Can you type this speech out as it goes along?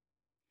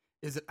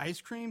Is it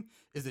ice cream?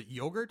 Is it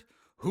yogurt?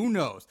 Who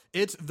knows?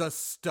 It's the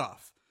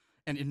stuff.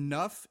 And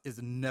enough is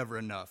never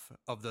enough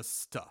of the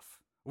stuff.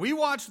 We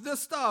watch the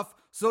stuff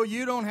so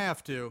you don't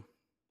have to.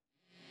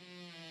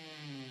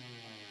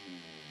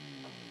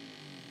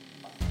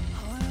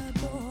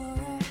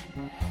 Horror,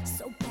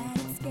 so bad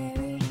it's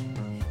scary.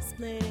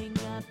 Splitting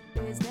up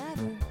is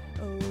never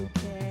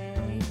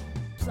okay.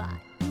 Plot,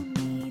 who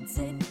needs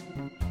it?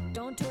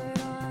 Don't turn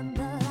on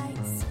the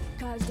lights.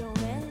 Cars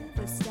don't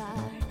ever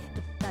start,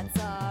 but that's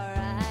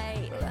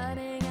alright.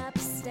 Running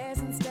upstairs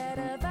instead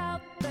of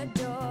out the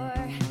door.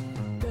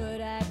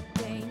 Good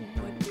acting,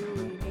 what do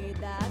we need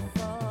that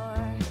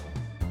for?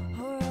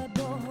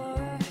 Horrible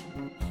horror,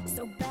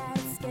 so bad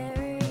it's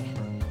scary.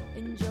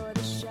 Enjoy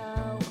the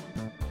show,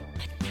 but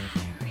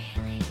not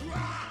really.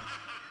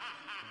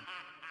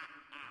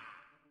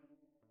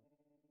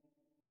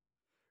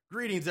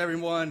 Greetings,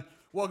 everyone.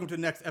 Welcome to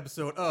the next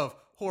episode of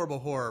Horrible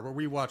Horror, where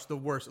we watch the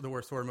worst of the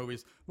worst horror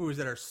movies. Movies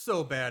that are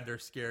so bad they're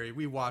scary.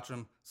 We watch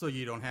them so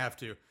you don't have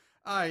to.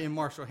 I am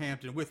Marshall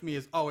Hampton. With me,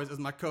 as always, is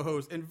my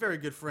co-host and very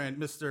good friend,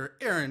 Mr.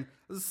 Aaron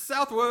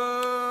Southworth.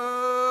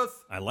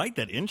 I like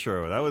that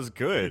intro. That was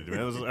good.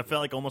 I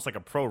felt like almost like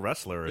a pro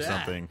wrestler or Yeah.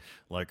 something.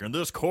 Like, in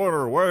this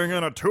corner, weighing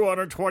in at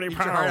 220 Keep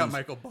your heart out, pounds.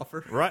 Michael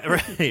Buffer.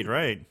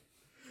 Right.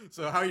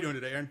 So, how are you doing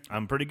today, Aaron?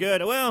 I'm pretty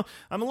good. Well,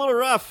 I'm a little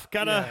rough.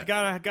 Got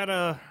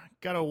Yeah.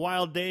 a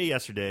wild day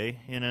yesterday,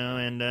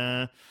 and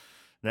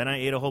then I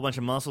ate a whole bunch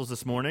of mussels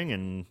this morning,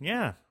 and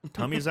yeah,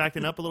 tummy's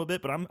acting up a little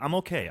bit, but I'm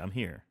okay. I'm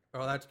here.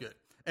 Oh, that's good.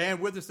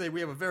 And with us today, we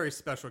have a very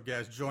special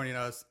guest joining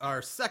us,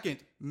 our second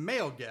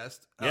male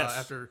guest Yes.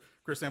 after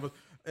Chris Samples,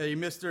 a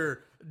Mr.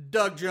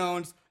 Doug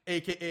Jones,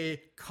 a.k.a.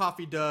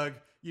 Coffee Doug.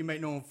 You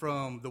might know him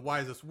from The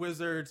Wisest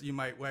Wizards. You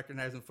might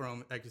recognize him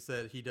from, like you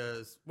said, he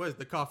does, what is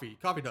the Coffee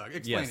Doug?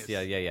 Explain Yes,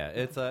 it. yeah.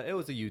 It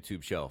was a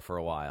YouTube show for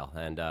a while,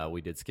 and we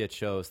did skit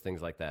shows,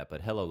 things like that.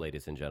 But hello,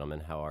 ladies and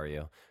gentlemen, how are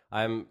you?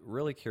 I'm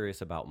really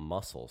curious about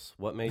mussels.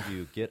 What made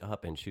you get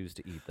up and choose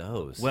to eat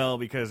those? Well,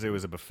 because it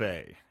was a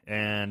buffet,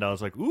 and I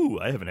was like, ooh,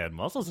 I haven't had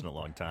mussels in a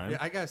long time. Yeah,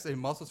 I gotta say,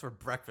 mussels for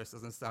breakfast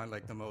doesn't sound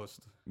like the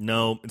most.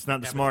 No, it's not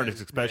the Appetizing,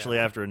 smartest, especially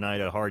yeah. after a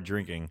night of hard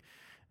drinking.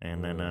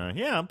 And then,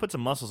 I'll put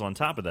some mussels on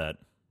top of that.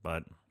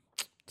 But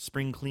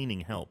spring cleaning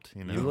helped,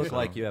 you know. you look so-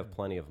 like you have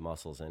plenty of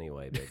muscles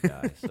anyway, big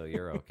guy, so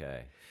you're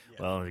okay.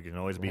 Well, you can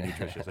always be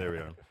nutritious. There we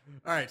go.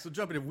 All right, so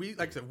jumping in,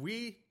 like I said,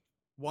 we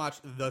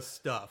watched The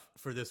Stuff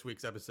for this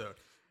week's episode.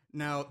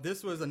 Now,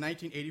 this was a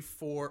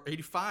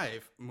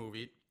 1985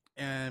 movie,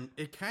 and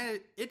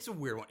it's a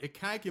weird one. It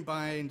kind of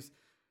combines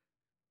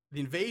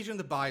the Invasion of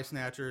the Body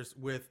Snatchers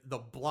with The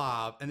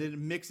Blob, and then it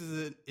mixes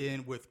it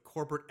in with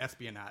corporate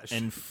espionage.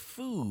 And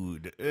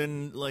food.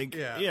 And,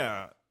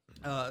 Yeah.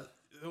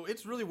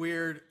 It's really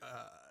weird.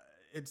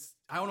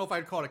 I don't know if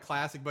I'd call it a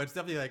classic, but it's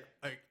definitely like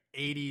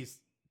 80s,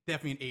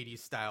 definitely an 80s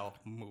style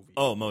movie.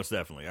 Oh, most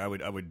definitely. I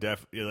would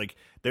definitely, like,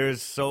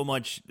 there's so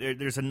much,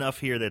 there's enough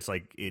here that's,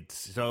 like, it's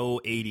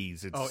so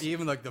 80s. It's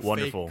Even like the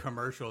wonderful. fake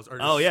commercials are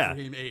Oh, yeah.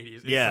 extreme 80s.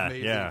 It's Yeah,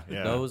 amazing. yeah.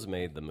 Those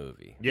made the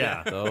movie.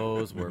 Yeah.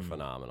 Those were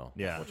phenomenal.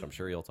 Yeah. Which I'm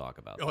sure you'll talk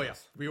about. Oh, those. yeah.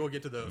 We will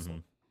get to those.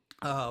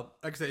 Like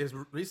I said, it was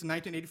released in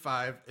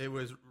 1985. It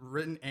was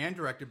written and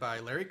directed by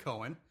Larry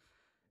Cohen.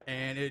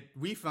 And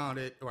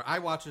I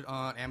watched it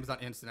on Amazon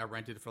Instant. I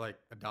rented it for like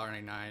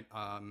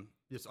 $1.99.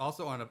 It's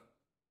also on an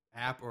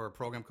app or a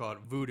program called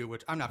Vudu,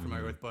 which I'm not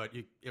familiar with, but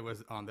it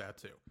was on that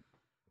too.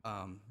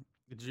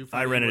 Did you?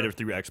 I rented it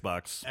through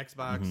Xbox.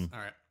 Xbox. All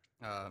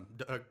right.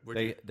 Doug,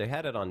 They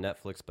had it on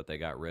Netflix, but they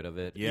got rid of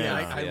it. Yeah.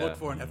 I looked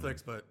for it on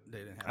Netflix, but they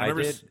didn't have it. I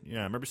did.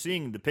 I remember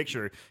seeing the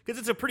picture, because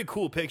it's a pretty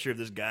cool picture of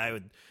this guy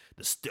with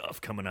the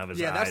stuff coming out of his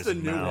Yeah, eyes. that's the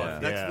and new mouth.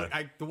 one.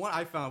 That's the one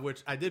I found,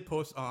 which I did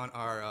post on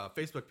our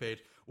Facebook page,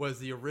 was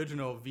the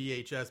original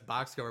VHS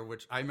box cover,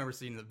 which I remember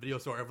seeing in the video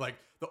store of like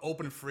the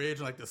open fridge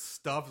and like the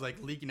stuff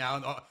like leaking out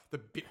and all,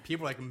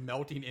 people like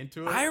melting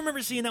into it. I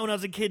remember seeing that when I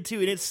was a kid too,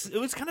 and it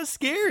was kind of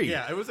scary.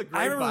 Yeah, it was a great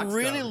I remember box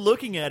really cover.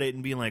 looking at it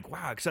and being like,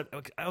 "Wow!" Except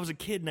I was a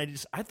kid,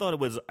 and I thought it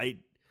was I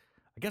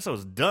guess I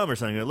was dumb or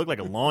something. It looked like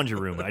a laundry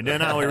room. I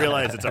then I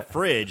realized it's a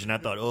fridge, and I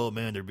thought, "Oh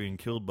man, they're being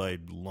killed by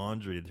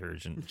laundry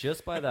detergent."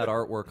 Just by that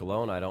artwork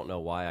alone, I don't know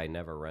why I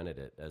never rented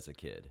it as a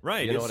kid.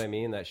 Right, You know it's- what I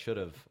mean? That should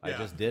have. I Yeah.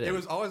 just did it. It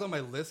was always on my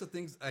list of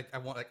things I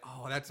want, like,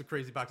 oh, that's a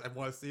crazy box. I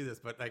want to see this,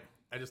 but like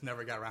I just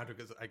never got around to it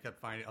because I kept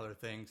finding other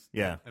things.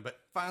 Yeah. But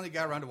finally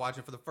got around to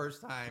watching it for the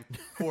first time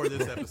for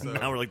this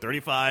episode. Now we're like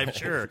 35.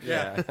 Sure.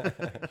 Yeah.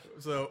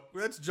 So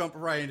let's jump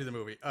right into the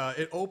movie.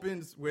 It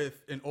opens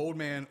with an old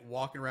man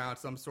walking around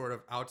some sort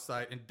of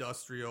outside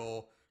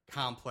industrial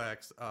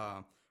complex,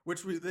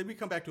 which we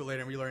come back to it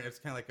later and we learn it's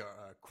kind of like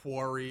a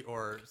quarry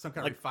or some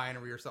kind of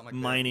refinery or something like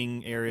that.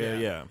 Mining area.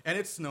 Yeah. And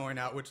it's snowing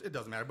out, which it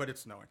doesn't matter, but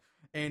it's snowing.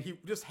 And he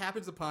just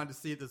happens upon to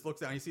see this,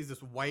 looks down, and he sees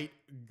this white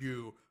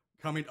goo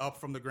coming up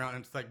from the ground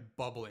and it's like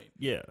bubbling.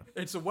 Yeah.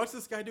 And so what's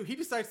this guy do? He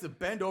decides to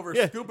bend over,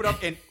 Yeah. scoop it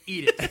up, and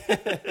eat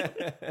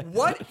it.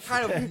 What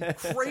kind of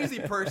crazy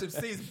person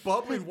sees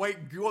bubbling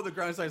white goo on the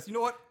ground and says, you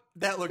know what?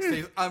 That looks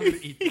tasty. I'm going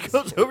to eat He this.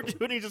 goes over to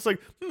it and he's just like,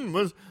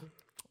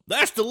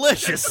 That's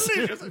delicious.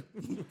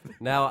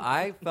 Now,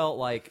 I felt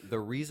like the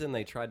reason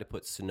they tried to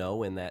put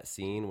snow in that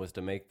scene was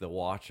to make the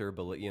watcher,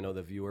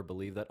 the viewer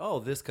believe that, oh,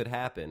 this could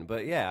happen.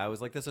 But yeah, I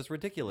was like, this is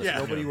ridiculous. Yeah.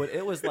 Nobody would.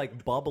 It was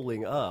like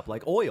bubbling up,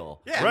 like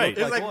oil. Yeah, Right.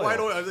 It's like oil. white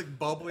oil. I was like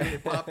bubbling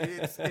and popping,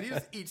 and he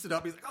just eats it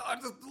up. He's like, "Oh,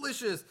 it's just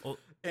delicious."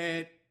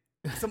 And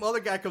some other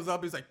guy comes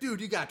up. He's like,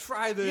 "Dude, you gotta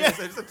try this.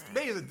 Yeah. It's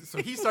amazing." So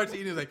he starts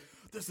eating. He's like,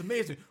 "This is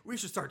amazing. We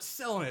should start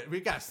selling it. We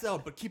gotta sell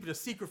it, but keep it a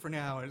secret for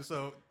now." And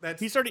so that's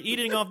He started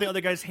eating off the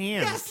other guy's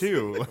hands Yes.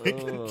 too.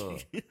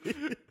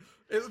 Ugh.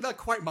 it's not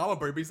quite Mama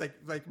Bird, but he's like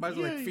might as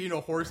well like Yeah. feeding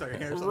a horse out your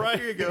hand. So Right. like,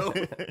 here you go,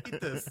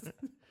 eat this.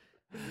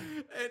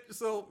 And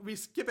so we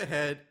skip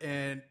ahead,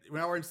 and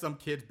now we're in some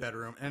kid's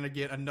bedroom, and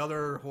again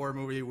another horror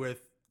movie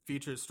with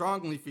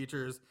strongly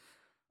features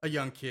a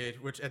young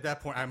kid. Which at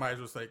that point I might as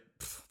well just like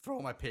throw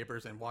all my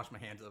papers and wash my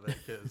hands of it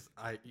because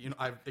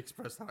I've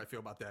expressed how I feel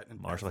about that. And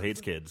Marshall hates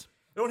kids.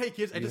 I don't hate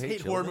kids. I You just hate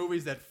hate horror children?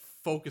 movies that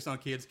focus on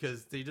kids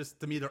because they just,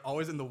 to me, they're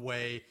always in the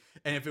way.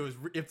 And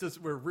if this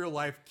were real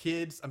life,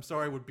 kids, I'm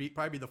sorry, would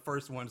probably be the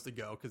first ones to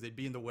go because they'd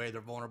be in the way.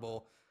 They're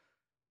vulnerable,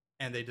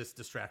 and they just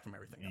distract from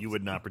everything else. You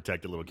would not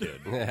protect a little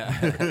kid.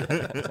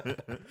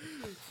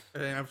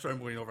 And I'm sure I'm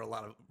winning over a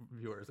lot of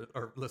viewers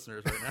or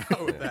listeners right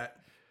now with that.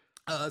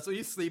 So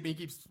he's sleeping.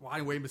 He keeps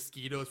swatting away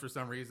mosquitoes for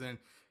some reason.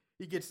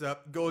 He gets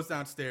up, goes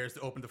downstairs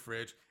to open the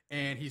fridge,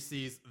 and he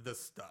sees the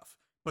stuff.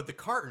 But the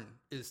carton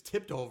is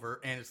tipped over,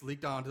 and it's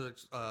leaked onto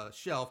the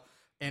shelf,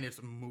 and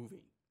it's moving.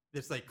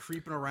 It's like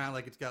creeping around,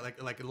 like it's got like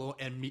a little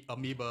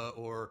amoeba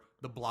or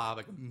the blob,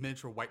 like a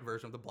miniature white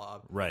version of the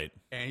blob. Right.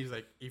 And he's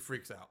like, he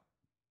freaks out.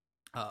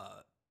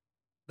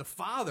 The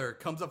father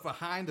comes up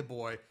behind the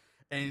boy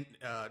and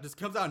just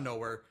comes out of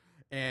nowhere.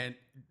 And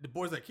the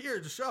boy's like, here,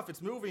 just shove,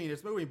 it's moving.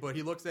 But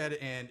he looks at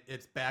it and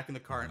it's back in the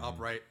car and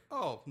upright.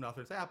 Oh,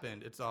 nothing's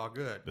happened. It's all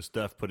good. The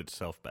stuff put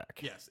itself back.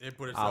 Yes, it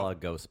put A itself. la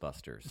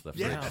Ghostbusters, the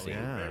Yeah. fridge scene.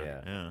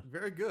 Yeah.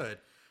 Very good.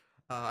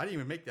 I didn't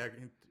even make that.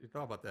 You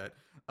thought about that.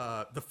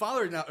 The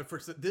father now,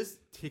 this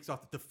takes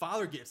off. The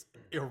father gets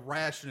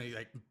irrationally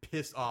like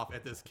pissed off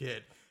at this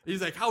kid.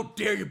 He's like, "How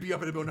dare you be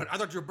up in the middle of the night? I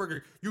thought you're a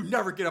burger. You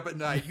never get up at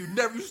night. You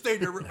stay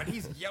in your room." And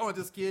he's yelling at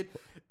this kid,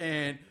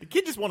 and The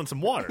kid just wanted some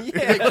water.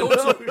 Yeah,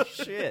 no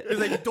shit. he's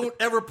like, "Don't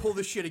ever pull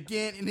this shit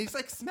again." And he's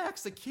like,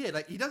 smacks the kid.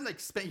 Like he doesn't like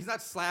spank. He's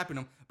not slapping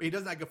him, but he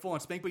doesn't like a full on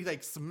spank. But he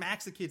like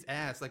smacks the kid's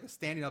ass like a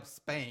standing up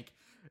spank,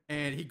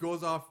 and he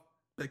goes off.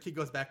 The kid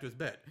goes back to his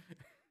bed.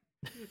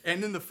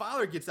 And then the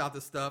father gets out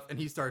the stuff and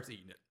he starts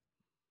eating it.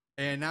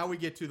 And now we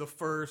get to the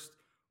first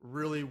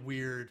really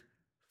weird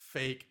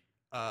fake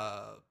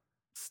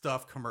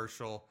stuff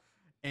commercial.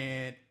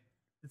 And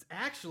it's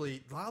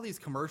actually a lot of these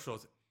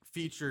commercials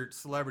featured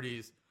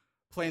celebrities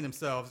playing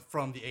themselves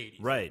from the 80s.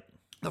 Right.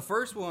 The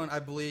first one, I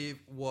believe,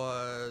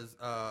 was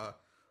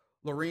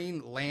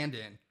Lorene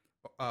Landon.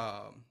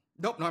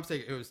 No, I'm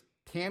saying it was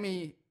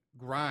Tammy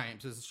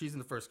Grimes. She's in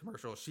the first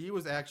commercial. She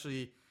was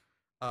actually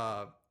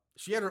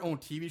she had her own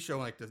TV show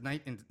in like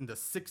in the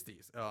 60s.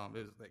 It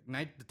was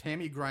like the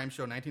Tammy Grimes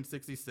Show,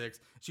 1966.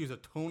 She was a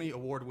Tony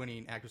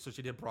Award-winning actress, so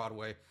she did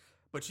Broadway.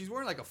 But she's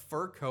wearing like a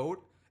fur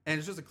coat, and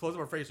it's just a close of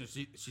her face, and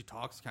she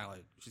talks kind of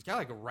like she's got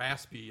like a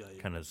raspy, like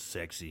Kind of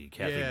sexy.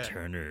 Kathleen Yeah.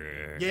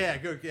 Turner. yeah,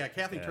 good. Yeah,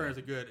 Kathleen Turner is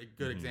a good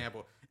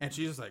example, and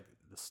she's just like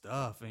the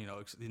stuff, and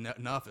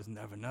enough is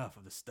never enough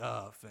of the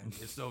stuff, and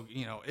it's so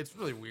it's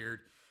really weird.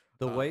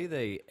 The way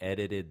they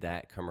edited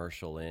that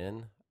commercial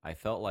in, I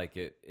felt like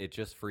it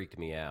just freaked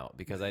me out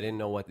because I didn't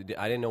know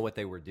what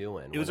they were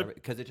doing. It was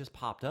because it just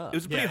popped up. It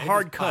was a Yeah, pretty it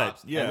hard just cut.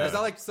 pops. Yeah. It's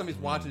not like somebody's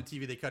watching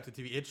TV, they cut to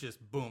TV. It's just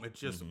boom. It's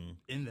just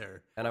in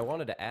there. And I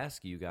wanted to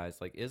ask you guys,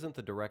 like, isn't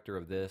the director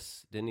of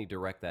this, didn't he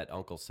direct that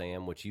Uncle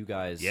Sam, which you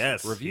guys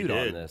Yes, reviewed he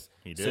on did. this?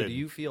 He So did. do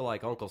you feel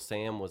like Uncle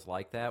Sam was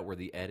like that, where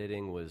the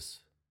editing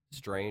was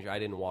strange? I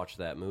didn't watch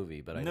that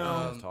movie, but I know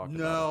you guys talked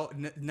about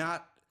it.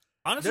 Not.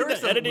 Honestly, There was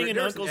the some editing weird- in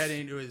there was some Uncle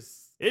editing. It was.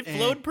 It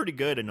flowed pretty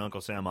good in Uncle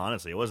Sam,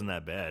 honestly. It wasn't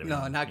that bad.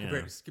 No, not You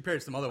compared know. to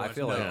some other I ones.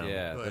 feel no,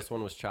 like, but this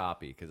one was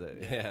choppy because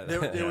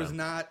there was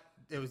not.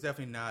 It was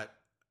definitely not.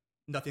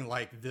 Nothing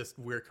like this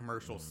weird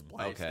commercial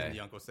spliced Okay. in the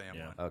Uncle Sam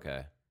Yeah. one.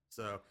 Okay.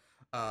 So,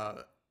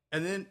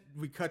 and then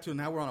we cut to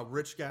now we're on a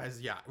rich guy's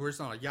yacht. We're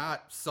just on a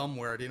yacht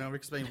somewhere. They never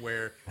explain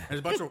where. And there's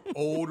a bunch of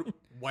old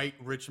white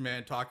rich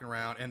men talking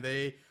around, and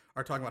they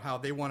are talking about how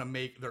they want to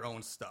make their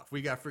own stuff.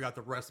 We got to figure out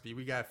the recipe.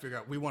 We got to figure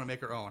out. We want to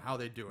make our own. How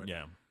they do it.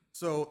 Yeah.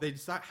 So they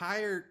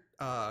hired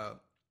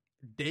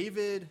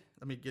David.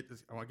 Let me get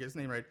this. I want to get his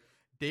name right.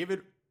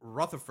 David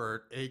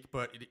Rutherford,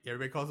 but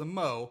everybody calls him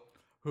Mo,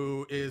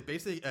 who is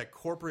basically a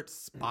corporate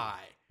spy.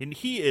 And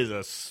he is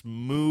a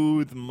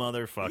smooth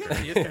motherfucker.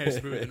 He is kind of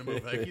smooth in the movie.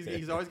 Like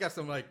he's always got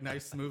some like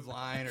nice smooth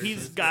line. Or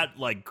He's got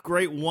like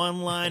great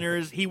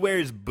one-liners. He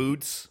wears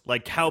boots,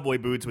 like cowboy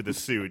boots with a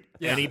suit,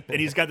 Yeah. and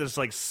he's got this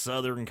like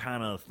southern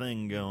kind of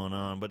thing going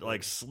on, but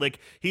like slick.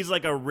 He's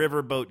like a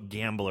riverboat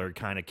gambler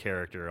kind of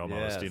character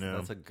almost. Yes, You know,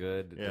 that's a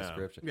good Yeah.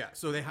 description. Yeah,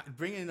 so they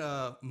bring in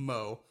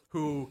Mo,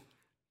 who,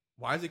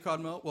 why is he called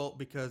Mo? Well,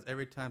 because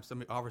every time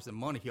somebody offers him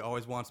money, he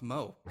always wants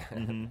Mo.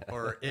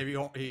 Or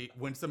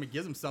when somebody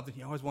gives him something,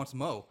 he always wants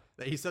Mo.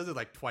 He says it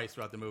like twice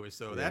throughout the movie,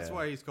 so that's Yeah.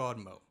 why he's called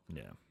Mo.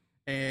 Yeah.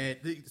 And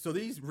so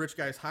these rich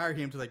guys hire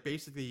him to like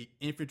basically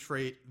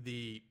infiltrate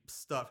the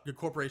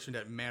corporation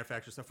that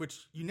manufactures stuff,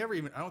 which I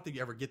don't think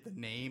you ever get the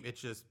name. It's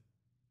just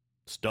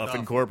Stuff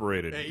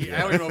Incorporated.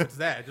 I don't even know if it's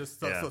that.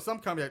 Just Yeah. so some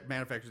company that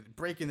manufactures,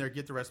 break in there,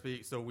 get the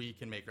recipe so we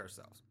can make it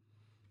ourselves.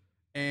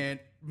 And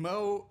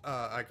Mo,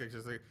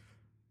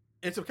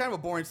 it's a kind of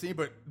a boring scene,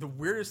 but the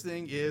weirdest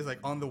thing is like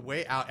on the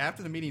way out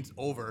after the meeting's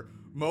over,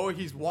 Mo,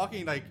 he's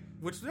walking like,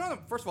 first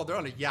of all, they're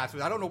on a yacht,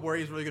 so I don't know where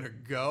he's really gonna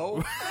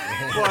go.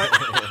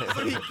 But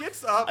so he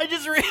gets up. I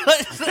just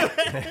realized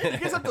that. He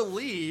gets up to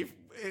leave.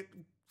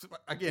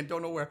 Again,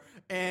 don't know where.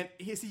 And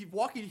he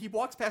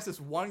walks past this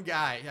one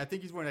guy. I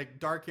think he's wearing like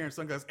dark hair and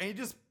sunglasses, and he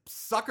just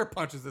sucker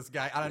punches this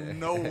guy out of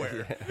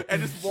nowhere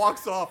and just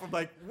walks off. I'm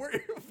like,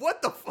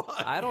 what the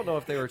fuck? I don't know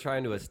if they were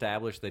trying to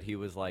establish that he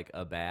was like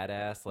a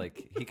badass.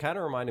 Like he kind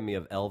of reminded me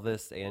of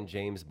Elvis and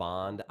James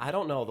Bond. I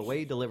don't know the way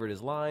he delivered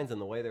his lines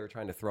and the way they were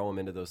trying to throw him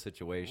into those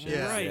situations.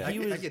 Yeah. Right.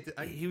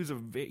 I He's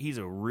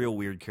a real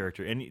weird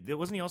character. And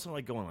wasn't he also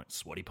like going like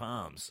sweaty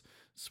palms?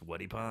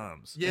 Sweaty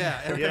palms. Yeah,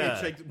 every time Yeah.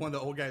 he shakes one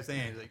of the old guys'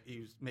 hands, like he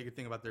was making a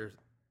thing about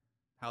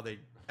how they.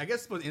 I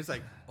guess it's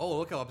like, oh,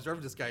 look how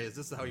observant this guy is.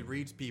 This is how he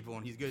reads people,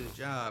 and he's good at his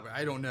job.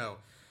 I don't know,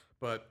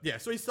 but yeah.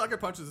 So he sucker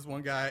punches this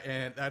one guy,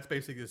 and that's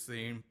basically the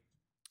scene.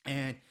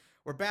 And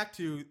we're back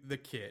to the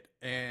kid,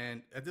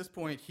 and at this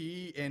point,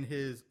 he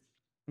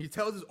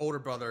tells his older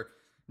brother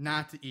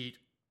not to eat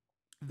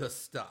the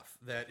stuff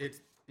that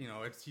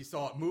he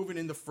saw it moving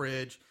in the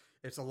fridge.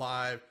 It's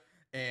alive.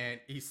 And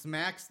he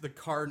smacks the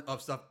carton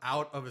of stuff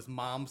out of his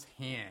mom's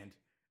hand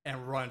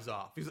and runs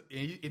off. He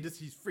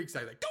freaks out.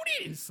 He's like, don't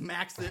eat it! And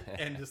smacks it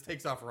and just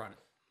takes off running.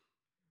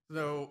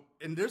 So,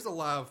 and there's a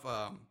lot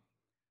of,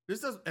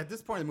 at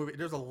this point in the movie,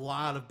 there's a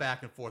lot of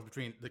back and forth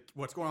between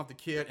what's going on with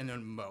the kid and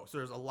then Mo. So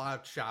there's a lot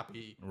of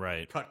choppy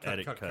Edit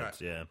cut. cuts.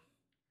 Yeah.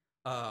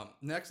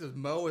 Next is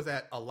Mo is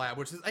at a lab,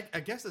 which is, I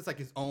guess it's like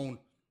his own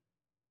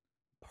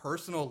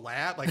personal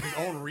lab, like his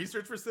own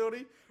research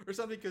facility or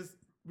something, because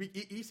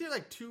you see it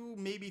like 2,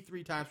 maybe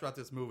 3 times throughout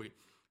this movie,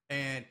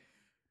 and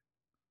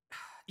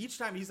each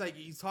time he's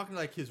talking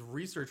to like his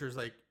researchers,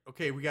 like,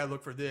 okay, we gotta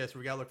look for this,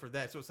 we gotta look for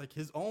that. So it's like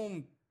his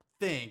own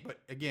thing, but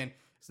again,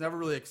 it's never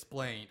really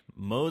explained.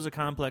 Mo's a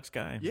complex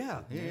guy.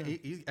 Yeah.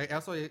 I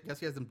guess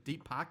he has some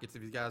deep pockets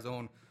if he's got his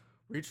own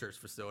research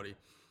facility,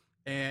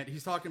 and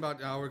he's talking about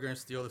we're going to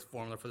steal this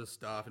formula for this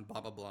stuff and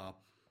blah blah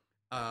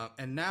blah.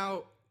 And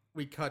now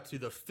we cut to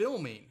the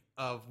filming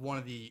of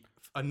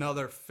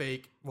another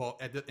fake, well,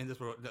 in this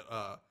world,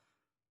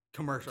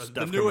 commercial,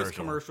 the newest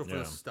commercial for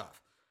this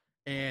stuff.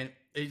 And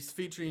it's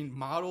featuring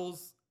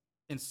models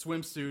in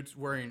swimsuits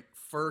wearing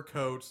fur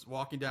coats,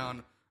 walking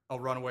down a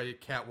runway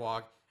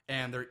catwalk,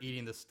 and they're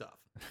eating this stuff.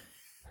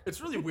 It's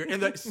really weird.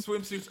 And the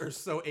swimsuits are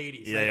so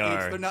 80s. They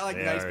are. They're not like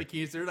They nice are.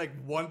 bikinis. They're like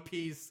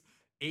one-piece,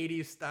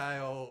 80s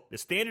style. The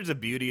standards of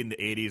beauty in the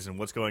 80s and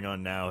what's going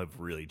on now have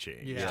really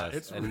changed. Yeah. Yes,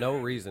 It's and no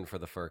reason for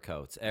the fur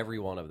coats. Every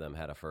one of them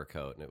had a fur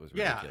coat, and it was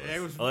Yeah, ridiculous. it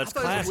was. Oh, that's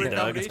I thought it was a classy, weird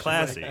Doug. It's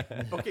combination. classy.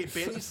 Like, okay,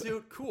 bathing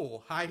suit,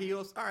 cool. High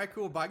heels, all right,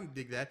 cool. But I can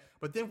dig that.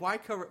 But then why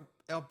cover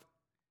up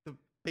the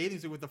bathing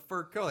suit with a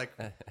fur coat? Like,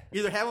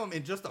 either have them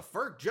in just a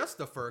fur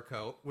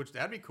coat, which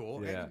that'd be cool.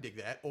 I Yeah. can dig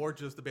that, or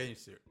just the bathing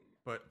suit.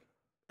 But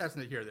that's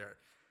neither here nor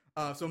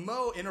there. So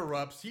Mo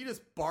interrupts. He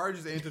just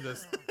barges into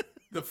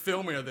the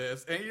filming of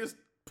this, and he just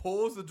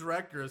pulls the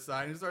director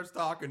aside and starts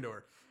talking to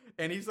her.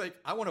 And he's like,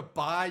 I want to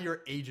buy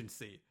your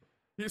agency.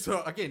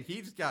 So again,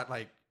 he's got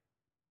like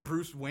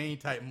Bruce Wayne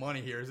type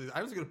money here. He says,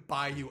 I was going to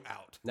buy you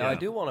out. Now, Yeah. I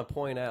do want to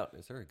point out,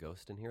 is there a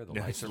ghost in here? The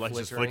Yeah, lights are lights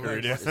just flickering.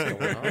 flickered, What is yeah.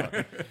 going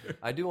on?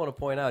 I do want to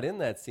point out in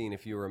that scene,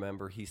 if you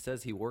remember, he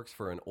says he works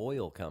for an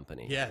oil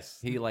company. Yes.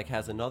 He like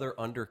has another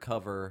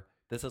undercover.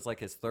 This is like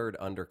his third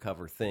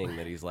undercover thing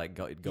that he's like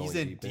going He's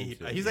in deep deep.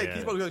 into. He's like, Yeah.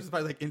 he's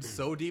probably like in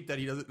so deep that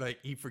he doesn't like,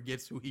 he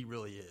forgets who he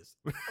really is.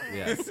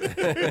 Yes.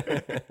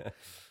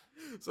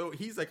 So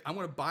he's like, I'm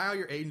going to buy out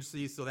your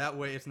agency so that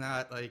way it's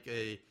not like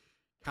a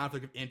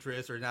conflict of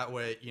interest, or that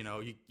way,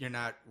 you're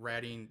not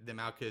ratting them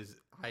out because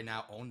I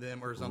now own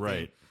them or something.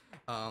 Right.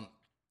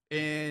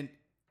 And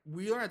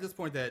we learn at this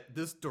point that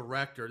this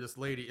director, this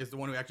lady, is the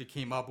one who actually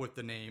came up with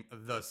the name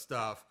The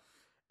Stuff,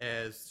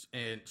 and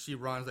she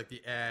runs like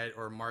the ad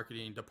or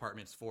marketing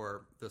departments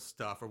for The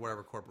Stuff or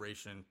whatever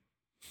corporation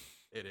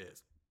it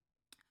is.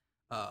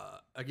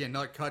 Again,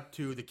 another cut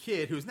to the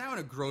kid who's now in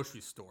a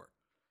grocery store.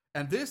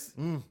 And this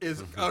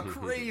is a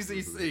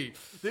crazy scene.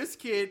 This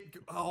kid,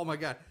 oh my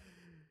God.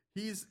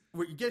 You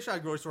get a shot at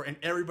a grocery store and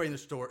everybody in the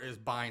store is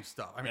buying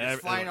stuff. I mean,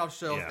 it's flying off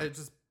shelves yeah. and it's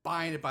just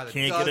buying it by the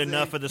Can't dozen. get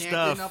enough of the Can't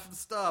stuff. get enough of the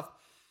stuff.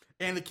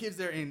 And the kid's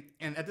there, and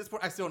at this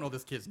point, I still don't know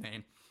this kid's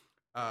name.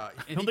 I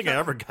don't think I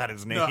ever got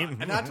his name. No,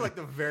 and not to like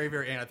the very,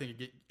 very end, I think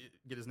you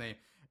get his name.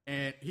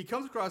 And he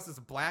comes across this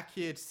black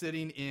kid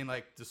sitting in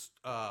like this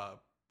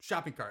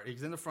shopping cart.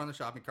 He's in the front of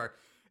the shopping cart.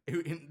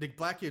 And the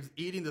black kid's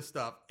eating the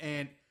stuff,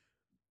 and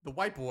the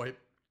white boy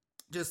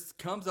just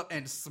comes up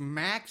and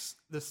smacks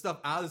the stuff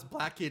out of this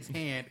black kid's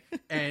hand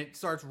and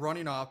starts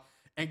running off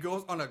and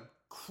goes on a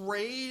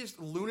crazed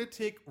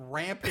lunatic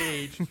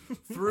rampage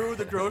through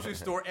the grocery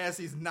store as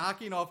he's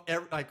knocking off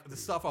the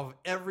stuff off of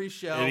every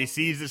shelf. If he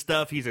sees the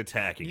stuff, he's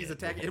attacking. He's it.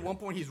 attacking. At one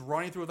point, he's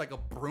running through with like a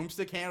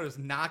broomstick handle, just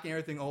knocking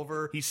everything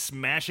over. He's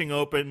smashing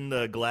open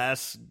the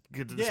glass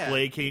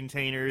display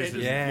containers. And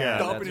just Yeah,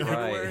 dumping that's it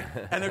right.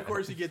 everywhere. And of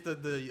course, you get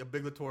the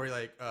obligatory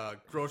like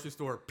grocery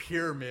store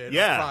pyramid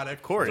Yeah, of product.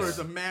 of course. So there's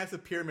a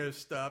massive pyramid of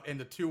stuff, and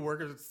the two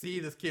workers see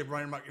this kid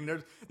running amok, and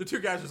there's the two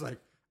guys just like,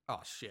 oh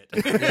shit.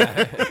 And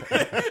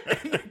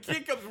the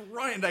kid comes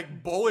running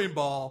like bowling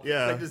ball.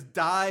 Yeah. Like just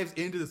dives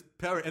into this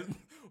pyramid. And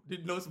did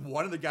you notice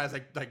one of the guys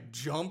like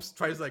jumps,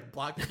 tries to like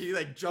block the kid,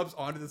 like jumps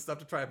onto this stuff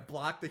to try to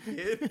block the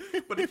kid.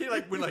 But the kid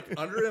like went like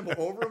under him or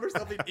over him or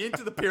something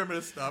into the pyramid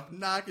of stuff,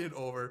 knocking it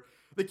over.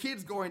 The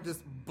kid's going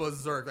just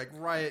berserk, like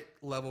riot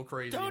level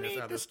crazy. Don't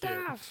eat the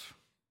stuff.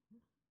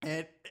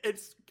 And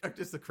it's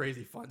just a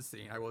crazy fun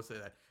scene, I will say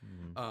that.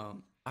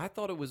 I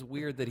thought it was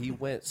weird that he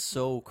went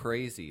so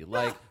crazy.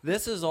 Like,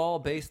 this is all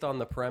based on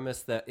the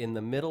premise that in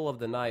the middle of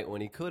the night,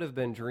 when he could have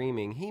been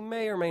dreaming, he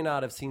may or may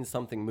not have seen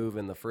something move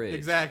in the fridge.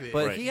 Exactly.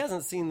 But Right. he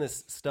hasn't seen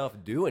this stuff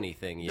do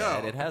anything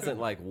yet. No. It hasn't,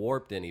 like,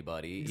 warped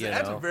anybody. You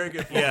That's know? a very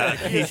good point. Yeah.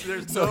 Like,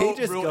 there's So no he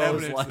just real goes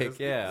evidence like, to this.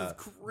 yeah,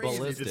 It's crazy.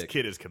 ballistic. This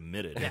kid is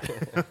committed.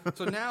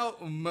 So now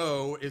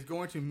Mo is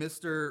going to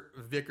Mr.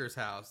 Vickers'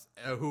 house,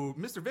 who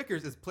Mr.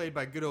 Vickers is played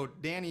by good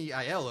old Danny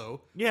Aiello,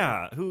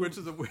 Yeah, which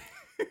is a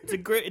it's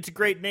a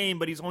great name,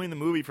 but he's only in the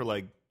movie for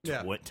like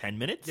Yeah. 10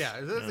 minutes. yeah,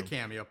 it's a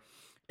cameo.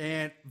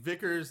 And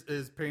Vickers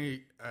is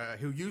apparently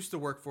who used to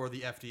work for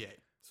the FDA,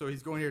 so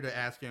he's going here to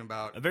ask him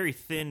about A very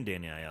thin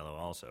Danny Aiello,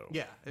 also.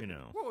 yeah, you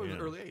know, well, it was yeah.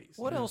 early '80s.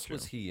 What else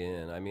was he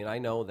in? I mean, I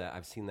know that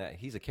I've seen that.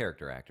 He's a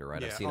character actor,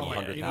 right? I've seen him oh my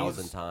God.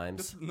 100,000 He's- times.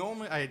 This,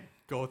 normally, I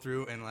go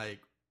through and like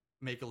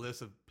make a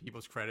list of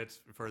people's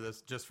credits for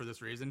this, just for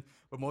this reason.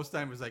 But most of the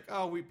time, it was like,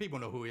 oh, people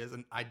know who he is,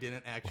 and I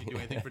didn't actually do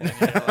anything for Danny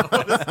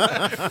Aiello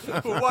this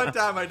time. For one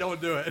time, I don't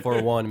do it. For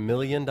 $1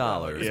 million,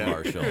 Yeah.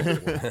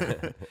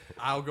 Marshall.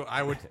 I'll go.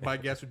 I would. My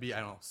guess would be I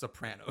don't know,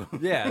 Soprano.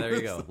 Yeah, there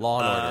you go. Law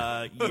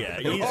and Order. Yeah,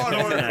 he's Law and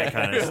in Order. that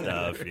kind of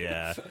stuff.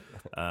 Yeah.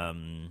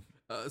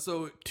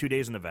 So 2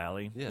 Days in the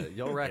Valley. Yeah,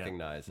 you'll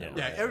recognize him.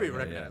 yeah, right?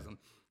 everybody Yeah. recognizes him.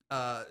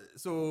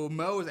 So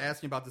Mo is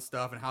asking about the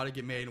stuff and how to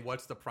get made and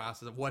what's the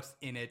process of what's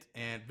in it.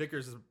 And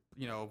Vickers is,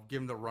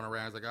 giving the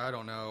runaround. He's like, I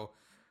don't know.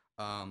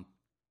 And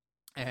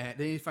then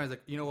he finds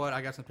like, you know what?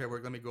 I got some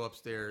paperwork. Let me go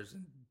upstairs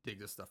and dig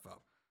this stuff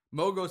up.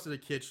 Mo goes to the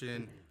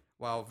kitchen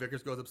while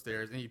Vickers goes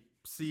upstairs, and he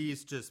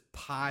sees just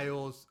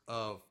piles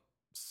of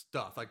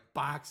stuff, like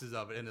boxes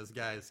of it in this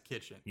guy's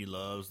kitchen. He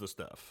loves the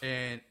stuff.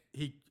 And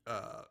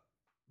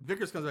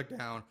Vickers comes back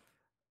down,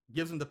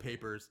 gives him the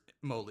papers.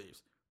 Mo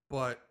leaves,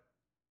 but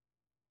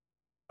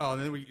and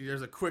then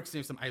there's a quick scene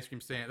of some ice cream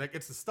stand. Like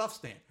it's a stuff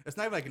stand. It's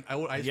not even like an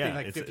old ice cream,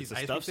 like it's 50s a ice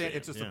cream stuff stand. stand,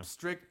 It's just yeah. a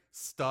strict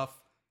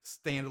stuff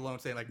standalone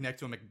stand, like next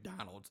to a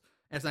McDonald's.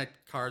 And it's like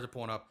cars are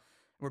pulling up.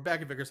 And we're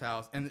back at Vickers'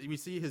 house, and we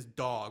see his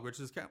dog, which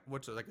is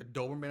like a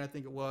Doberman, I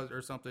think it was,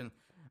 or something.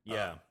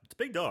 Yeah, it's a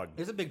big dog.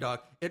 It's a big dog.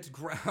 It's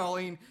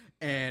growling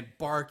and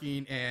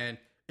barking, and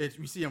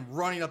we see him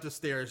running up the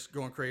stairs,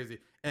 going crazy.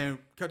 And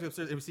cut to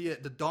upstairs, and we see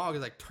the dog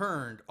is like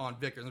turned on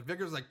Vickers, and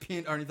Vickers is like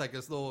pinned underneath like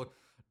this little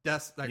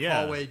desk, like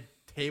Yeah. hallway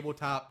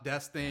tabletop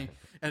desk thing,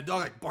 and the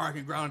dog like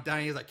barking, growling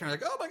down. He's like kind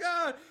of like, oh my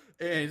god,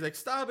 and he's like,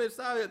 stop it.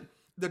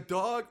 The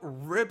dog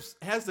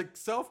has the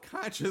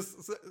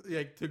self-conscious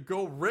like to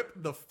go rip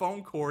the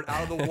phone cord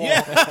out of the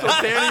wall so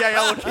Danny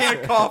Aiello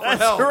can't call for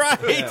help.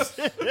 Right.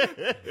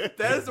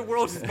 That is the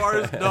world's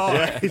smartest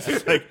dog. He's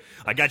just like,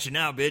 I got you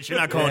now, bitch. You're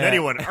not calling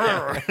anyone.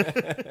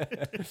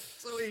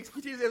 So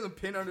he has him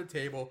pinned under the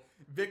table.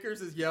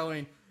 Vickers is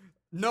yelling,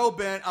 no,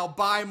 Ben, I'll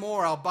buy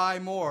more. I'll buy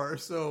more.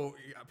 So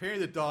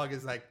apparently the dog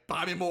is like,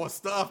 buy me more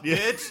stuff,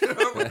 bitch.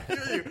 I'm gonna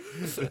kill you.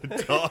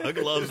 The dog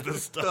loves the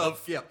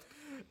stuff. Yeah.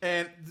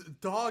 And the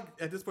dog,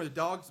 at this point, the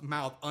dog's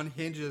mouth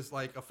unhinges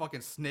like a fucking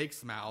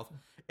snake's mouth,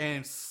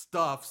 and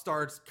stuff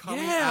starts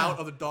coming Yeah. out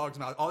of the dog's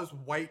mouth. All this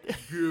white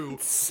goo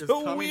is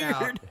so coming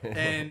out. weird.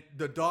 And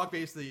the dog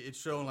basically, it's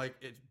showing like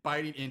it's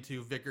biting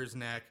into Vickers'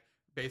 neck,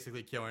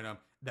 basically killing him.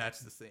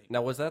 That's the scene.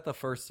 Now, was that the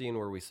first scene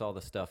where we saw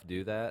the stuff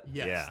do that?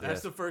 Yes, Yeah. that's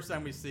Yes. the first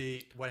time we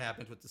see what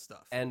happens with the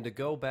stuff. And to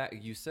go back,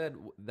 you said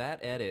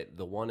that edit,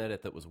 the one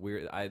edit that was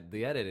weird.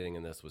 The editing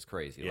in this was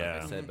crazy, like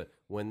Yeah. I said. But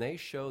when they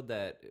showed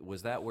that,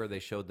 was that where they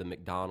showed the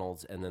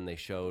McDonald's and then they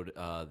showed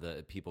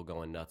the people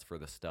going nuts for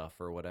the stuff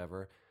or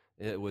whatever?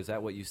 Was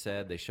that what you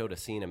said? They showed a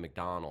scene of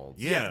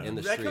McDonald's Yeah. in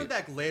the that street. comes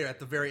back later at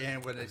the very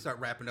end when they start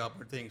wrapping up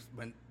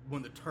when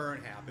the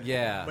turn happens.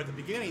 Yeah. But at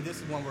the beginning, this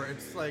is one where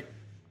it's like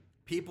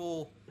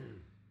people,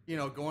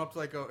 going up to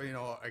like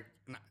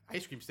an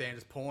ice cream stand,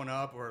 just pulling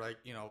up, or like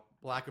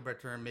lack of a better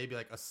term, maybe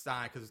like a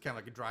sign because it's kind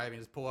of like a driving,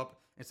 just pull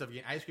up instead of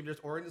getting ice cream, just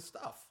ordering the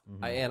stuff.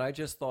 And I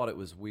just thought it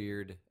was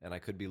weird, and I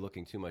could be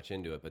looking too much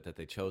into it, but that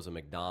they chose a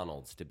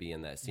McDonald's to be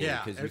in that scene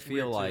Yeah, because you it's feel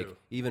weird, like too.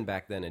 even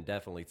back then and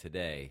definitely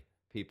today,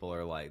 people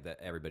are like that.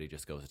 Everybody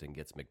just goes and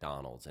gets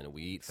McDonald's and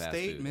we eat fast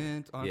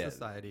Statement food. on Yeah.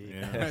 society.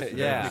 Yeah.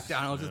 Yeah.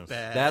 McDonald's is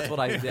bad. That's what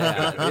I.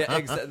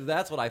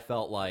 That's what I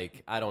felt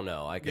like. I don't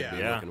know. I could be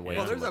Yeah. looking way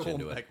Well, too there's much a whole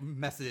into it. like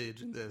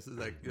message in this. It's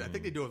like I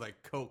think they do it with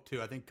like Coke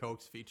too. I think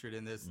Coke's featured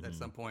in this at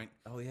some point.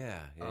 Oh yeah,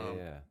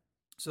 yeah.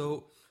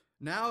 So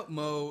now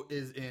Mo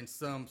is in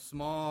some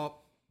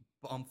small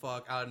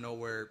bumfuck out of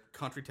nowhere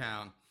country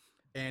town,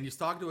 and he's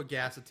talking to a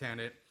gas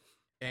attendant,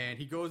 and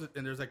he goes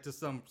and there's like just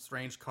some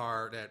strange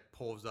car that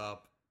pulls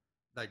up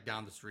like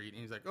down the street,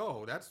 and he's like,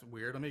 "Oh, that's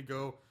weird. Let me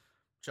go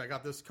check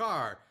out this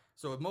car."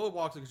 So Mo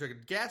walks to check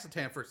a gas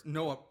attendant for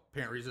no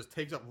apparent reason, just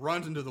takes up,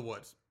 runs into the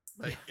woods.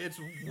 Like it's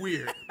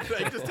weird.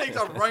 Like just takes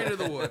up right into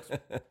the woods.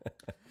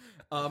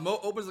 Mo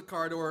opens the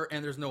car door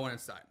and there's no one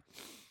inside.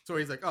 So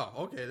he's like, "Oh,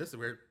 okay, this is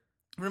weird."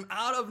 From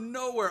out of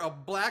nowhere, a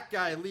black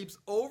guy leaps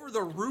over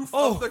the roof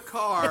of the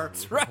car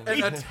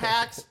and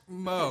attacks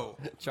Mo.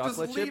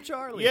 Chocolate Just chip leap-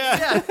 Charlie. Yeah.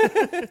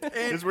 Yeah.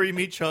 This is where you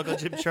meet Chocolate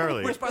Chip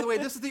Charlie. Which, by the way,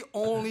 this is the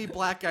only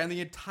black guy in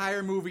the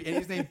entire movie, and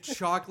he's named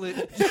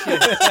Chocolate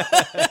Chip.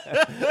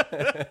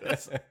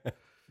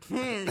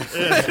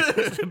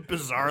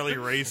 Bizarrely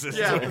racist.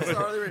 Yeah,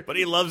 bizarrely racist. But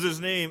he loves his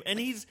name, and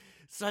he's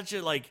such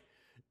a like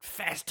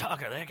fast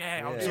talker. That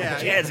guy, so Yeah,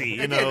 jazzy.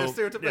 You Again, know, the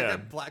stereotype yeah. like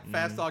that black,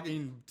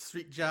 fast-talking,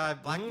 street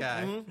jive black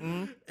guy.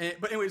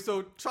 But anyway,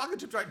 so Chocolate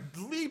Chip Charlie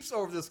leaps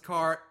over this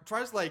car,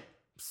 tries to like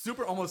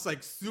almost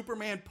like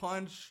Superman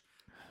punch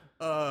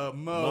Mo,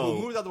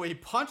 who moves out of the way. He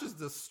punches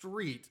the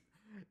street,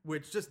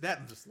 which just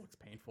looks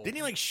painful. Didn't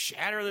he like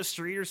shatter the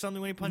street or something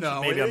when he punched?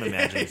 No, Maybe I'm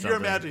imagining something. You're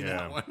imagining Yeah.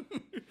 that one.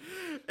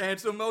 And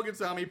so Mo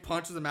gets on me,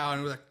 punches him out,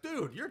 and we're like,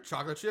 "Dude, you're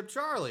Chocolate Chip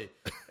Charlie."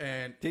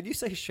 And Did you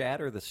say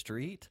shatter the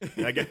street?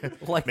 I guess,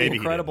 Like maybe the he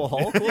Incredible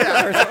didn't.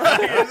 Hulk? Or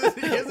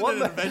something? he isn't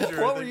an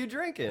adventurer. What were you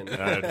drinking?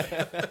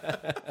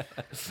 It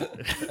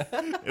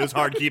was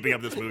hard keeping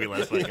up this movie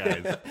last night,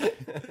 guys.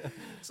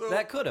 So,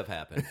 That could have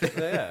happened.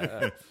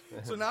 Yeah.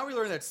 so now we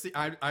learn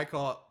that I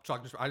call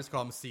Chocolate. I just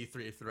call him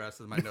C3 for the rest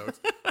of my notes.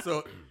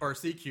 So or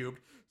C cubed.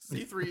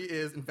 C3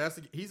 is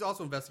He's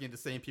also investigating the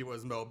same people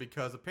as Mo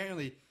because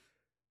apparently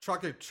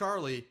Chocolate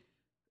Charlie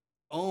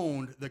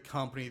owned the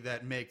company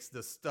that makes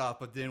the stuff,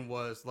 but then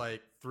was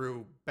like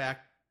through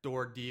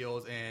backdoor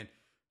deals and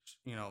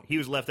He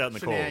was left out in the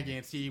cold.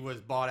 shenanigans. He was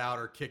bought out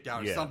or kicked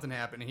out, or Yeah. something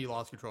happened, and he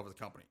lost control of his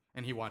company,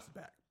 and he wants it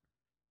back.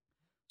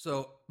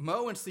 So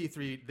Mo and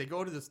C3, they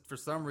go to this for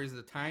some reason,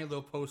 the tiny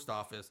little post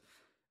office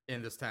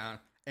in this town.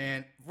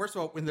 And first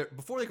of all,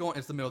 before they go in,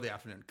 it's the middle of the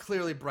afternoon,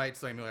 clearly bright,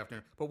 sunny middle of the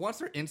afternoon. But once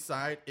they're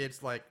inside,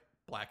 it's like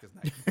black as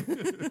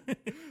night.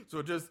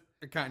 So just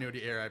a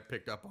continuity error I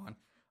picked up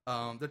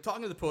on. They're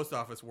talking to the post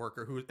office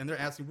worker and they're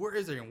asking, "Where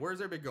is everyone?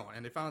 Where's everybody going?"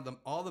 And they found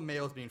all the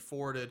mail is being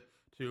forwarded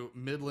to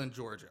Midland,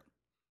 Georgia,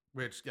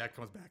 which that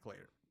comes back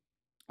later.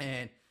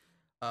 And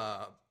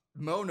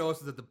Mo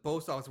notices that the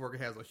post office worker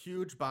has a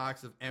huge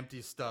box of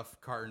empty stuff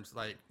cartons,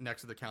 like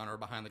next to the counter or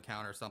behind the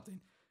counter or something.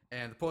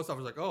 And the post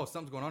office is like, "Oh,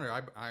 something's going on here.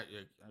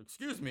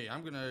 Excuse me,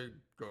 I'm gonna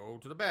go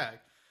to the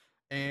back."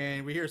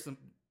 And we hear some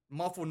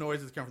muffled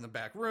noises come from the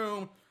back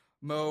room.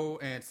 Mo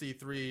and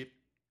C3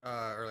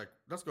 are like,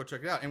 "Let's go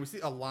check it out." And we see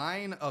a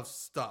line of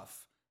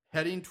stuff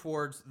heading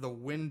towards the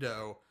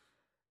window,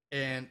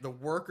 and the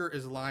worker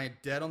is lying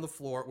dead on the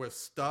floor with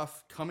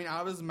stuff coming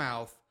out of his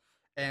mouth,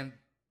 and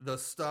the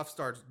stuff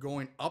starts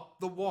going up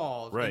the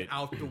walls Right. and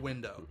out the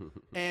window.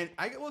 And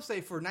I will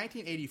say, for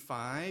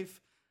 1985,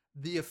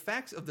 the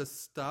effects of the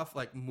stuff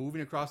like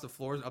moving across the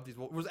floors and up these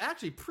walls was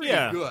actually pretty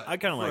Yeah, good. I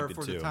kinda liked it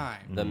for too. the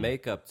time. The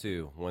makeup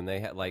too, when they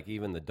had like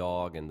even the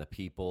dog and the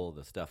people,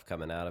 the stuff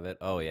coming out of it.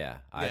 Oh yeah,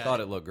 I Yeah. thought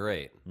it looked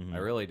great. I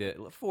really did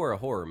for a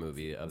horror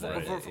movie of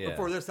that. Yeah.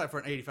 For this time, for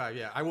an 85,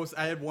 yeah.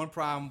 I had one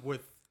problem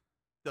with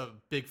the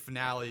big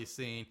finale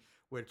scene,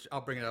 which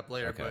I'll bring it up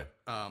later. Okay.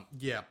 But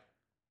yeah.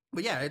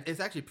 But yeah, it's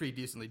actually pretty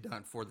decently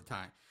done for the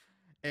time.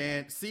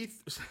 And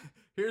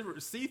here's where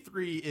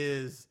C3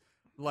 is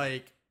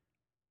like,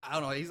 I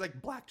don't know, he's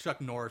like Black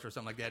Chuck Norris or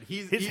something like that.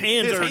 His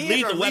hands are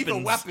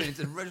lethal weapons.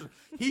 And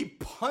he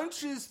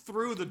punches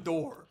through the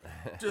door,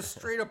 just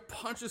straight up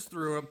punches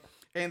through him.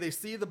 And they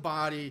see the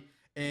body,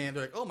 and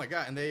they're like, "Oh my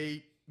god!" And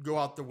they go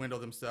out the window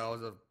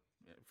themselves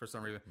for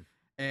some reason.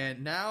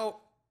 And now,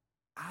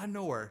 out of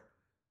nowhere,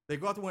 they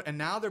go out the window, and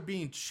now they're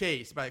being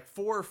chased by like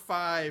 4 or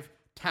 5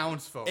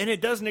 townsfolk. And it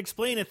doesn't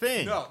explain a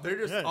thing. No, they're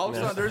just Yeah. all of a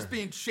sudden they're just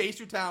being chased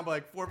through town by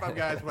like 4 or 5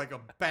 guys with like a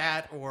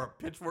bat or a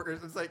pitchfork.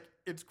 It's like,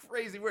 it's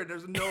crazy weird.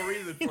 There's no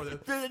reason for this.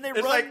 Then they It's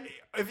run. like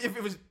if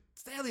it was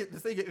sadly the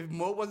thing, if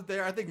Mo wasn't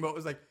there, I think Mo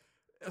was like,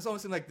 it's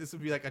almost seemed like this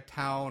would be like a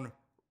town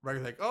where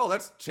you're like, "Oh,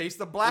 let's chase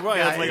the black Right,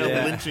 guy." it's like a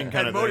Yeah. lynching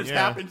kind and of Mo thing. just Yeah.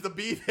 happens to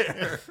be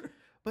there.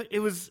 But it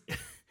was,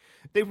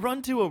 they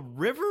run to a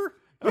river,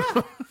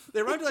 Yeah.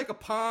 They run to like a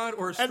pond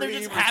or a stream, and there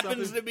just or happens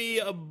something. to be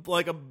a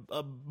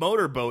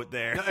motorboat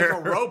there. It's a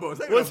rowboat. It's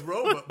not even a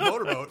rowboat,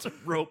 motorboat.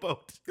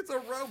 Rowboat. It's a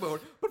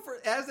rowboat. But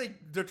as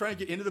they're trying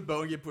to get into the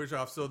boat and get pushed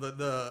off, so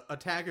the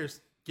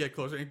attackers get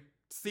closer. And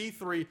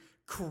C3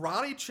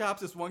 karate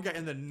chops this one guy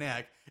in the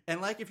neck,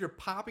 and like if you're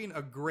popping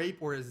a grape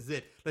or a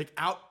zit, like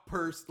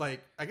outburst,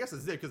 like I guess a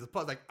zit because it's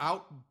like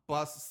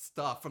outbust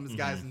stuff from this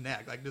guy's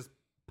neck, like just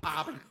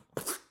popping.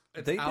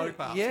 It's They out did, it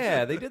pops.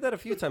 yeah, they did that a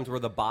few times where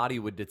the body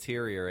would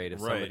deteriorate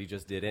if Right. somebody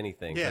just did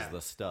anything because Yeah. of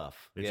the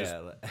stuff. It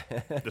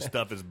yeah, The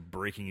stuff is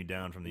breaking you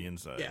down from the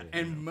inside. Yeah,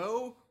 and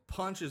Mo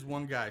punches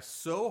one guy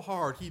so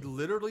hard he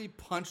literally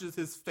punches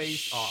his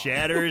face off.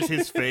 Shatters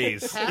his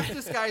face. Half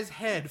this guy's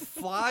head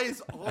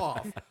flies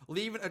off,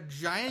 leaving a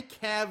giant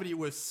cavity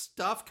with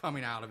stuff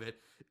coming out of it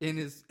in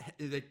his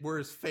like where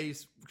his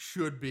face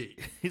should be.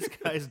 These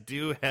guys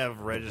do have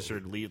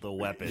registered lethal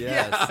weapons.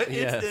 Yeah. Yes, it's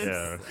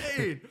yes.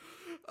 insane.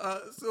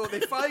 So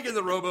they finally get in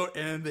the rowboat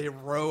and they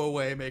row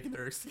away, making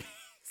their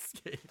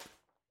escape.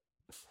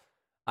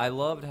 I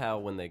loved how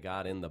when they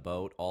got in the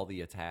boat, all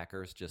the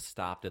attackers just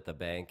stopped at the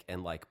bank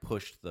and like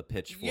pushed the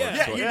pitchfork.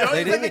 Yeah, toward- you know,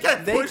 they it's like they didn't.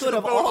 kept They pushing could the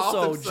have boat off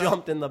also themselves.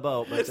 jumped in the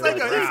boat. But It's they're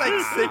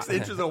like 6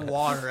 inches of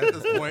water at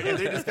this point, and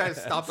they just kind of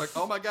stopped, like,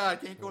 "Oh my god,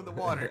 I can't go in the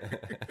water."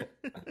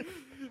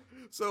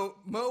 So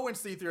Mo and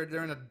C3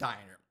 they're in a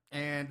diner,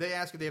 and they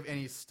ask if they have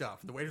any stuff.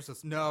 The waitress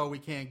says, "No, we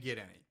can't get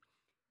any."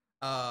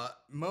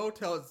 Mo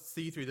tells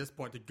C3 at this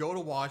point to go to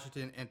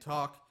Washington and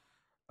talk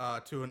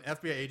to an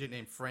FBI agent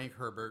named Frank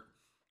Herbert,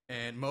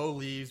 and Mo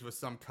leaves with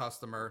some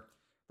customer.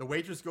 The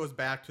waitress goes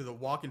back to the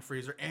walk-in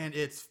freezer, and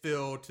it's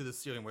filled to the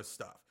ceiling with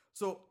stuff.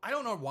 So I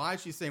don't know why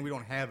she's saying we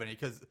don't have any,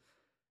 because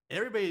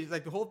everybody's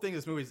like, the whole thing of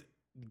this movie is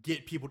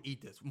get people to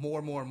eat this more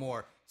and more and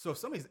more. So if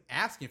somebody's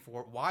asking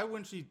for it, why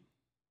wouldn't she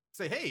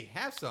say, "Hey,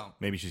 have some"?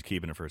 Maybe she's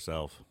keeping it for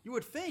herself. You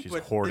would think, She's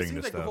but hoarding it seems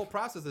the like the stuff. whole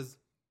process is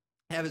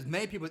have as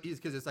many people eat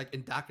because it's like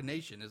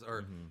indoctrination,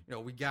 or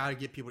we got to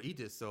get people to eat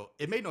this. So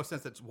it made no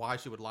sense. That's why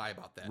she would lie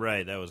about that.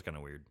 Right, that was kind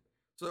of weird.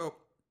 So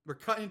we're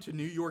cutting to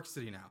New York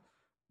City now.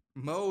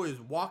 Mo is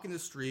walking the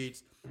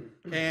streets,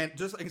 and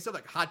just like instead of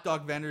like hot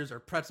dog vendors or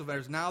pretzel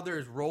vendors, now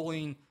there's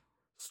rolling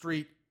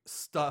street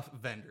stuff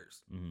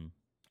vendors.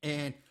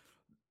 And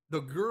the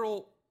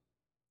girl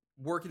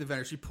working the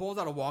vendor, she pulls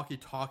out a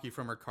walkie-talkie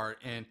from her cart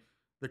and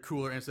the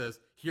cooler and says,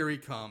 "Here he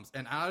comes."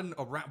 And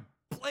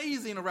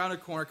blazing around the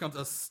corner comes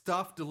a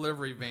stuffed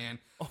delivery van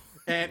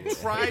and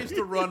tries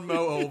to run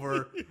Mo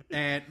over,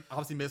 and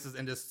obviously misses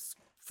and just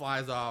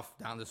flies off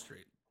down the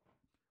street.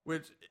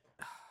 Which,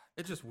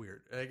 it's just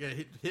weird. Like a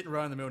hit and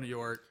run in the middle of New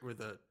York with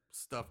a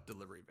stuffed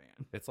delivery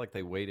van. It's like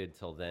they waited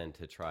till then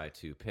to try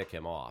to pick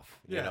him off.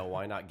 You Yeah. know,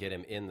 why not get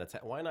him in the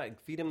town? Why not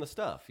feed him the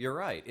stuff? You're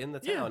right, in the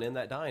town, in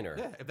that diner.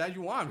 Yeah, if that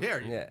you want,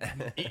 here, Yeah.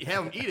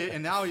 have him eat it,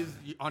 and now he's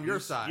on your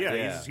side. Yeah,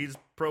 Yeah. He's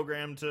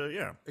programmed to,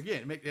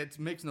 Again, it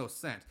makes no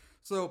sense.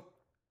 So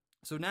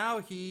now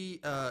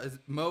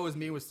Mo is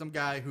meeting with some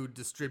guy who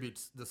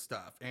distributes the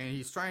stuff, and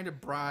he's trying to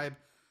bribe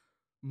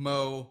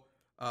Mo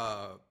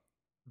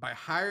by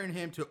hiring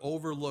him to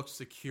overlook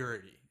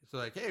security. So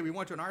like, "Hey, we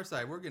want you on our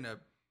side.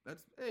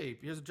 Hey,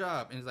 here's a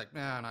job." And he's like,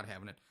 "Nah, I'm not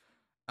having it."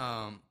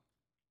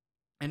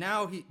 And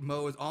now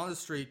Mo is on the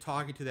street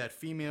talking to that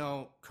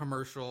female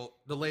commercial,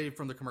 the lady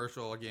from the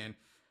commercial again,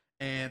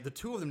 and the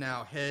two of them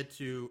now head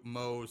to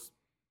Mo's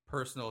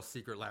personal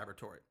secret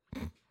laboratory.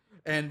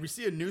 And we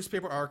see a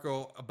newspaper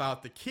article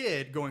about the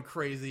kid going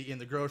crazy in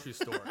the grocery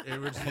store. It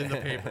was in the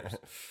papers.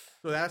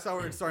 So that's how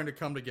we're starting to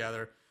come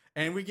together.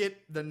 And we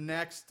get the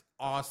next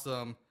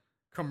awesome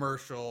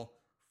commercial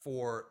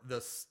for the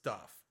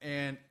stuff.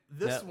 And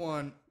this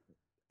one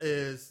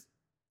is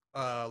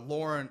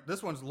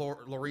this one's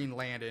Laureen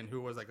Landon,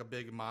 who was like a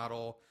big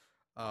model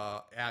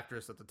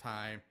actress at the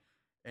time.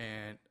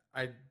 And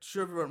I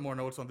should have written more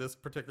notes on this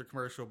particular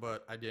commercial,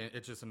 but I didn't.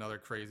 It's just another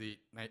crazy,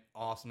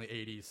 awesomely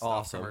 80s stuff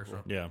Awesome. commercial.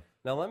 yeah.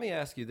 Now, let me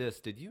ask you this.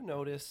 Did you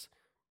notice?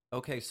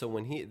 Okay, so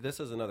when this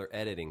is another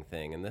editing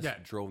thing, and this Yeah.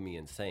 drove me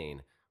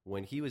insane.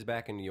 When he was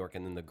back in New York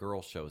and then the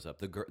girl shows up,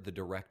 the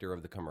director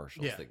of the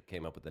commercials Yeah. that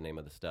came up with the name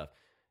of the stuff.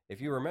 If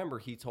you remember,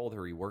 he told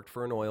her he worked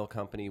for an oil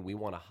company. We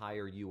want to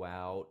hire you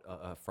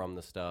out from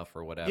the stuff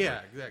or whatever.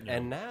 Yeah, exactly.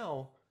 And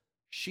now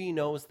she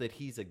knows that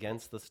he's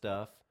against the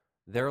stuff.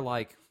 They're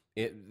like,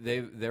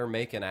 they're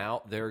making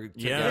out. They're Yeah.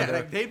 Yeah, together.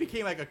 like they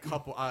became like a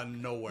couple out of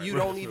nowhere. You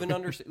don't even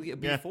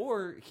understand.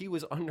 Before, he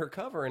was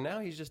undercover, and now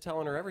he's just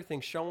telling her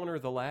everything, showing her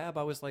the lab.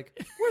 I was like,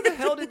 where the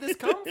hell did this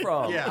come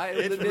from? Yeah,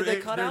 did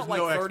they cut there's out like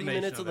no 30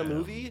 explanation minutes of the of that.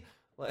 movie?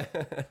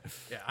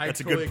 Yeah, I That's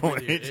a totally good agree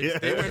with point, you. yeah.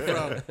 They went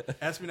from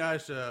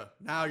espionage to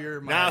now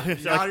you're my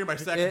Now- you're my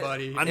sex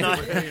buddy. I'm and not-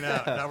 we're hanging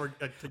out. Now we're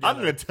together.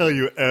 I'm going to tell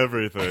you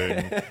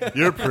everything.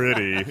 You're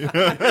pretty.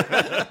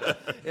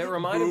 It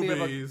reminded me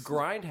of a Boobies.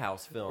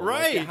 Grindhouse film.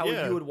 Right, Like how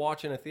yeah. you would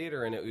watch in a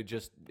theater, and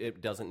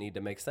it doesn't need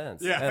to make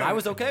sense. Yeah. And I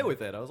was okay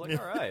with it. I was like,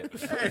 all right.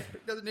 Hey,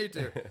 doesn't need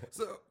to.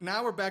 So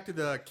now we're back to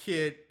the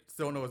kid.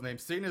 Still don't know his name.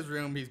 Sitting in his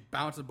room, he's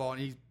bouncing the ball,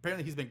 and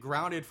apparently he's been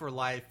grounded for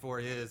life for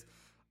his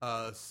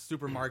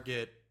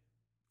supermarket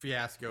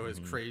fiasco, his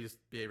crazed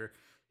behavior.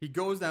 He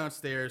goes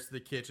downstairs to the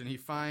kitchen. He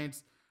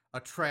finds a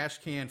trash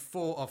can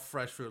full of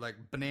fresh food, like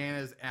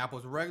bananas,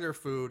 apples, regular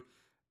food,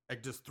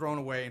 like just thrown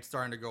away and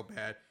starting to go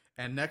bad.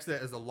 And next to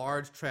that is a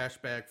large trash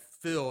bag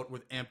filled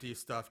with empty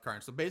stuffed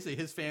cartons. So basically,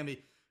 his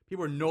family,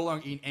 people are no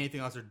longer eating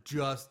anything else; they're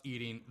just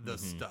eating the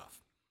stuff.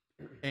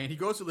 And he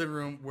goes to the living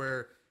room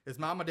where his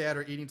mom and dad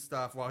are eating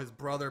stuff while his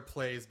brother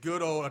plays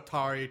good old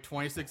Atari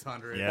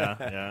 2600.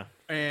 Yeah.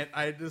 And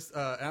I just,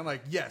 and I'm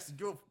like, yes,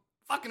 go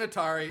fucking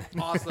Atari,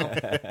 awesome.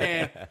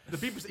 And the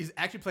people, he's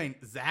actually playing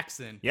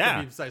Zaxxon. Yeah. to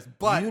be precise,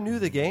 but You knew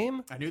the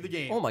game? I knew the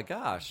game. Oh my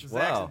gosh! Zaxxon.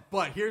 Wow.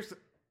 But here's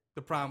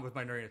the problem with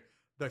my nerdiness: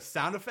 the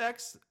sound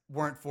effects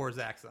weren't for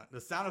Zaxxon.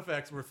 The sound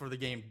effects were for the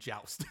game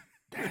Joust.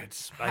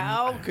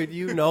 How could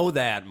you know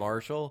that,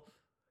 Marshall?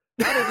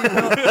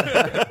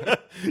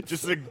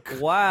 Just a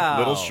Wow.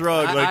 little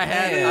shrug. I Like,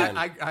 had man.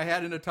 I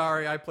had an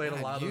Atari. I played a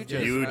lot of those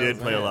games. You when I did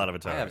was play a little. lot of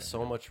Atari. I have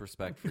so much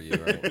respect for you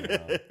right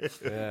now.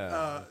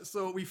 Yeah.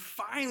 So we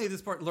finally, at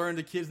this part, learned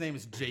the kid's name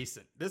is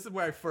Jason. This is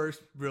where I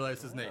first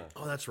realized his name.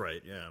 Oh, that's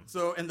right. Yeah.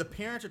 So, and the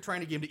parents are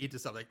trying to get him to eat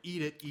this stuff. Like,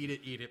 eat it, eat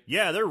it, eat it.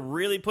 Yeah, they're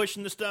really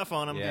pushing the stuff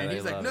on him. Yeah. And they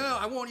he's like, love no,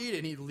 it. I won't eat it.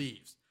 And he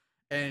leaves.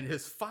 And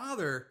his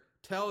father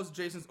tells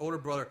Jason's older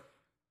brother,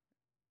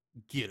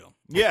 get him.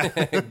 Yeah.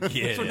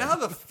 So now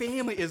the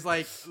family is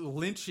like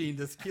lynching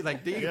this kid.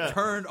 Like they Yeah.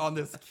 turned on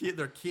this kid,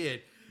 their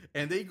kid,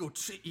 and they go.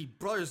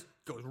 Brothers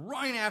goes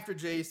running after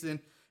Jason.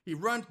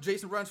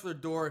 Jason runs for the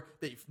door.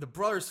 The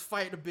brothers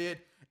fight a bit,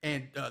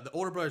 and the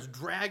older brother's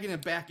dragging him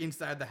back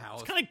inside the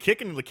house. Kind of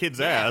kicking the kid's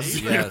ass.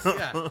 he's Yes.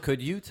 Yeah.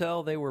 Could you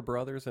tell they were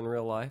brothers in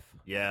real life?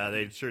 Yeah,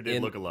 they sure did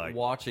In look alike.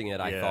 Watching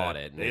it, I Yeah, thought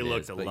it. and They it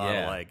looked is, a but lot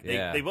yeah, alike.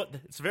 yeah.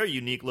 It's very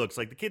unique looks.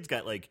 Like the kid's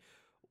got like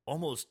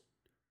almost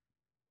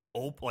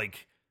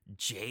like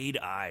jade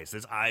eyes.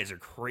 His eyes are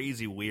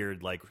crazy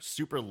weird, like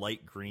super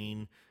light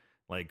green.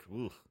 Like,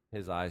 ooh.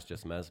 His eyes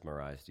just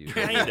mesmerized you.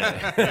 Kinda.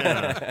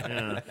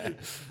 yeah.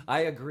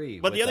 I agree.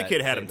 But with the other that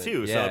kid had him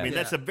statement. too. Yeah. So I mean,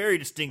 that's a very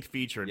distinct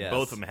feature, and Yes.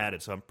 both of them had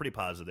it. So I'm pretty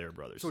positive they were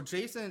brothers. So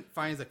Jason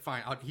finds like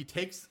fine. He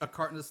takes a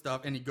carton of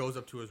stuff and he goes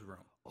up to his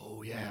room.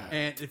 oh yeah.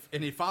 And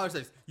his father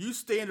says, "You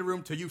stay in the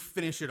room till you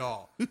finish it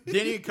all.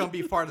 Then you can come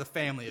be part of the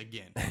family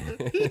again."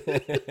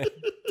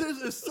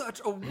 This is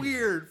such a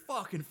weird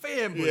fucking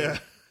family. Yeah.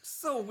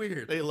 So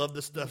weird. They love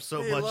this stuff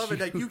so They much. love it.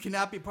 Like, you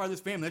cannot be part of this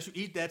family unless you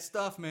eat that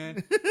stuff,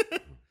 man.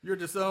 You're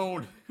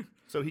disowned.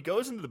 So he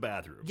goes into the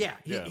bathroom. Yeah.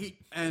 He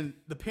and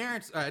the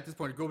parents at this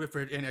point go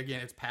for it, and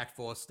again, it's packed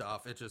full of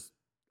stuff.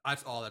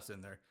 That's all that's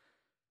in there.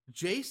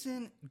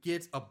 Jason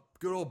gets a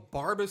good old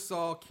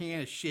Barbasol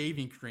can of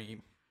shaving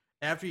cream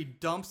after he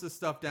dumps the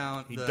stuff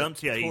down the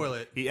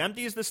toilet. He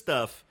empties the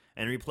stuff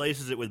and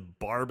replaces it with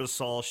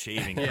Barbasol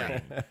shaving cream.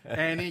 Yeah.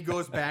 And he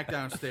goes back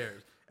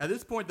downstairs. At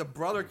this point, the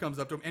brother comes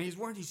up to him, and he's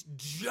wearing these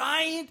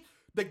giant,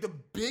 like the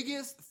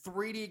biggest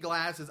 3D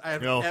glasses I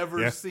have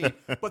ever seen.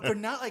 But they're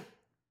not like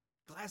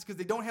glasses because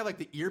they don't have like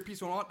the earpiece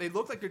going on. They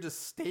look like they're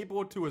just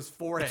stapled to his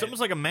forehead. It's almost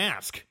like a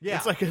mask. Yeah.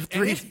 It's like a And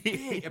 3D. it's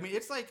big. I mean,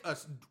 it's like a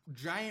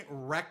giant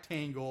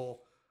rectangle.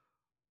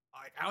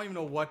 I don't even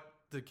know what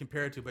to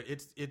compare it to, but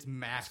it's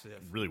massive.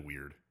 Really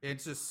weird.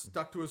 It's just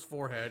stuck to his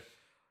forehead.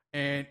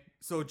 And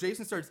so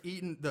Jason starts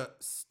eating the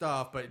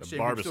stuff, but so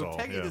Barbasol,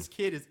 technically yeah. this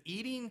kid is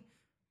eating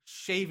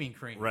shaving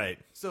cream. Right.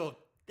 So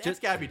that's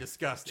got to be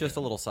disgusting. Just a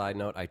little side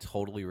note, I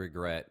totally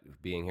regret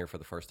being here for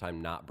the first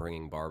time not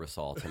bringing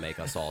Barbasol to make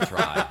us all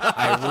try.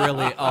 I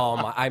really,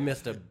 I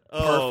missed a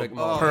perfect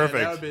moment. perfect.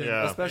 Man, that would've been-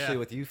 Yeah. Especially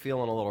with you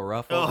feeling a little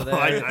rough Oh, over there.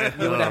 I-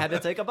 You would have had to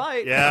take a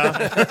bite.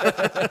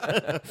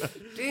 Yeah.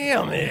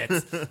 Damn it.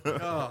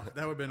 Oh,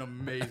 that would have been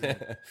amazing.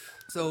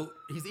 So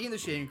he's eating the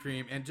shaving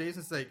cream, and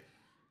Jason's like,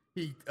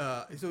 he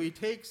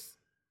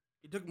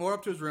took more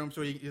up to his room,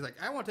 so he's like,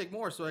 I want to take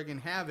more so I can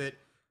have it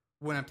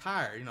when I'm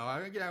tired. You know,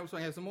 I get out so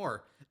I have some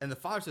more. And the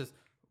father says,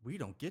 we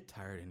don't get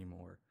tired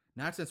anymore.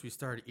 Not since we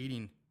started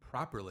eating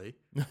properly.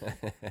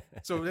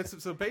 so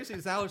basically,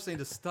 it's now saying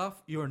the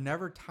stuff, you are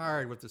never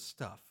tired with the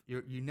stuff.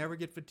 You never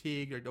get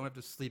fatigued or don't have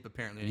to sleep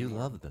apparently You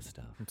anymore. love the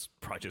stuff. It's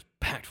probably just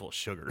packed full of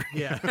sugar.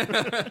 Yeah.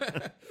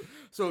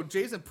 So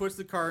Jason puts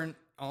the carton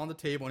on the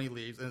table and he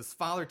leaves, and his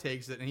father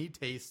takes it and he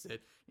tastes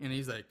it, and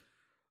he's like,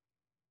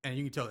 and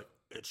you can tell, like,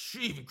 it's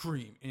shaving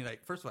cream. And you're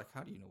like, first of all,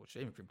 how do you know what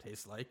shaving cream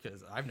tastes like?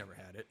 Because I've never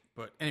had it.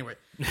 But anyway,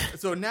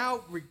 so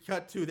now we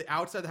cut to the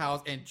outside of the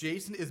house, and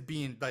Jason is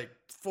being like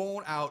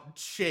phone out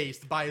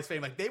chased by his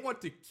family. Like, they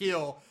want to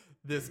kill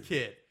this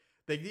kid.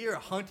 Like, they are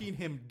hunting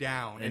him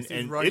down. And, he's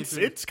and running it's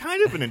through- it's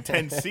kind of an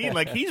intense scene.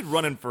 Like he's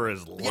running for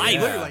his Yeah, life.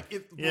 literally,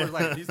 like, Yeah. we're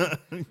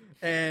like,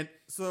 and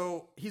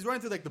so he's running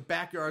through like the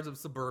backyards of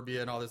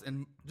suburbia and all this,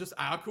 and just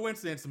out of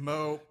coincidence,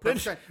 Mo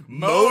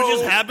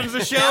just happens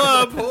to show happens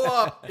up. to pull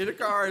up in a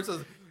car and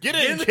says, Get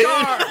in, the kid."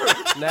 car.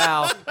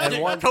 Now,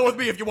 and one, Come with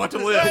me if you want to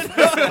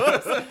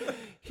live.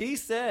 he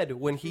said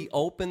when he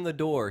opened the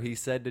door, he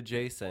said to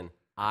Jason,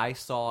 I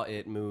saw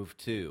it move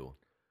too.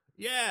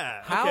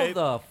 Yeah. How okay.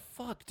 the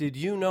fuck did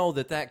you know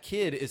that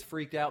kid is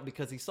freaked out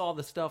because he saw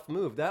the stuff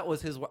move? That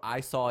was his.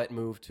 I saw it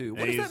move too.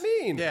 What does that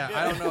mean? Yeah,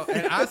 I don't know.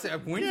 And honestly,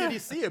 when did he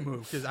see it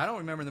move? Because I don't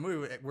remember in the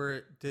movie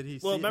where did he.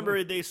 Well, see remember it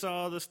move? they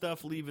saw the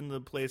stuff leaving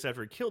the place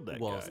after he killed that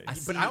Well, guy.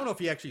 But I don't know if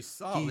he actually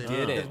saw He it.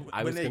 didn't. Because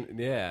I was when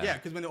gonna- yeah. Yeah,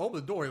 because when they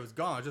opened the door, it was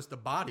gone. Just the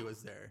body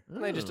was there.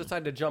 And they just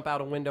decided to jump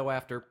out a window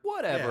after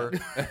whatever.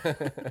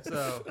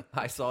 So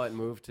I saw it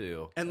move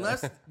too.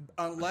 unless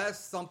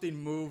something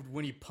moved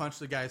when he punched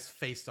the guy's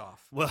face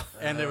off. Well,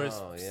 And there was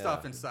Oh, yeah.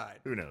 stuff inside.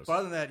 Who knows? But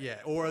other than that, yeah.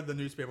 Or the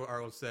newspaper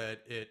article said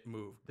it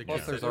moved. The Plus,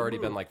 kid there's said it already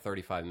been moved. like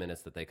 35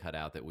 minutes that they cut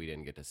out that we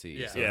didn't get to see.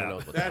 Yeah. So Yeah. who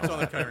knows what That's the on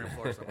hell the cutting room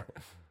floor somewhere.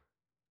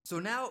 So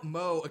now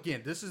Mo,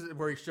 again, this is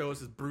where he shows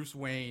his Bruce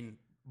Wayne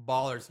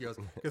baller skills.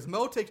 Because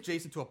Mo takes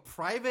Jason to a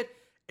private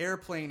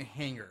airplane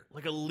hangar.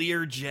 like a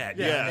Lear jet.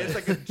 Yeah, it's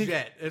like a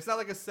jet. It's not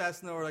like a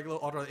Cessna or like a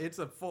little Ultra. It's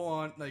a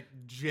full-on like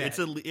jet.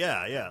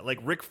 It's like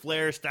Ric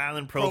Flair style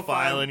and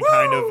Profile. profiling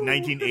kind of Woo!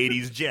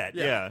 1980s jet.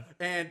 Yeah.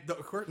 And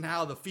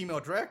now the female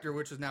director,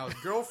 which is now his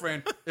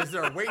girlfriend, is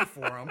there waiting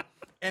for him.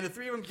 And the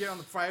three of them get on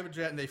the private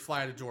jet and they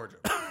fly to Georgia.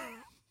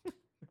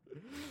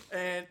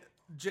 And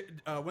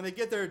when they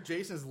get there,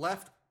 Jason's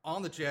left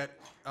on the jet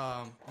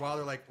while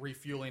they're like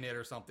refueling it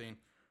or something.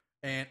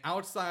 And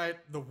outside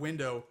the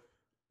window,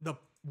 the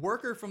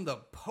worker from the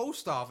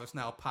post office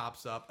now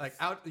pops up. Like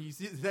you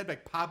see his head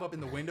like pop up in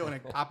the window and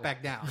like pop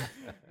back down.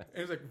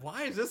 And it's like,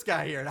 why is this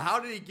guy here? And how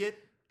did he get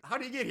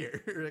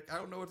here? Like, I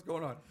don't know what's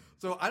going on.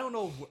 So I don't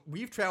know.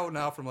 We've traveled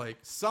now from like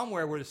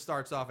somewhere where this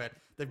starts off at.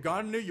 They've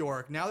gone to New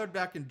York. Now they're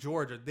back in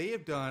Georgia. They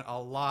have done a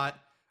lot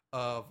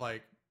of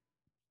like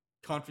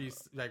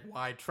countries like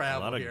wide A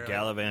travel lot of here.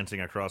 gallivanting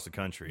across the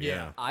country. Yeah.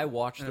 Yeah. I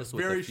watched In a this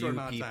with very a short few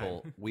amount of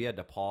people. time. We had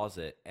to pause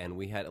it, and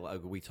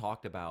we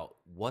talked about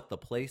what the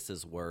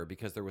places were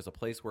because there was a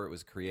place where it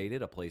was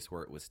created, a place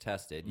where it was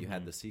tested. You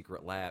had the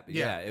secret lab.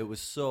 Yeah. Yeah, it was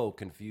so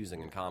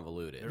confusing and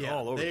convoluted. They're Yeah,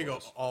 all over they the go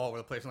place. all over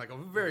the place in like a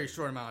very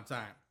short amount of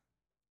time.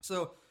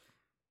 So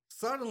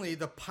suddenly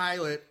the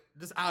pilot,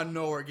 just out of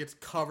nowhere, gets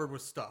covered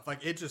with stuff.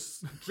 Like it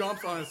just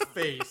jumps on his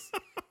face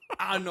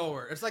out of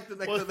nowhere. It's like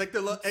like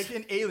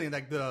an alien,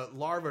 like the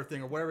larva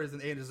thing or whatever it is, an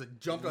alien just like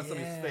jumped on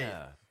somebody's face.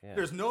 Yeah.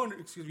 There's no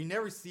excuse. We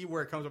never see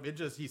where it comes from. It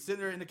just he's sitting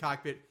there in the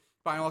cockpit,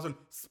 finally all of a sudden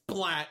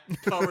splat,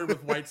 covered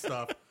with white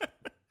stuff.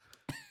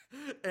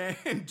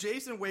 And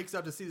Jason wakes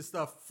up to see the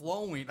stuff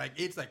flowing, like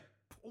it's like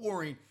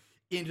pouring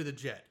into the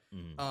jet.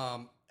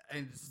 And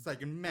it's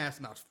like in mass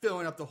amounts,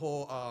 filling up the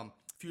whole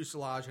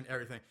fuselage and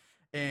everything.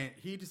 And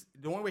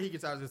the only way he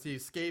gets out is he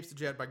escapes the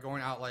jet by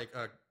going out like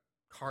a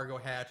cargo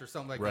hatch or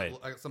something like Right.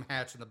 that, like some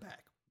hatch in the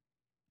back.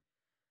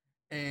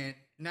 And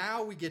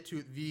now we get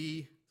to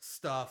the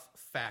stuff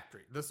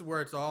factory. This is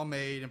where it's all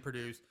made and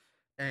produced.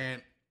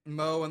 And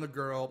Mo and the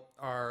girl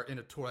are in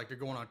a tour, like they're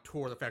going on a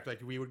tour of the factory,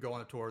 like we would go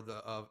on a tour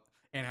of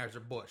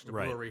Anheuser-Busch, the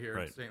Right, brewery here.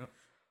 right.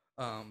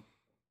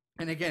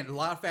 And again, a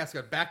lot of fast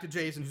got back to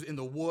Jason, who's in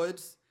the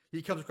woods.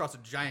 He comes across a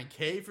giant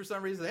cave for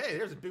some reason. Hey,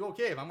 there's a big old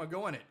cave. I'm going to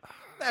go in it.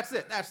 That's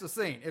it. That's the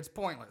scene. It's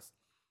pointless.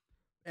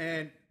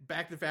 And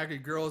back to the factory,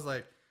 girl's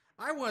like,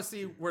 I want to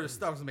see where the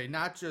stuff is made,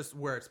 not just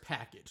where it's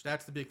packaged.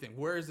 That's the big thing.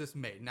 Where is this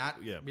made?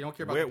 We don't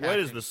care about the What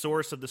is packaging. the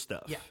source of the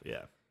stuff?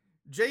 Yeah.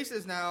 Jason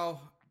is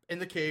now in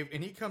the cave,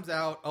 and he comes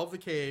out of the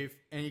cave,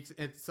 and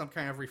it's some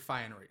kind of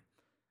refinery.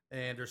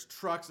 And there's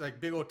trucks, like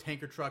big old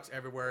tanker trucks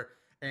everywhere.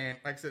 And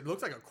like I said, it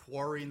looks like a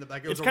quarry in the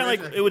back. It's kind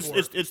of like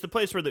it's the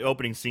place where the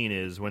opening scene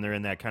is when they're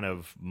in that kind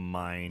of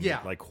mine,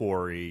 Yeah. like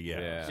quarry.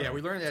 Yeah. Yeah,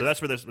 we learned that. So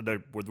that's where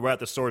we're at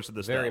the source of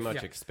the Very stuff.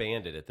 much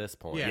expanded at this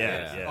point.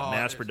 Yeah. Yeah. Oh,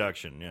 Mass it's-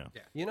 production. Yeah.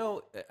 You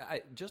know,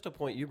 just a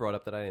point you brought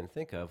up that I didn't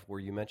think of,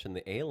 where you mentioned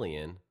the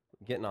alien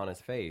getting on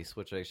his face,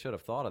 which I should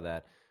have thought of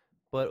that.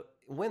 But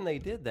when they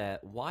did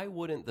that, why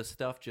wouldn't the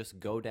stuff just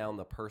go down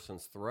the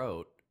person's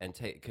throat and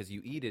take, because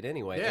you eat it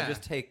anyway, Yeah. and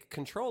just take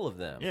control of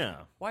them?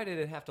 Yeah. Why did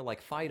it have to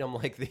like fight them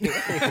like the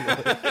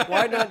alien?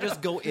 Why not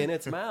just go in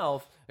its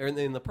mouth or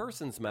in the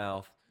person's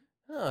mouth?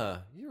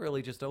 You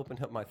really just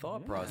opened up my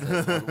thought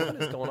process on what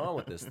is going on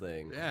with this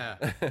thing. Yeah.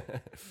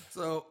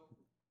 So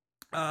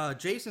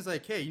Jason's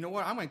like, hey, you know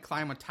what? I'm going to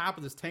climb on top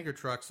of this tanker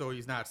truck so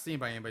he's not seen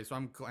by anybody. So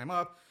I'm going to climb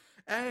up.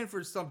 And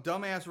for some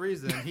dumbass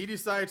reason, he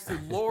decides to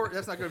lower.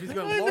 That's not good. He's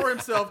going to lower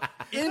himself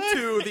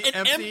into the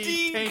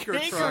empty tanker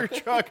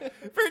truck.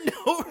 for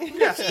no reason.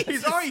 Yeah,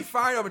 he's already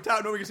fired up on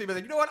top. Nobody can see him. He's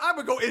like, you know what? I'm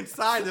going to go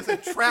inside this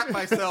and trap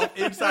myself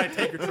inside a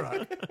tanker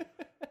truck.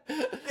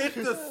 It's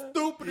the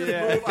stupidest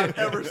move I've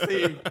ever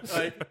seen.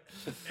 Like,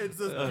 it's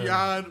just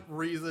beyond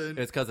reason.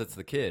 It's because it's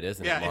the kid,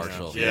 isn't Yeah, it, it's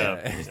Marshall? Yeah.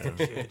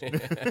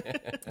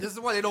 This is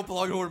why they don't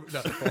belong to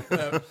him.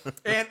 No.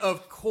 And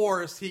of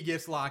course, he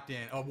gets locked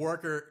in.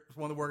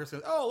 One of the workers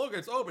says, "Oh, look,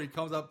 it's open." He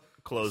comes up,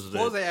 Closes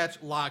closes it. the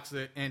hatch, locks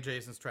it, and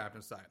Jason's trapped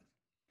inside.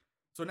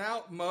 So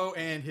now Mo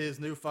and his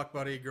new fuck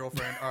buddy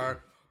girlfriend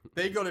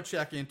they go to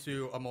check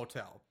into a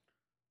motel,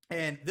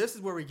 and this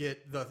is where we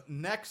get the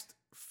next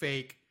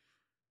fake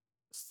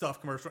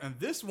stuff commercial. And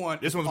this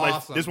one's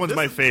awesome. this one's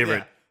my favorite.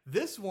 Yeah,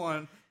 this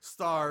one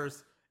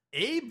stars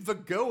Abe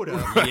Vigoda.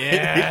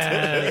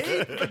 Yeah.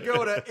 Abe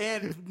Vigoda,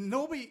 and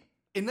nobody.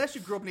 unless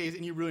you grew up in the 80s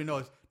and you really know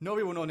this,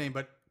 nobody will know the name,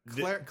 but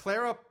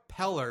Clara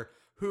Peller,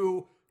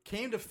 who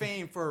came to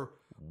fame for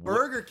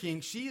Burger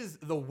King, she is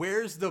the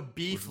Where's the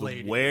Beef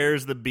lady.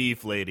 Where's the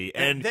Beef lady?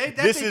 And They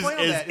this is play on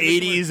as that.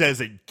 80s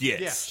as it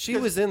gets. Yeah. She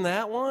was in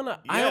that one?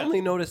 I Yeah.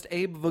 only noticed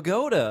Abe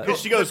Vigoda.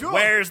 Because she goes, The girl.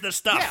 where's the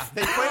stuff? Yeah,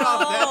 they played off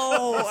that.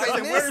 Oh, They say,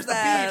 I Where's missed the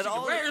that. beef? She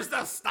goes, Where's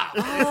the stuff?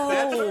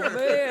 Oh,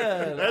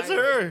 man. That's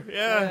her.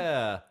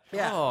 Yeah.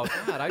 Yeah. Oh,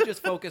 God. I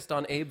just focused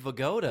on Abe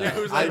Vigoda. Yeah,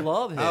 it was I like,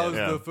 love him. How's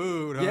Yeah. the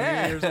food? Honey?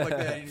 Yeah. Or something like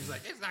that. And he's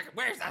like, it's not,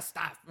 where's the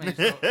stuff?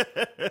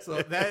 And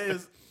so that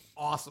is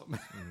awesome.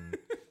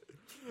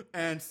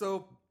 And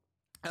so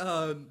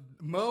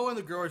Mo and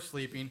the girl are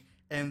sleeping,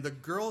 and the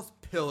girl's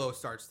pillow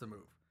starts to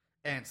move.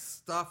 And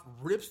stuff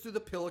rips through the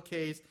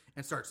pillowcase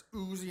and starts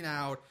oozing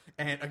out.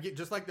 And again,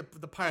 just like the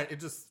pirate, it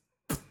just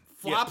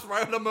flops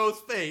right onto Mo's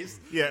face.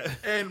 Yeah.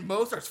 And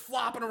Mo starts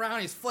flopping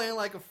around. He's flailing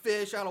like a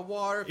fish out of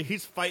water.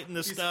 He's fighting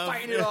the He's stuff.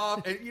 fighting it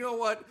off. And you know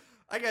what?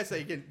 I gotta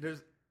say again,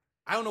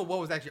 I don't know what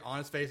was actually on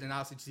his face, and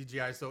obviously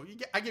CGI. So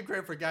I give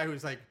credit for a guy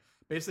who's like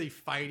basically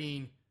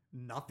fighting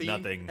nothing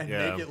and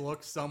yeah. make it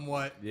look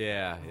somewhat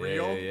Yeah.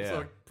 real. Yeah.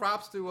 So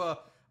props to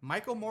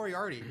Michael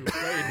Moriarty who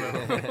played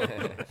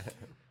Mo.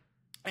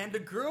 And the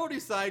girl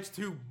decides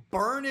to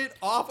burn it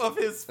off of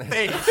his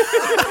face.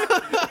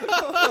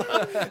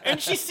 And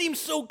she seems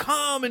so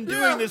calm in doing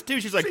Yeah. this, too.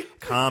 She's like,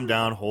 calm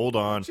down, hold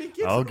on. She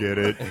gets I'll it. get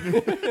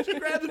it. She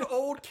grabs an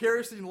old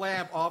kerosene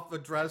lamp off the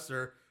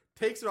dresser,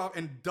 takes it off,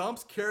 and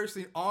dumps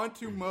kerosene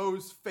onto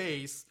Mo's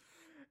face.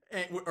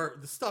 Or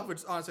the stuff,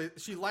 which honestly,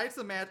 she lights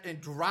the match and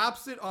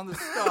drops it on the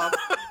stuff,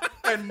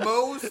 and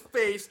Mo's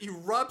face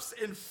erupts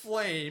in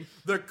flame.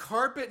 The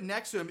carpet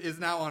next to him is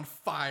now on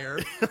fire,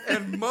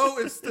 and Mo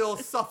is still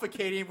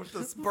suffocating with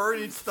this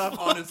burning stuff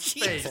on his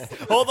face.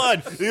 Hold on.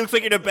 It looks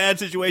like you're in a bad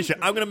situation.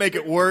 I'm going to make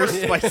it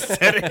worse by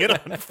setting it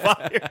on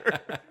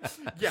fire.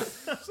 Yeah.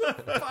 So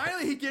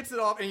finally, he gets it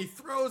off, and he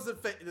throws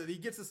he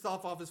gets the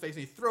stuff off his face,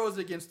 and he throws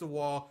it against the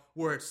wall,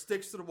 where it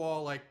sticks to the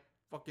wall like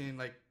fucking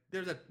like.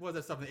 There's what was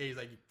that stuff in the 80s?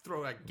 Like you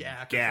throw like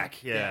gack.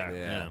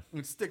 Yeah. And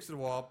it sticks to the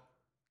wall.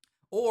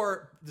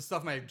 Or the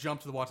stuff might have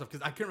jumped to the wall stuff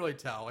because I couldn't really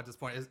tell at this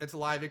point. It's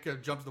alive. It could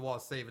have jumped to the wall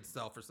to save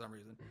itself for some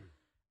reason.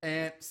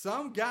 And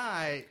some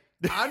guy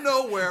out of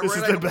nowhere This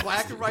wearing is like the a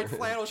black and white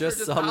flannel Just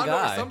shirt, some out of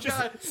nowhere,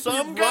 guy.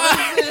 Some he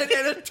guy. runs in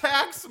and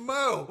attacks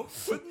Mo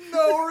with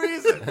no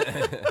reason.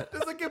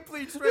 Just a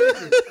complete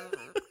stranger.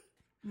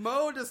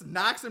 Mo just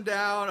knocks him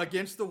down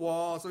against the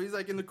wall. So he's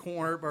like in the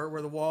corner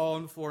where the wall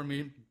and the floor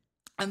meet.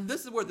 And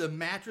this is where the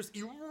mattress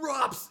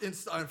erupts and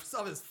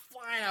stuff is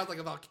flying out like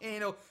a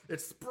volcano.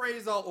 It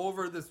sprays all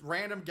over this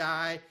random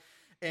guy.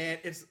 And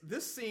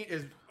this scene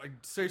is like,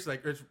 seriously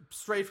like it's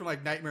straight from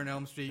like Nightmare on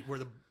Elm Street where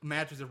the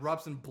mattress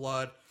erupts in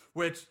blood,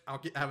 which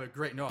have a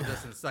great note on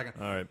this in a second.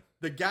 All right.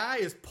 The guy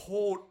is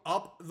pulled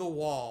up the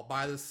wall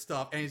by this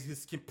stuff, and he's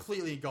just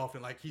completely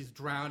engulfed, like he's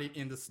drowning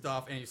in the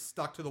stuff, and he's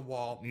stuck to the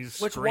wall. He's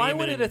Which, why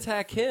would it screaming.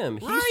 attack him?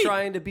 Right. He's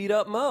trying to beat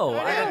up Mo.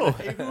 I know.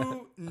 And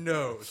who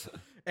knows?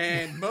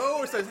 And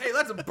Mo says, "Hey,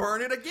 let's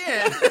burn it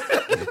again."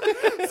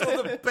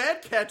 So the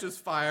bed catches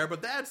fire,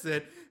 but that's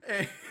it.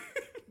 And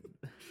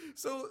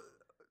so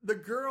the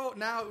girl,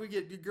 now we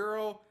get the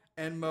girl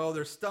and Mo.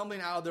 They're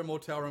stumbling out of their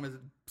motel room as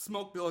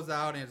smoke billows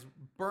out and it's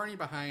burning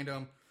behind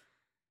them.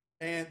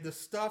 And the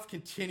stuff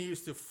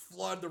continues to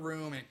flood the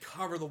room and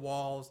cover the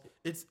walls.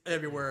 It's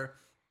everywhere.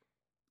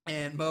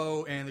 And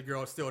Mo and the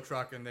girl steal a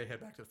truck and they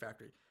head back to the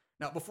factory.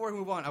 Now, before we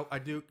move on, I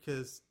do,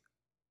 because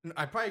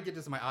I probably get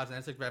this in my odds and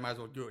ends, but I might as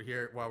well do it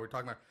here while we're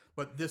talking about it.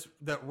 But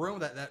that room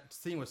that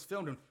scene was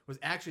filmed in was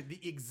actually the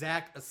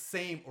exact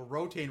same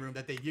rotating room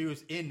that they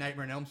used in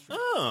Nightmare on Elm Street.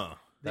 Oh.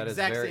 The That is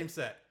exact very- same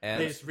set. and-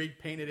 They just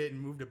repainted it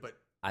and moved it, but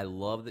I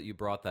love that you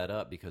brought that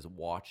up because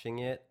watching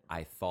it,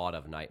 I thought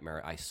of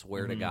Nightmare. I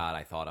swear to God,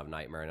 I thought of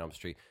Nightmare on Elm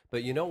Street.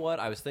 But you know what?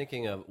 I was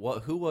thinking of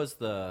who was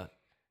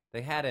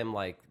they had him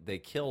like they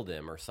killed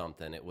him or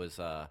something. It was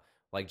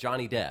like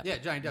Johnny Depp. Yeah,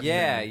 Johnny Depp.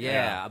 Yeah.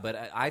 Yeah.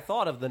 But I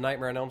thought of the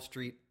Nightmare on Elm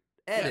Street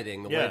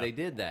editing, the way Yeah. they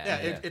did that.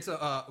 Yeah, it's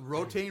a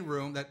rotating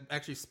room that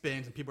actually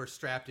spins and people are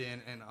strapped in,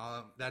 and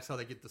that's how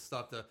they get the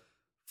stuff to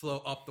flow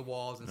up the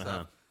walls and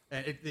stuff.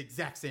 And it's the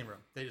exact same room.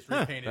 They just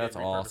repainted That's it.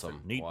 and repurposed awesome.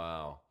 it. Neat.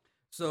 Wow.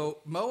 So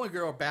Mo and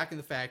girl are back in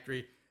the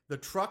factory. The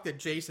truck that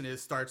Jason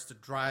is starts to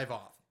drive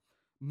off.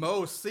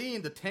 Mo,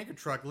 seeing the tanker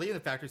truck leaving the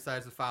factory,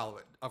 decides to follow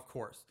it, of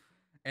course.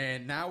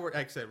 And now we're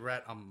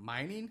at a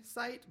mining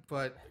site,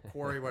 but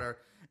quarry, whatever.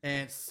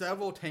 And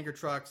several tanker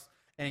trucks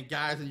and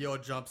guys in yellow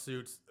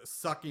jumpsuits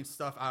sucking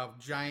stuff out of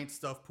giant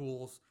stuff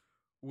pools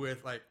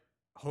with like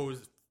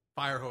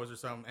fire hose or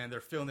something, and they're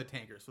filling the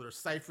tankers. So they're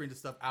siphoning the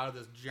stuff out of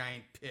this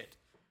giant pit.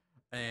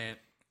 And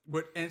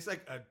it's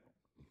like a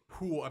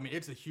pool. I mean,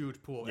 it's a huge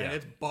pool, and Yeah.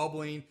 it's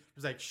bubbling.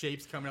 There's like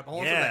shapes coming up.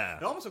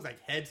 It almost looks like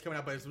heads coming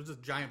up, but it's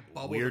just giant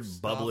bubbles. Weird of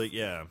stuff. bubbly,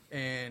 yeah.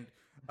 And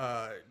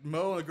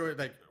Mo and the girl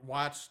like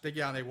watch. They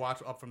get out and they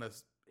watch up from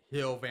this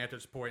hill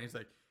vantage point. And he's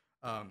like,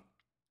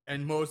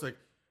 and Mo's like,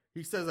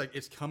 He says like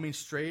it's coming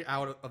straight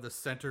out of the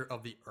center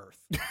of the earth.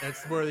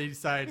 That's where he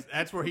decides.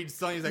 That's where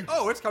he's like,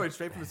 oh, it's coming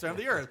straight from the center of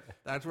the earth.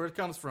 That's where it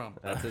comes from.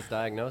 That's his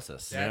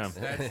diagnosis.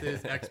 That's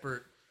his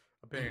expert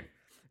opinion.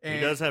 And, He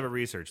does have a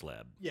research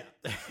lab. Yeah.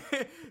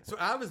 So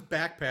out of his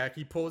backpack,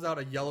 he pulls out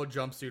a yellow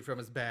jumpsuit from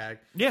his bag.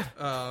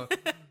 Yeah.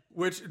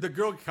 Which the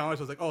girl comments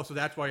was like, oh, so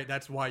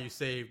that's why you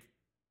saved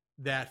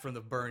that from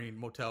the burning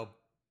motel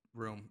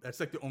room. That's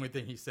like the only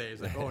thing he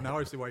says. Like, oh, now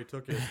I see why he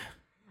took it.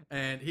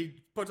 And he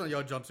puts on a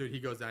yellow jumpsuit. He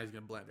goes down. He's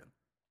going to blend in.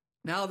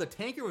 Now the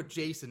tanker with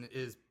Jason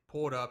is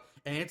pulled up,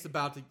 and it's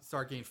about to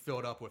start getting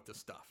filled up with the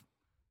stuff.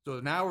 So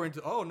now we're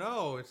into, oh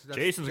no,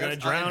 Jason's going to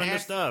drown in the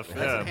stuff.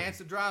 That's enhanced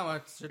the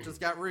drama. Shit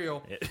just got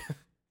real.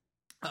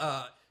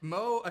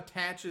 Mo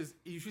attaches,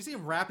 you see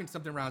him wrapping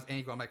something around his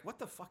ankle. I'm like, what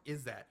the fuck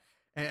is that?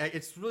 And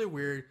it's really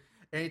weird.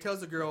 And he tells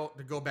the girl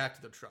to go back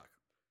to the truck.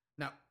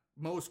 Now,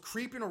 Mo's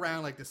creeping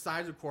around like the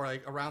sides of the car,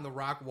 like around the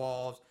rock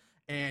walls.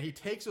 And he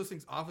takes those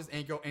things off his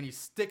ankle and he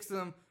sticks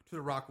them to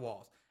the rock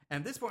walls. And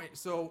at this point,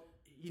 so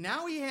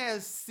now he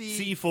has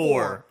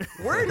C4.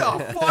 Where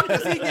the fuck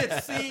does he get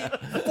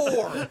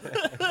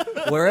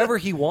C4? Wherever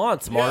he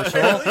wants, Marshall.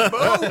 Yeah,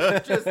 Mo,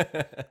 just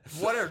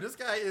whatever. This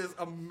guy is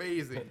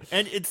amazing.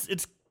 And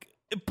it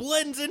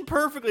blends in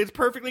perfectly. It's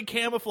perfectly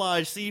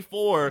camouflaged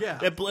C4. Yeah.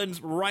 That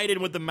blends right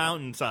in with the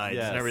mountainsides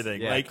and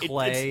everything. Yeah, like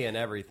clay and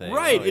everything.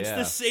 Right. Oh, it's yeah.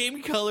 the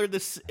same color.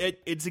 It's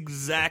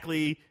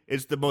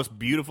the most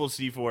beautiful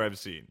C4 I've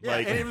seen. Yeah,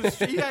 like, and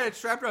he had it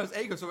strapped around his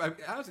ankle. So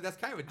honestly, that's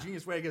kind of a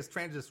genius way to get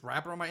trying to just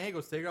wrap it around my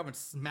ankles, take it off, and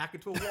smack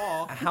it to a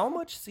wall. How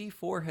much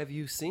C4 have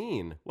you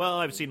seen? well,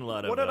 I've seen a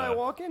lot of. What did I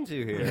walk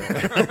into here?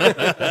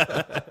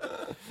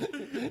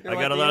 I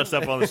got a lot of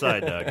stuff on the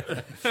side, Doug.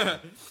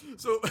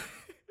 So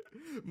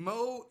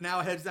Mo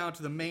now heads down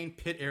to the main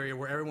pit area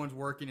where everyone's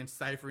working and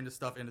ciphering the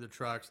stuff into the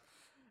trucks.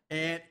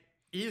 And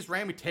he just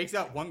randomly takes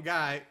out one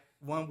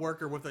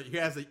worker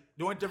the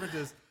only difference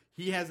is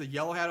he has a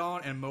yellow hat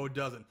on and Mo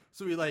doesn't.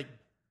 So he like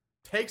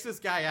takes this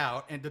guy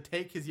out and to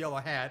take his yellow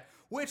hat,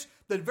 which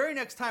the very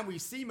next time we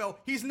see Mo,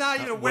 he's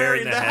not even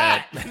wearing the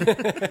hat.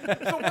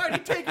 So why did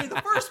he take it in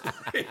the first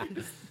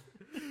place?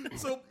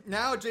 So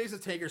now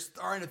Jason's tanker's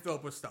starting to fill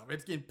up with stuff.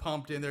 It's getting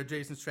pumped in there.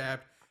 Jason's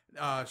trapped.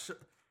 This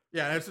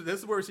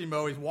is where we see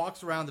Mo. He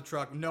walks around the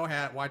truck, no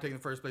hat. Why take it in the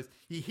first place?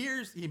 He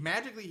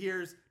magically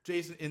hears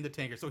Jason in the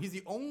tanker. So he's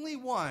the only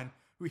one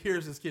who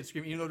hears this kid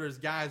screaming, even though there's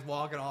guys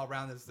walking all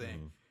around this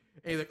thing.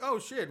 And he's like, oh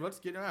shit, let's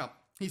get him out.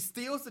 He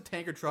steals the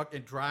tanker truck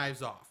and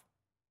drives off.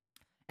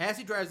 As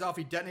he drives off,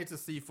 he detonates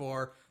the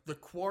C4. The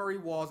quarry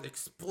walls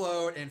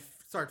explode and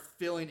start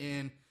filling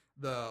in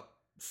the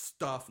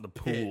stuff. The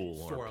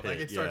pool or pit. pit, Like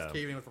it starts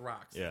caving with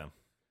rocks. Yeah.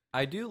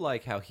 I do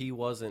like how he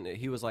was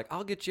like,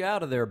 I'll get you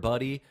out of there,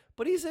 buddy.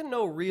 But he's in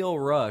no real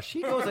rush.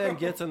 He goes in,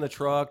 gets in the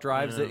truck,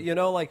 drives it. You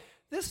know, like,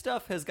 this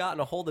stuff has gotten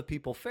a hold of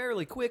people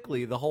fairly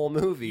quickly the whole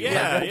movie.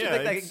 Yeah, Don't you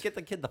think they can get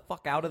the kid the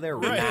fuck out of there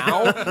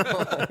now?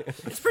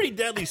 It's pretty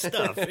deadly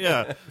stuff.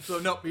 Yeah. So,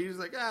 nope, he's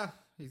like,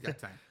 he's got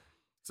time.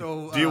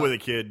 So Deal with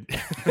it, kid.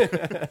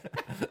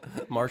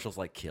 Marshall's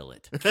like, kill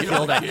it.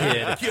 Kill that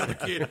kid. Kill the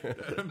kid.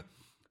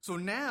 So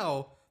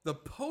now, the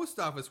post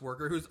office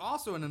worker, who's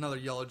also in another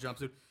yellow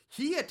jumpsuit,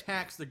 he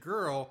attacks the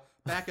girl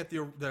back at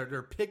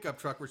their pickup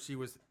truck where she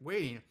was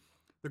waiting.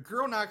 The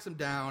girl knocks him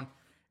down,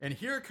 and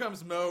here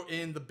comes Mo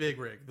in the big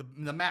rig,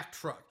 the Mack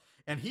truck.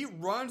 And he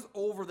runs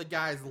over the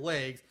guy's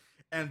legs,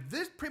 and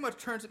this pretty much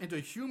turns him into a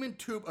human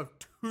tube of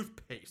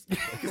toothpaste.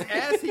 Because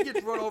as he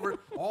gets run over,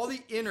 all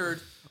the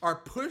innards are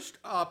pushed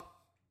up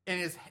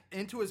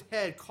into his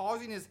head,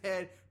 causing his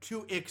head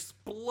to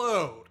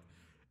explode.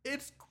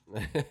 It's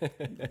what?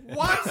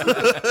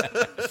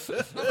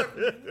 I'm like,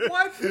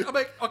 what? I'm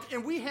like, okay,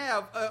 and we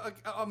have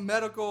a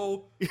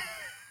medical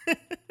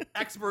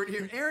expert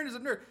here. Aaron is a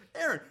nurse.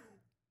 Aaron,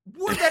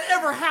 would that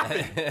ever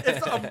happen?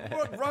 If someone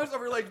runs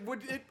over, like,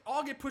 would it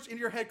all get pushed into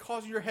your head,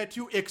 causing your head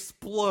to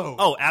explode?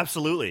 Oh,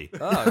 absolutely.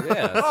 Oh,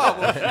 yeah. Oh,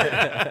 well,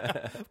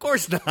 shit. Of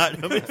course not.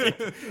 I mean,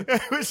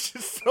 it was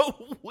just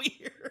so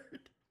weird.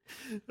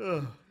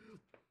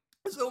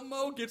 So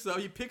Mo gets up,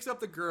 he picks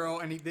up the girl,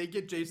 and they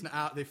get Jason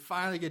out. They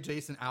finally get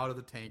Jason out of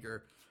the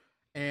tanker,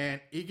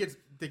 and they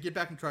get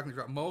back in the truck.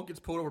 And Mo gets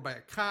pulled over by a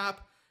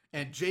cop,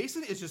 and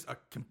Jason is just a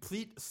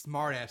complete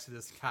smartass to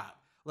this cop.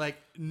 Like,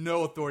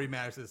 no authority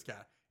matters to this guy.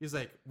 He's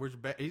like, "Where's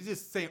your he's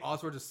just saying all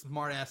sorts of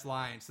smart-ass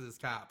lines to this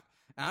cop,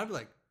 and I'd be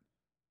like,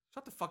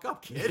 shut the fuck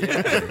up, kid.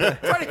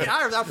 Trying to get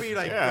out without being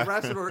like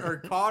arrested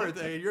or caught or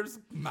anything. You're just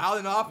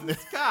mouthing off to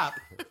this cop.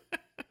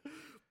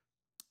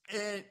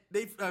 And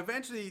they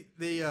eventually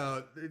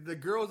the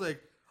girl's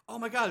like, oh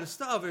my god, there's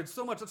stuff, it's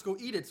so much, let's go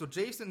eat it. So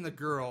Jason and the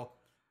girl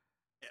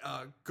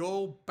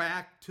go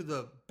back to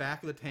the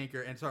back of the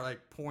tanker and start like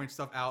pouring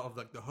stuff out of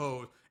like the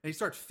hose, and he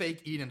starts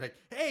fake eating, like,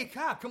 hey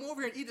cop, come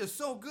over here and eat this,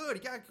 so good,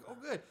 you got so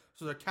good.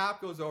 So the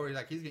cop goes over, he's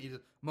gonna eat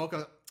it.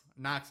 Mocha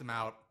knocks him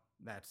out.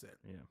 That's it.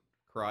 Yeah.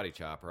 Karate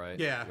chop, right?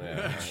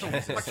 Yeah.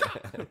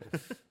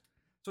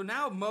 So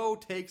now Mo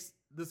takes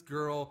this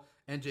girl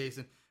and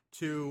Jason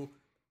to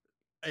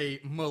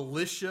a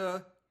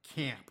militia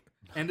camp.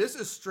 And this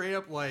is straight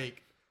up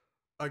like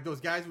like those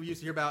guys we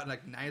used to hear about in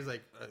like the 90s,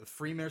 like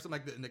Freeman or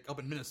something like that, up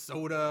in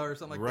Minnesota or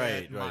something like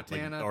that, in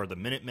Montana, like, or the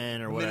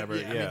Minutemen or whatever.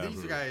 I mean,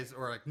 these guys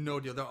are like no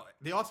deal.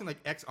 They all seem like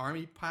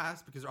ex-army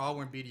pass because they're all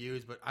wearing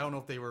BDUs, but I don't know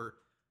if they were.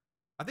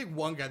 I think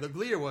one guy, the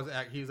leader was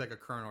like a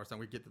colonel or something.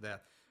 We get to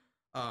that.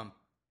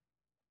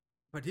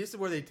 But this is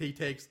where he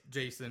takes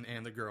Jason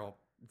and the girl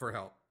for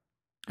help.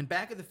 And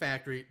back at the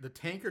factory, the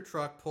tanker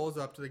truck pulls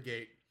up to the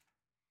gate.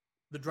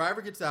 The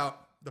driver gets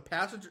out.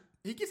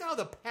 He gets out of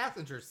the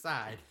passenger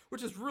side,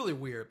 which is really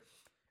weird,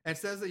 and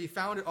says that he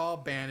found it all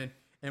abandoned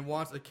and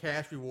wants a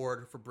cash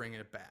reward for bringing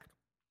it back.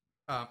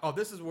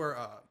 This is where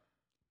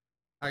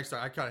I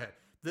cut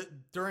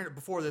ahead.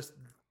 Before this,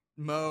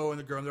 Mo and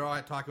the girl, they're all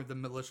talking with the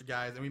militia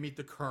guys, and we meet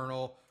the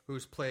colonel,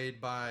 who's played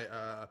by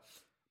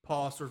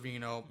Paul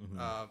Sorvino,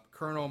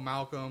 Colonel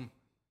Malcolm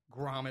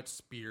Gromit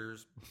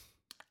Spears.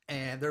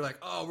 And they're like,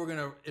 oh, we're going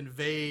to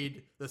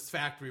invade this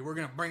factory. We're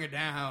going to bring it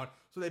down.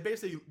 So they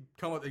basically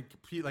come up with a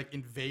complete like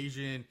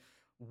invasion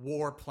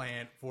war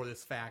plan for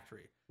this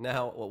factory.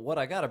 Now, what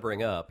I got to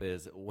bring up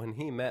is when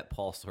he met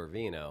Paul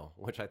Sorvino,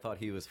 which I thought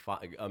he was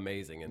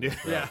amazing in this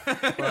film.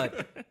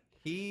 But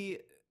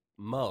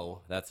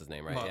Mo, that's his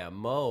name, right? Mo. Yeah,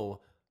 Mo,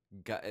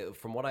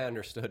 from what I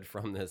understood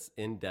from this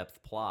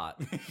in-depth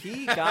plot,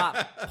 he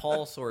got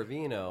Paul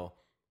Sorvino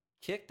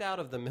kicked out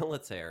of the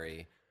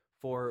military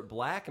for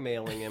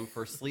blackmailing him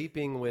for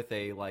sleeping with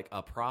a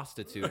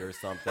prostitute or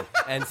something,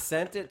 and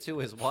sent it to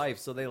his wife.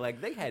 So they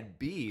had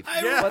beef.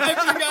 I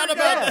forgot about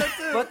that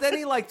too. But then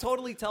he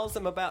totally tells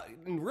them about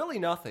really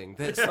nothing,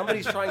 that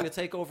somebody's trying to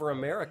take over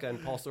America,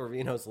 and Paul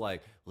Sorvino's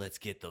like, let's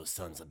get those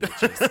sons of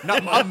bitches.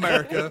 Not my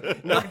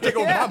America. Not take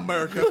over my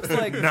America. It's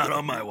like, Not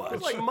on my watch.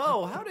 It's like,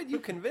 Mo, how did you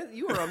convince?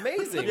 You are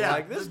amazing.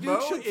 Yeah, This dude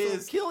Mo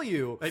should kill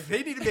you. Like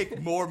they need to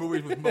make more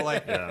movies with Mo,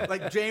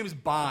 like James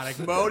Bond. Like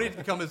Mo needs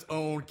to become his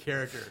own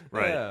character.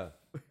 Right. Yeah.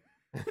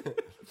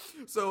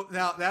 So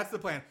now that's the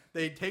plan.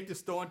 They take the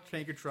stolen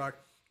tanker truck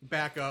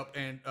back up,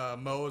 and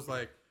Mo is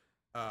like,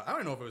 I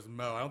don't know if it was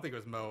Mo. I don't think it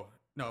was Mo.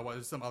 No, it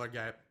was some other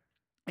guy.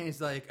 And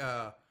he's like,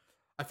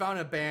 I found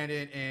it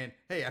abandoned, and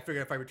hey, I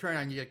figured if I return,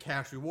 I can get a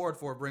cash reward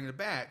for bringing it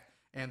back.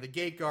 And the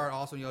gate guard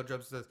also, jumps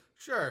and says,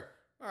 sure,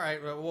 all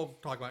right, well, we'll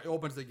talk about it. It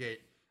opens the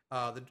gate.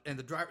 And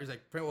the driver's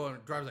like,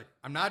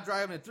 I'm not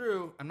driving it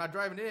through. I'm not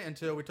driving it in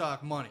until we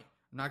talk money.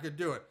 I'm not going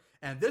to do it.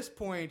 And at this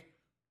point,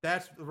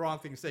 that's the wrong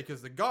thing to say,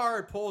 because the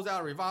guard pulls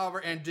out a revolver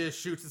and just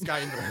shoots this guy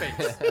in the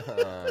face.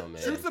 Oh,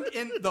 man. Shoots him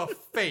in the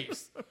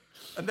face.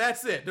 And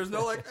that's it. There's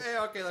no hey,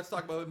 okay, let's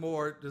talk about it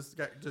more. This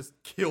guy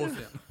just kills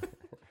him.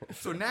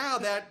 So now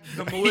that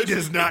the militia... He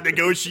does not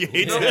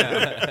negotiate.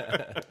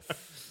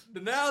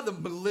 Now the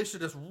militia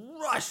just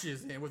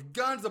rushes in with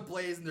guns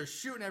ablaze, and they're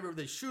shooting everywhere.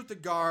 They shoot the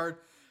guard,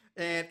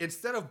 and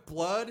instead of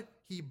blood,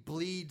 he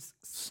bleeds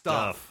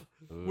stuff.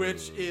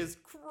 Which is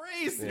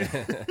crazy.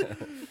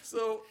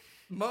 So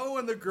Mo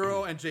and the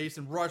girl and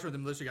Jason rush with the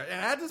militia guy.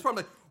 And at this point,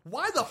 I'm like,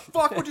 why the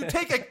fuck would you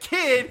take a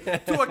kid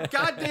to a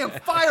goddamn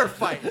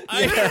firefight?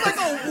 This is like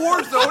a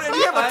war zone, and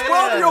you have a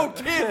 12-year-old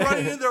kid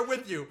running in there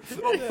with you.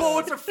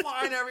 Bullets are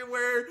flying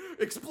everywhere,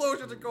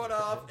 explosions are going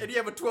off, and you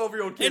have a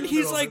 12-year-old kid. And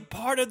he's like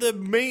part of the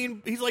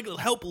main. He's like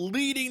help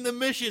leading the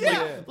mission. Yeah.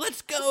 Like,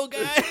 let's go,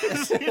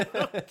 guys.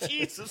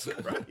 Jesus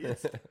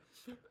Christ.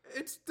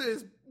 It's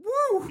this.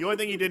 Woo! The only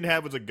thing he didn't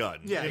have was a gun.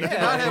 Yeah, he did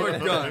not have a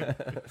gun.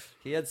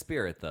 He had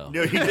spirit, though.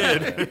 No, he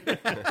did.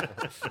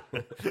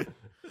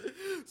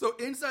 So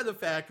inside the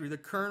factory, the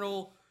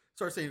colonel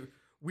starts saying,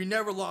 "We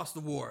never lost the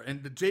war."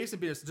 And the Jason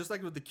being just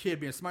like with the kid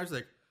being smart, he's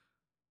like,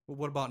 "Well,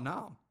 what about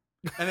now?"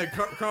 And then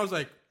Colonel's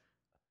like,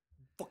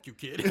 "Fuck you,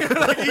 kid." He's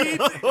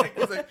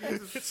like,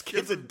 This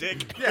kid's a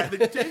dick. yeah.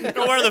 The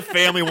No wonder the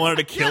family wanted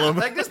to kill him.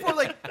 Like this point,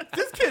 like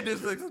this kid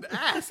is like an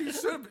ass. He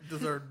should have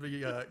deserved to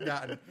be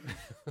gotten.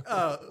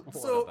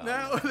 So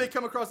now they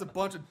come across a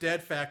bunch of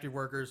dead factory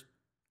workers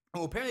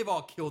who apparently have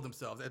all killed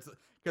themselves. It's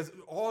because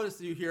all this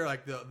you hear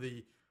like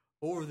the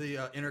over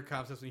the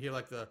intercom system, you hear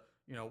like the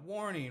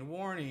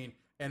warning,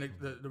 and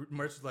the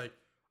merch is like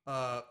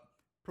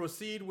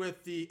proceed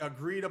with the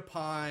agreed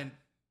upon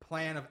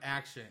plan of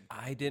action.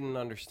 I didn't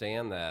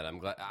understand that. I'm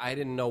glad. I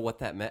didn't know what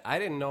that meant. I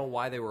didn't know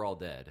why they were all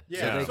dead. Yeah,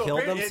 So they so killed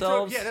apparently-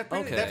 themselves? That's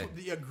Okay. what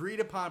the agreed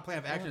upon plan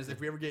of action is. If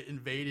we ever get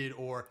invaded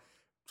or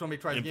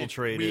somebody tries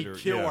Infiltrated to or- we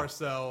kill yeah.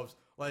 ourselves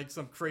like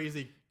some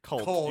crazy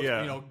Cult,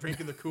 yeah.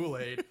 drinking the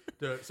Kool-Aid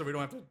so we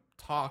don't have to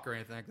talk or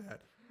anything like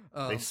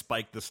that. They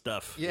spiked the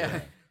stuff.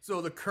 Yeah.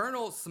 So the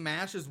colonel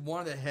smashes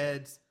one of the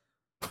heads.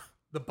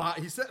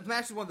 He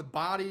smashes one of the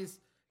body's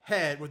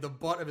head with the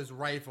butt of his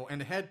rifle,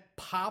 and the head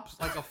pops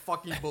like a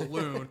fucking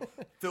balloon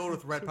filled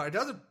with red powder. It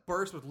doesn't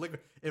burst with liquid.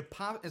 It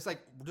pops. It's like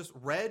just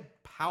red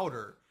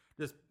powder.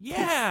 Just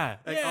Yeah,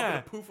 poof, like yeah. up in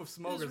a poof of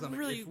smoke It's or something.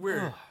 really- It's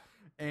weird.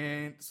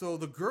 And so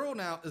the girl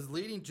now is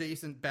leading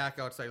Jason back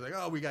outside. Like,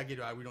 oh, we gotta get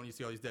out. We don't need to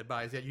see all these dead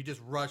bodies yet. You just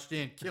rushed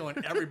in, killing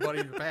everybody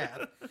in your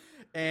path.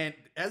 And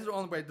as they're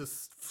on the way, the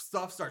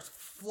stuff starts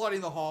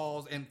flooding the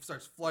halls and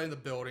starts flooding the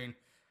building.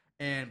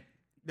 And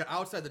the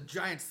outside, the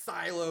giant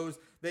silos,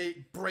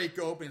 they break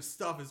open and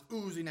stuff is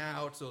oozing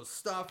out. So the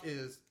stuff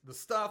is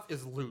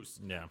loose.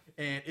 Yeah.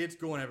 And it's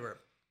going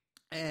everywhere.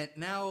 And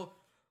now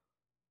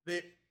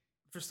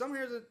for some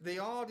reason, they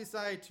all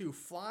decide to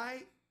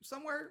fly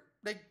somewhere.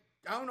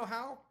 I don't know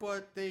how,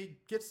 but they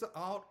get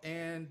out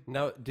and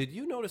Now, did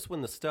you notice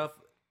when the stuff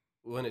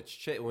when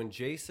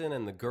Jason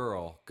and the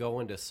girl go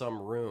into some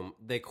room,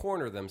 they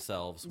corner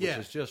themselves, which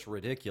is just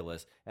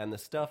ridiculous, and the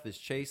stuff is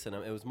chasing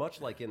them. It was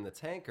much like in the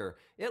tanker.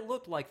 It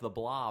looked like the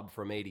Blob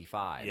from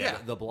 '85. Yeah.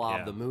 The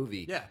Blob, the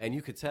movie. Yeah. And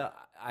you could tell.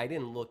 I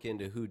didn't look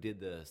into who did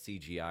the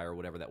CGI or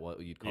whatever what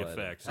you'd call The it.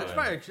 effects.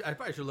 I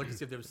probably should look and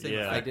see if there was the same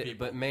Yeah. effect I did,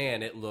 people. but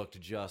man, it looked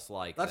just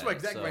like That's that. what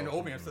exactly so, right in the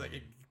opening. It's like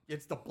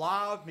it's the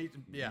Blob meets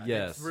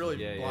Yes. it's really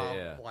Yeah, Blob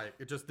yeah. like.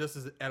 It just this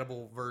is an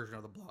edible version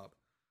of the Blob.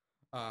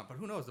 But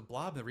who knows? The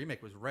Blob in the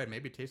remake was red.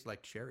 Maybe it tasted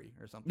like cherry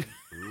or something.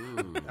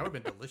 That would have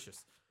been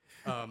delicious.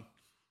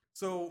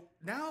 So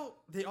now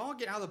they all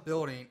get out of the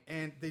building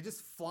and they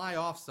just fly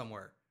off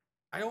somewhere.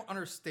 I don't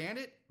understand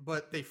it,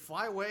 but they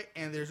fly away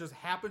and there just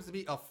happens to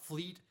be a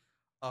fleet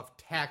of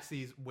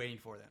taxis waiting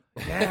for them.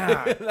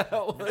 Yeah. It's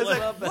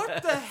like,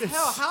 what the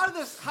hell?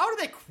 How do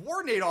they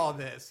coordinate all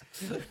this?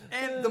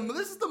 And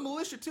this is the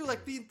militia too. Like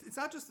it's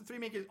not just the three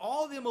main kids.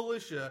 All the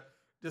militia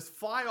just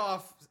fly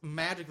off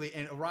magically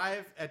and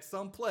arrive at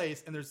some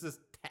place, and there's this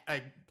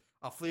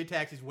a fleet of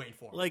taxis waiting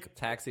for them. Like,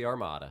 Taxi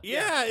Armada.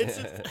 yeah,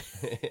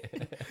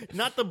 it's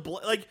not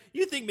like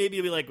you think maybe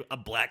it'd be like a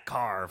black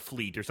car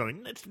fleet or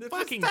something. It's just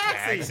fucking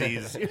taxis.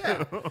 taxis. you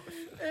Yeah. know?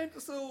 And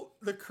so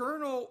the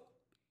colonel,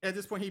 at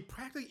this point, he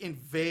practically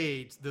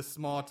invades this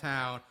small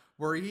town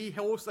where he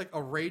hosts like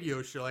a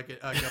radio show, like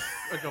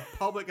a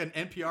public, an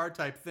NPR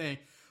type thing.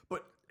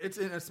 But it's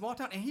in a small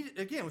town, and he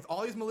again with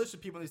all these militia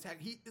people in these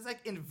taxis, he is like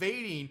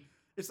invading.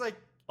 It's like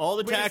All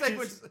the when it's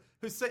taxis.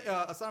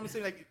 Saddam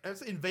Hussein like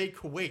let's invade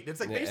Kuwait. It's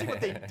like basically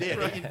what they did.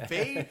 They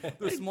invade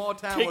the small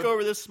town, Take with-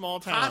 over this small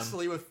town.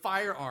 constantly with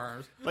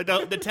firearms. Like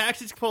the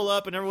taxis pull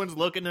up and everyone's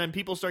looking, and then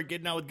people start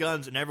getting out with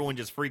guns, and everyone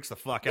just freaks the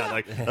fuck out.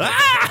 Like,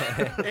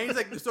 ah! And he's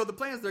like, so the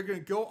plan is they're going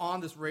to go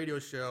on this radio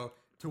show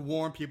to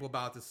warn people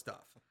about this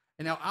stuff.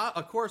 And now,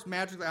 of course,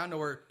 magically, I don't know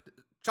where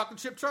Chocolate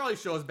Chip Charlie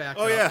shows back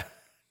Oh up. yeah.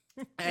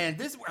 And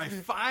this is where I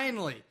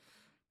finally,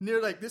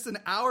 this is an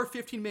hour,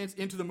 15 minutes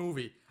into the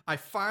movie, I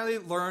finally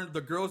learned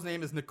the girl's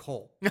name is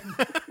Nicole.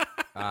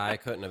 I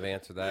couldn't have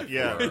answered that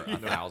Yeah. for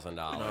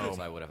 $1,000.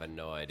 I would have had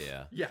no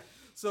idea. Yeah.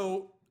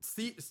 So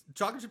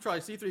Chocolate Chip Charlie,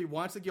 C3,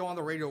 wants to go on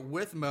the radio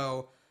with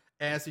Mo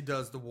as he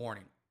does the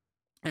warning.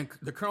 And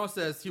the colonel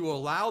says he will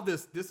allow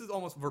this is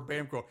almost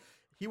verbatim quote,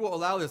 he will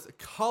allow this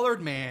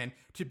colored man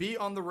to be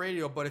on the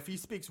radio, but if he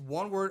speaks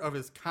one word of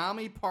his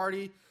commie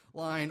party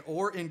line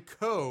or in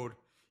code,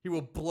 he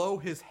will blow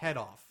his head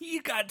off. He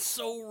got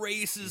so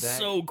racist That-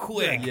 so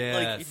quick.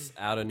 Yes,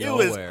 out of It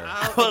was. nowhere.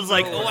 I was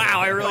like,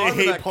 wow, I really Calls him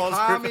hate a Paul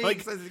commie, Script.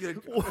 Like, says he's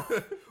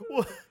gonna-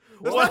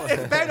 what?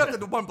 It's bad enough that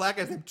the one black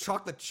guy's named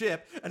Chocolate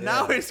Chip, and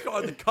now he's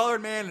called the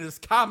colored man and his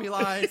commie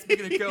line,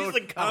 speaking of He's code.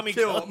 the commie I'll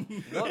kill colored-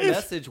 him. What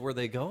message were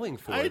they going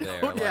for I there?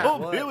 don't Like, know.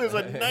 what? It was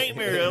a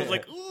nightmare. I was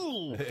like,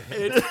 ooh.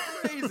 It's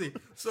crazy.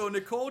 So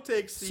Nicole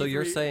takes C3. So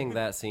you're saying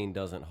that scene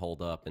doesn't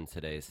hold up in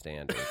today's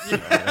standards?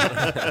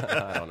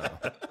 I don't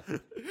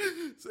know.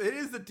 So it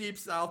is the Deep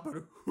South,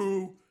 but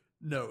who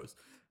knows?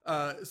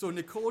 So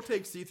Nicole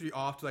takes C3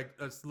 off to like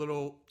this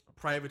little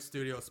private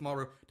studio, a small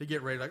room, to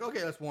get ready. Like,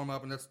 okay, let's warm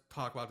up and let's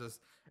talk about this.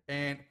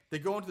 And they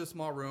go into the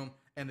small room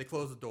and they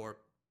close the door.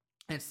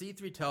 And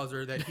C3 tells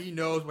her that he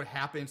knows what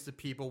happens to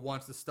people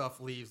once the stuff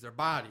leaves their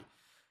body.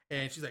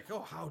 And she's like,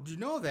 oh, how did you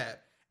know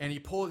that? And he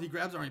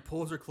grabs her and he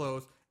pulls her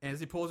clothes. And as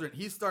he pulls her in,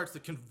 he starts to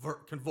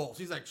convulse.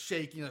 He's like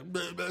shaking, like,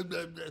 blah, blah,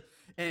 blah, blah.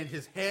 And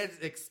his head's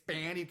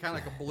expanding, kind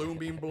of like a balloon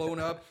being blown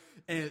up.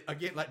 And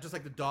again, just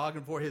like the dog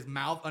before, his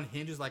mouth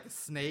unhinges like a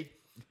snake.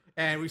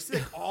 And we see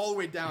it all the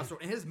way down. So,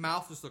 and his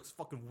mouth just looks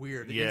fucking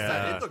weird. The Yeah.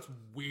 inside, it looks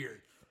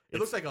weird. It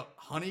looks like a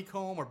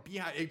honeycomb or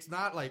beehive. It's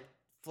not like,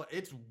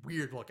 it's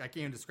weird look. I can't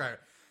even describe it.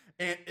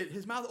 And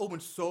his mouth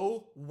opens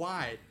so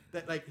wide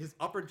that like his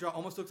upper jaw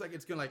almost looks like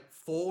it's gonna like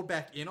fold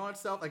back in on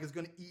itself, like it's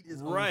gonna eat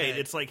his own Right. head.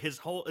 It's like his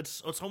whole.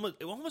 It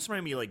almost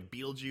reminded me of like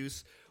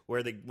Beetlejuice,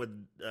 where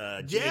when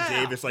Gina Yeah,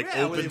 Davis like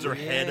yeah, opens her when-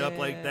 head up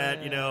like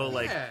that, you know,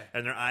 like, Yeah.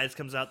 and their eyes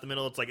comes out the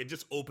middle. It's like it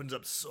just opens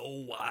up so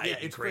wide. yeah,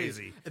 and it's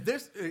crazy.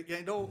 This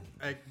I know,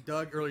 like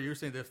Doug earlier, you were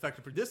saying the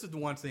effect. This is the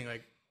one thing,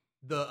 like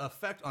the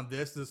effect on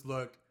this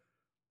looked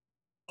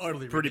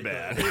utterly Pretty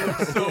ridiculous. bad. It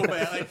looked so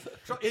bad.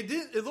 Like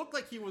it looked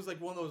like he was like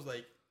one of those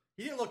like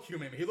he didn't look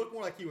human. He looked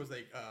more like he was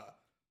like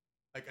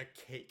a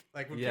cake.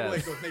 Like when people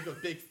Yes. make those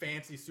big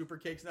fancy super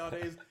cakes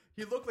nowadays,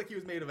 he looked like he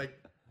was made of like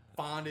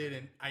fondant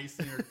and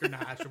icing or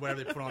ganache or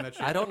whatever they put on that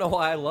shit. I don't know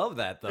why I love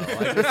that though. I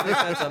just think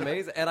that's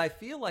amazing. And I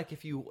feel like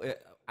if you,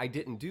 I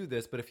didn't do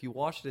this, but if you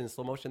watched it in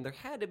slow motion, there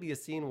had to be a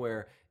scene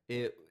where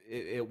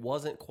it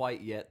wasn't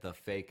quite yet the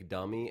fake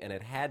dummy, and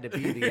it had to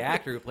be the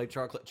actor who played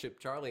Chocolate Chip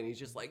Charlie, and he's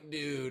just like,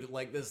 dude,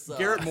 like this.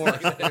 Garrett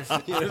Morris.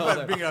 You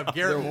know, Bringing up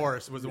Garrett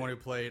Morris was the one who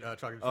played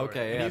Chocolate.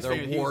 okay, yeah, He's they're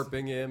famous. He was-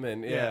 warping him,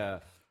 and yeah.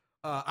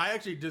 I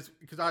actually just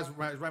because I was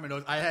writing my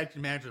notes, I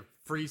actually managed to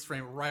freeze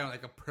frame right on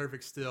like a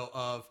perfect still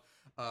of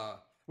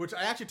which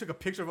I actually took a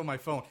picture of on my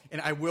phone,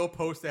 and I will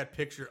post that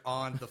picture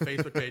on the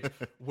Facebook page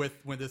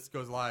when this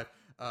goes live,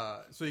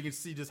 so you can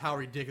see just how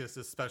ridiculous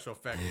this special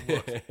effect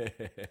looks.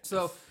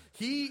 So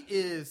he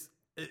is,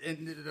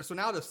 and so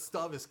now the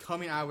stuff is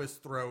coming out of his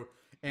throat,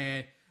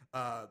 and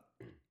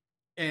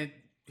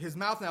his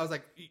mouth now is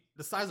like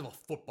the size of a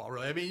football,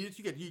 really. I mean,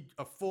 you get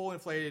a full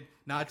inflated,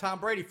 not a Tom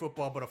Brady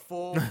football, but a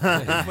full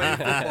inflated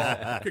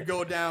football could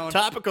go down.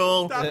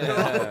 Topical.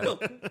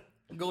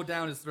 Go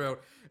down his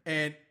throat.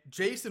 And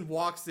Jason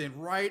walks in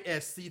right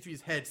as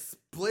C3's head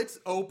splits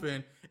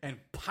open and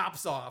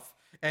pops off,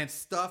 and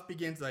stuff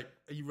begins to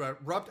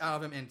erupt out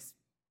of him and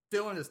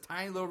fill in this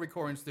tiny little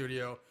recording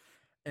studio.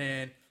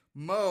 And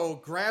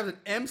Mo grabs an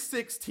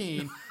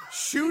M16,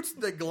 shoots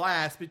the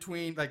glass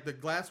between the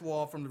glass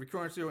wall from the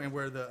recording studio and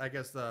where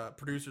the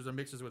producers or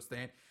mixers would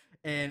stand.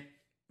 And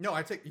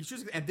he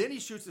shoots, and then he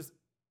shoots this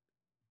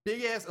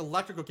big ass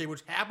electrical cable,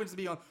 which happens to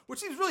be which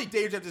seems really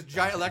dangerous to have this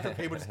giant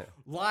electrical cable just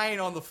lying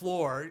on the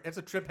floor. It's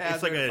a trip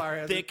hazard. It's like fire a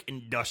hazard. thick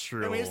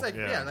industrial. I mean,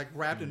 it's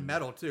wrapped in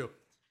metal too.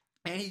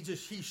 And he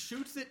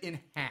shoots it in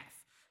half.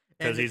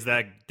 Because he's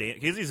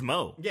he's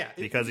Mo. Yeah.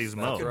 Because he's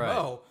Mo. fucking Right.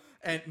 Mo.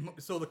 And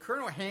so the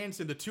colonel hands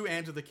him the two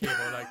ends of the cable.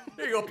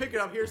 Here you go, pick it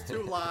up. Here's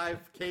two live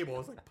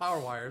cables, power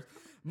wires.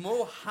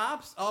 Mo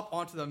hops up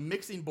onto the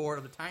mixing board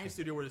of the tiny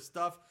studio where the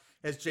stuff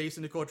has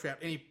Jason Nicole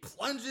trapped, and he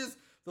plunges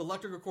the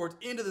electrical cords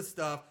into the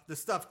stuff. The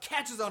stuff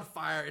catches on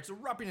fire. It's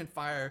erupting in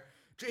fire.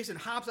 Jason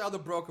hops out of the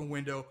broken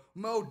window.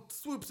 Mo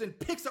swoops in,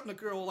 picks up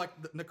Nicole like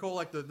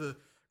the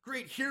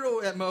great hero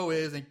that Mo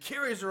is, and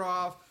carries her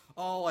off,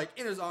 all in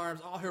his arms,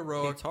 all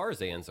heroic. He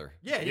Tarzan's her.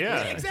 Yeah,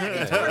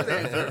 exactly.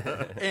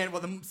 Tarzan. And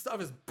the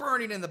stuff is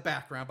burning in the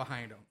background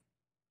behind him.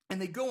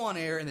 And they go on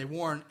air and they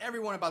warn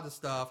everyone about the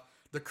stuff.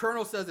 The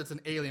colonel says it's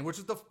an alien, which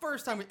is the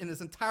first time in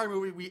this entire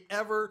movie we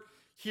ever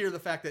hear the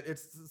fact that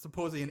it's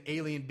supposedly an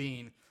alien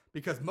being.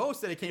 Because Mo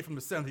said it came from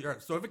the center of the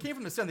earth. So if it came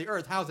from the center of the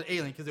earth, how's it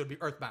alien? Because it would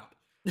be earthbound.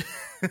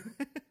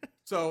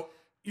 So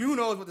who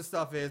knows what the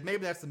stuff is?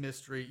 Maybe that's the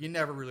mystery. You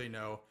never really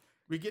know.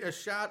 We get a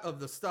shot of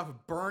the stuff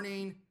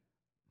burning.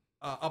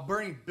 A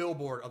burning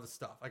billboard of the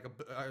stuff,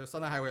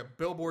 Southern Highway,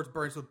 billboards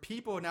burning. So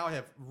people now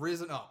have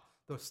risen up.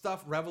 The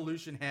stuff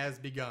revolution has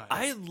begun.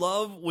 I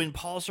love when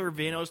Paul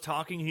Sorvino's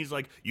talking. He's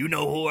like, "You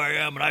know who I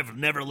am, and I've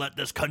never let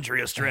this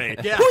country astray."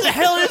 Yeah. Who the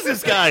hell is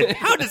this guy?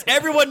 How does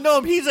everyone know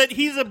him?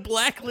 He's a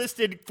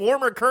blacklisted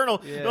former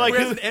colonel. Yeah. Like,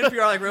 Whereas an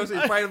NPR roast,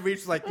 he probably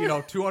reached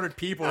 200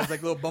 people. It's a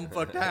little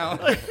bumfuck town.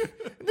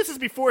 this is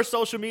before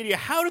social media.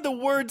 How did the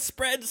word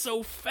spread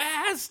so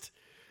fast?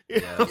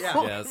 Yes,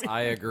 Yeah. yes,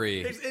 I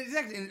agree.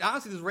 Exactly. And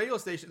honestly, this radio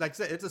station, like I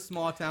said, it's a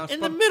small town. In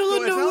the middle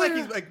of it's nowhere.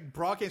 not like he's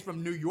broadcasting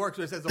from New York,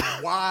 so it has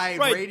a wide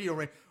Right. radio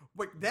range.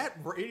 But that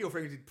radio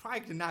frequency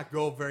probably did not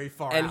go very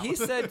far And out. he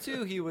said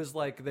too, he was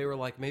like, they were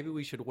like, maybe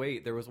we should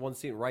wait. There was one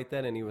scene right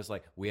then, and he was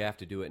like, we have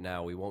to do it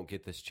now. We won't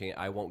get this chance.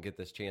 I won't get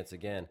this chance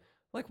again.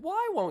 Like,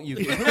 why won't you?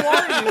 Who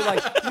are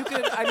you? You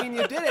could. I mean,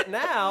 you did it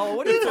now.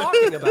 What are you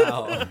talking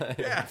about?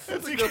 Yeah,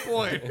 that's a good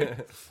point.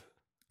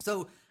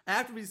 So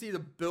after we see the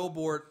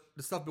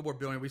stuff billboard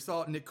building, we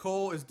saw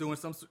Nicole is doing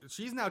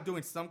she's now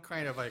doing some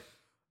kind of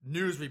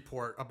news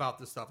report about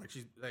this stuff.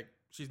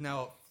 She's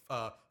now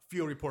a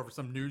field reporter for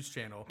some news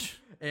channel.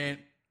 And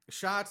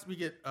shots, we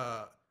get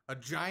a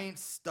giant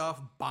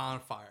stuffed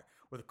bonfire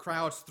with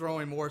crowds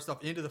throwing more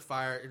stuff into the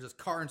fire. It's just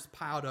cartons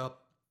piled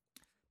up.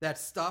 That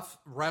stuffed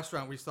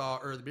restaurant we saw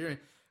earlier in the beginning,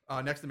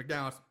 next to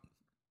McDonald's,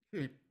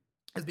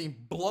 is being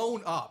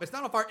blown up. It's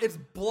not on fire. It's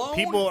blown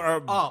People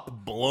are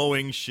up.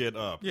 blowing shit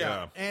up.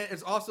 Yeah. And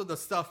it's also the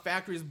stuff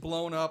factories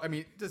blown up. I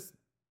mean, just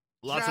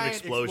Lots of giant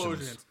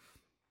explosions.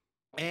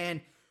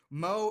 And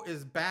Mo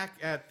is back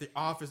at the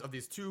office of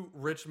these two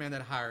rich men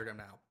that hired him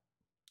now.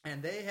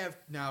 And they have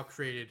now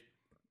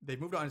they've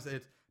moved on and said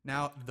it's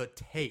now The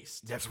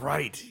Taste. That's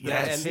right.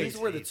 Yeah, Yes. and these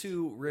were the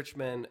two rich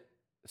men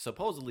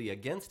supposedly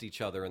against each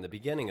other in the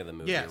beginning of the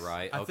movie, Yes,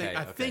 right? I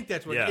think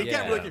that's what Yeah. it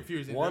got really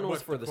confusing. One What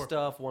was for the corp-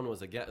 stuff, one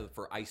was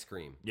for ice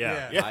cream.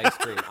 Yeah. Yeah. Ice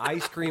cream.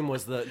 Ice cream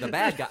was the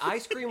bad guy.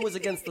 Ice cream was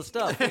against the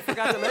stuff. We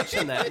forgot to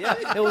mention that.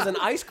 Yeah, it was an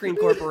ice cream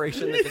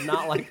corporation that did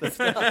not like the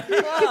stuff.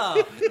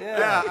 Oh,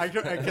 Yeah,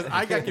 because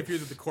I got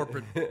confused with the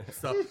corporate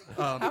stuff.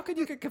 How could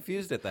you get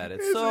confused at that?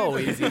 It's so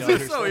easy to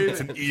It's so understand. easy. It's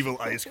an evil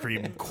ice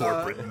cream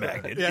corporate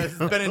magnet. Yeah, this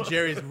is Ben and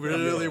Jerry's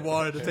really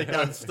wanted to take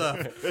down the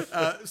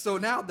stuff. So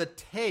now The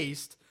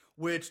Taste,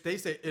 which they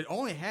say it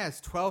only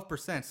has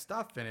 12%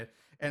 stuff in it,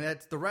 and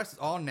that's the rest is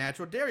all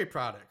natural dairy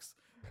products.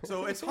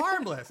 So it's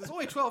harmless. It's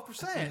only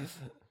 12%.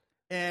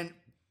 And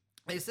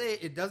they say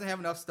it doesn't have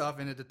enough stuff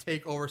in it to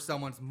take over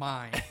someone's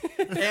mind.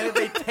 And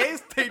they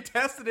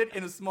tested it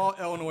in a small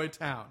Illinois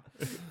town.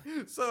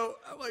 So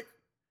I'm like,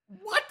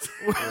 what?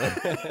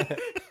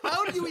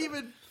 How do you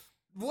even...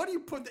 What do you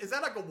put? Is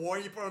that like a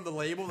warning you put on the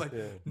label? Not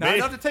May-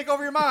 enough to take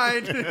over your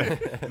mind.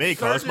 May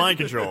cause Surgeon- mind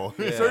control.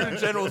 Surgeon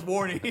General's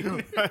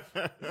warning.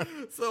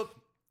 So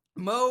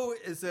Mo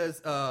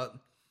says,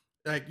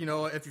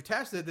 if you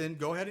test it, then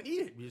go ahead and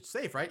eat it. It's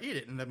safe, right? Eat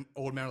it. And the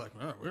old man are like,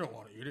 we don't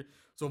want to eat it.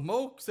 So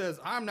Mo says,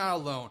 I'm not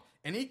alone.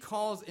 And he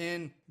calls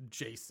in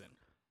Jason.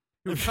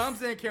 who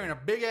comes in carrying a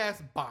big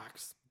ass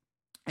box.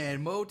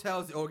 And Mo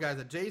tells the old guys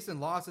that Jason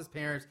lost his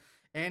parents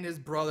and his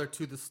brother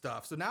to the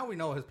stuff. So now we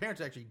know his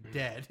parents are actually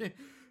dead.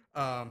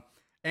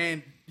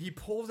 And he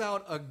pulls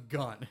out a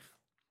gun.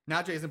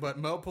 Not Jason, but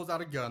Mo pulls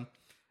out a gun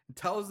and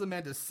tells the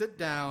men to sit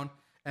down,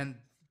 and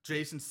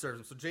Jason serves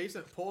them. So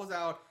Jason pulls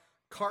out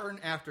carton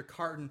after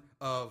carton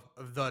of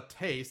the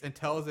taste and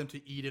tells them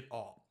to eat it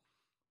all.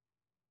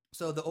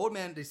 So the old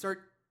men,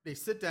 they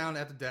sit down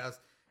at the desk,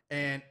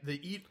 and they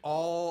eat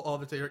all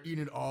of it. They're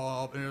eating it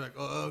all up, and they're like,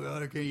 oh,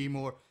 God, I can't eat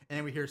more.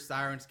 And we hear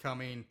sirens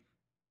coming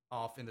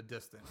off in the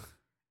distance.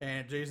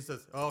 And Jason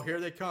says, oh, here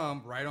they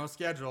come, right on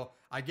schedule.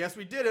 I guess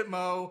we did it,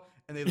 Mo.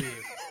 And they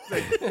leave.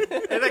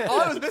 And like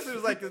all it was missing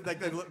was like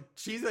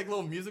cheesy like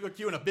little musical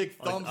cue and a big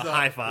thumbs up.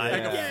 High five.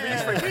 Like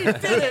a freeze frame. We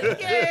did it.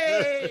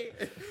 Yay!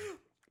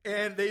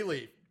 And they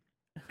leave.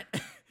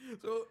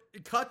 So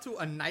it cut to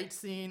a night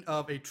scene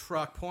of a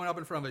truck pulling up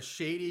in front of a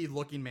shady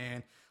looking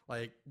man,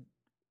 like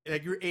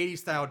your 80s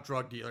style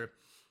drug dealer.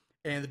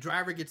 And the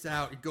driver gets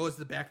out, he goes to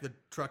the back of the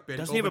truck bed.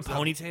 Doesn't he have a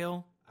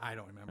ponytail? I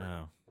don't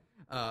remember.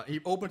 Oh. He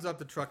opens up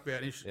the truck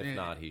bed. And If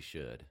not, he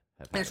should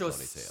have and had it a shows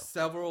ponytail.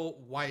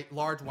 several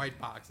large white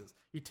boxes.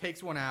 He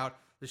takes one out.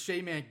 The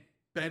shady man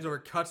bends over,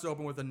 cuts it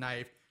open with a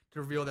knife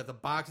to reveal that the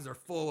boxes are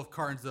full of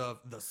cartons of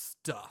the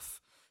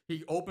stuff.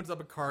 He opens up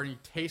a carton. He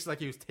tastes like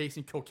he was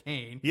tasting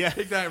cocaine. Yeah.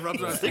 Takes that and rubs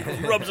it on his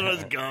He rubs it on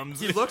his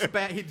gums. He looks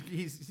back.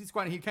 He's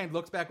squatting. He kind of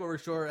looks back over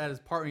his shoulder at his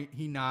partner.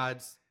 He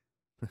nods.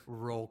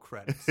 Roll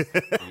credits.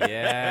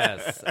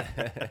 Yes.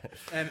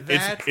 And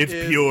that It's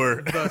is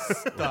pure. the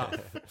stuff.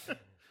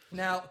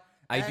 Now,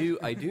 I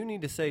do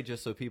need to say,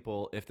 just so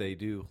people, if they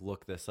do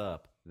look this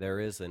up, there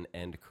is an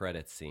end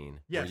credit scene.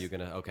 Yes. Are you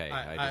gonna? Okay,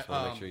 I just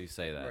want to make sure you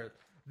say that.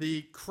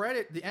 The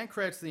end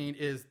credit scene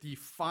is the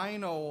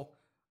final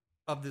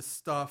of the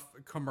stuff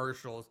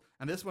commercials,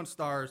 and this one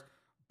stars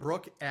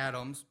Brooke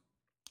Adams,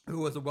 who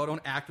was a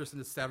well-known actress in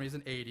the 70s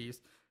and 80s.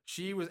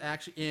 She was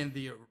actually in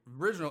the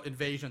original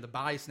Invasion of the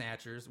Body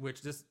Snatchers,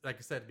 which just, like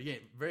I said at the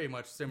beginning, very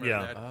much similar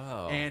to that.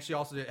 Oh. And she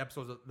also did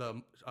episodes of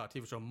the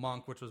TV show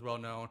Monk, which was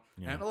well-known,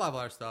 and a lot of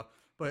other stuff.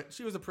 But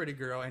she was a pretty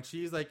girl, and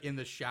she's like in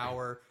the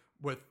shower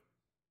with,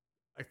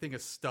 I think, a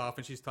stuff,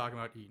 and she's talking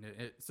about eating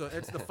it. So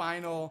it's the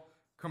final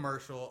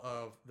commercial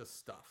of the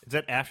stuff. Is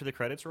that after the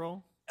credits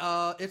roll?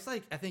 It's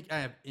like, I think I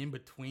have in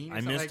between. Or I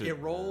something. missed like, it. It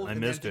rolls. I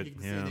and missed then it, You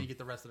can see, yeah. and then you get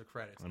the rest of the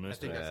credits. I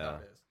missed think it. that's how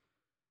it is.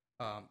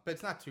 But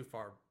it's not too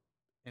far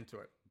into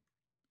it.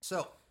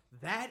 So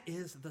that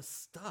is the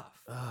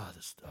stuff. Ah,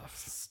 the stuff.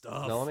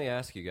 Stuff. Now let me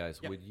ask you guys: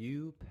 Yep. would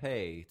you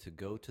pay to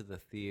go to the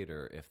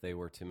theater if they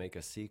were to make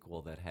a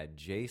sequel that had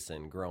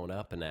Jason grown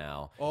up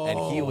now, and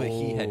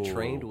he had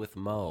trained with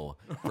Mo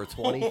for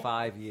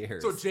 25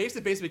 years? So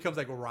Jason basically becomes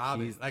like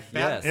Robin, He's- like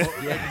yes,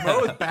 Batman. yeah. Like Mo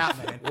is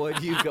Batman.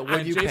 Would you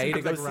And Jason pay to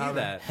becomes go like see Robin.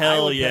 that?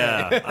 Hell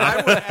yeah.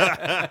 I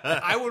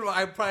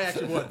probably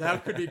actually would.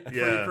 That could be pretty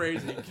Yeah.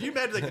 crazy. Can you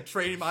imagine like the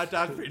training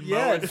montage between Mo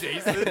Yes. and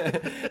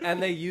Jason?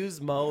 And they use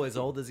Mo as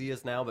old as he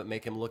is now, but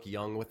make him look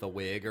young with a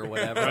wig or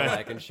whatever,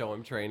 like, and show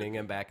him training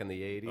him back in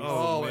the 80s.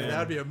 Oh, man. that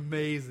would be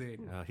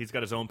amazing. He's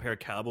got his own pair of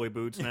cowboy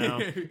boots now.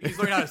 He's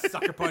learning how to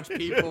sucker punch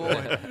people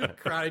and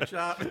karate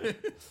chop.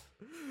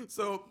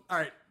 So, all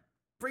right,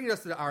 bringing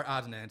us to our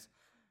odds and ends.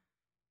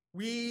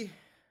 We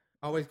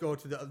always go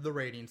to the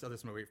ratings of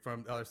this movie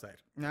from the other side.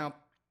 Now,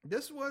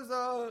 this was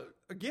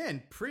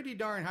again pretty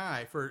darn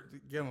high for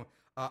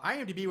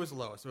IMDb was the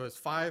lowest. So it was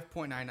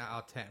 5.9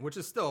 out of 10, which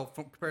is still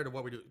compared to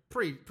what we do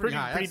pretty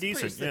high. Pretty That's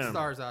decent, 6 yeah.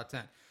 stars out of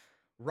 10.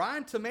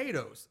 Rotten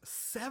Tomatoes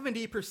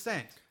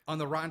 70% on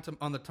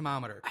the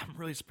thermometer. I'm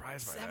really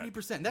surprised by that.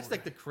 70%. That's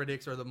like the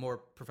critics or the more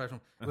professional.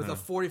 It was a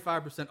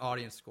 45%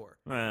 audience score.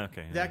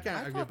 Okay. That kind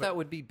I of thought that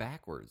would be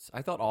backwards.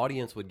 I thought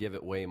audience would give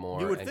it way more,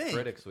 You would and think.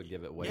 critics would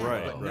give it way yeah,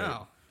 more. but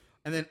no.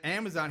 And then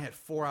Amazon had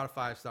 4 out of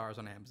 5 stars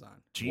on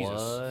Amazon. Jesus.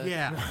 What?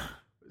 Yeah,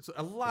 so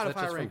a lot Is of that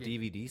high just from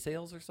ranking. DVD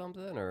sales or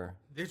something, or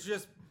It's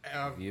just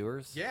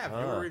viewers? yeah, Huh.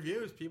 viewer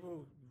reviews.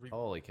 People.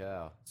 Holy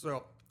cow!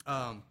 So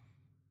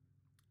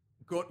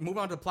move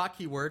on to plot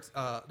keywords.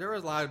 There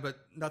was a lot, but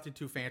nothing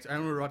too fancy. I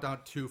only wrote down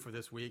 2 for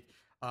this week.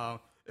 It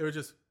was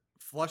just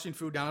flushing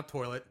food down a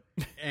toilet,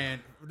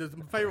 and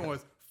my favorite one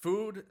was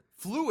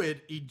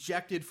fluid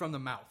ejected from the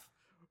mouth.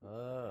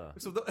 So,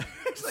 it's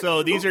like,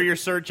 So these are your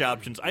search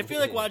options. I feel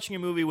like watching a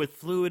movie with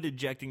fluid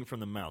ejecting from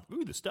the mouth.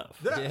 Ooh, the stuff.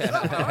 All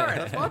right,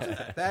 let's watch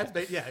it.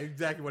 That's yeah,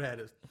 exactly what that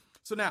is.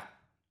 So now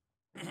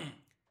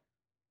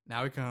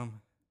we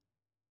come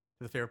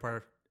to the favorite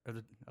part of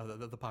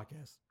the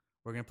podcast.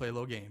 We're gonna play a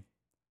little game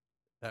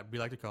that we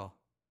like to call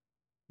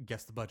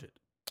Guess the Budget,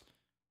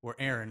 where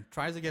Aaron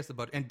tries to guess the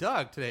budget, and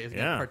Doug today is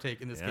gonna partake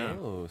in this game.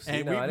 Oh, see,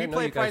 And no, I didn't know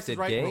you guys Price is did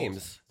Right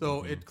games. rules.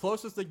 So it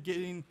closest to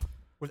getting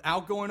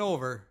without going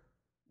over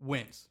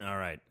wins, All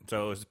right.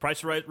 So it's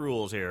Price Right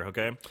rules here,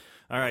 okay?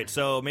 All right.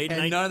 So made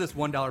and none of this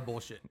 $1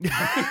 bullshit.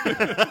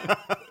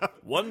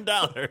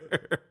 $1.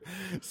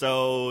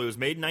 So it was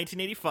made in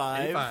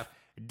 1985. 85.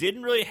 It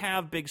didn't really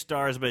have big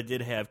stars, but it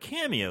did have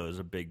cameos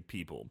of big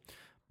people.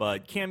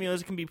 but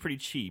cameos can be pretty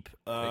cheap.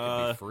 They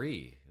could be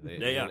free.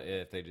 yeah.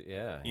 If they,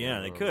 yeah.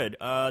 Yeah, they could.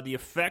 The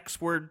effects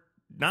were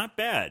not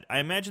bad. I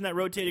imagine that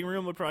rotating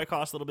room would probably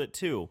cost a little bit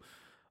too.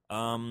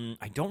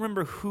 I don't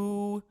remember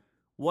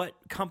what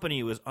company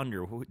it was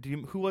under.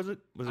 Who was it?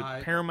 Was it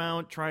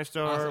Paramount,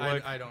 TriStar?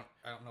 Honestly, I don't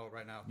know it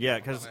right now. Yeah,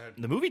 because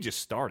the movie just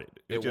started.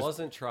 It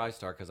wasn't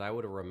TriStar because I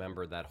would have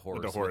remembered that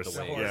horse. The horse, with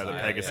the wings. yeah, the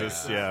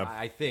Pegasus. Yeah,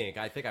 I think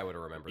I would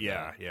have remembered.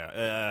 Yeah, that.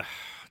 yeah.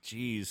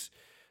 Jeez,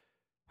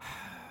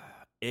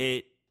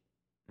 the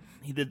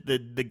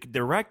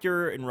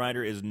director and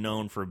writer is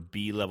known for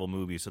B-level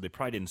movies, so they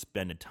probably didn't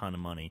spend a ton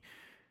of money.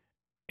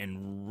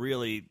 And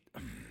really,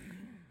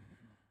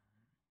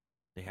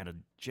 they had a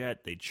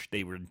jet.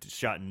 They were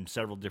shot in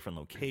several different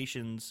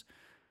locations.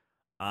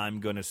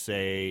 I'm gonna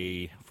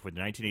say for the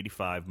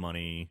 1985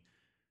 money,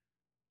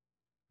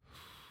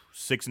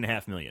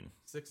 $6.5 million.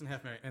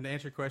 $6.5 million. And to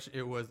answer your question,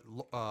 it was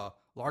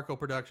Larco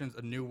Productions,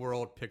 a New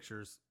World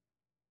Pictures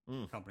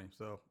company.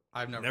 So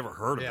I've never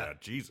heard of that.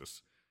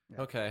 Jesus.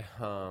 Okay.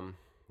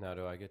 Now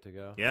do I get to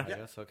go? Yeah. I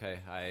guess. Okay.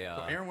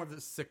 So Aaron was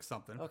at 6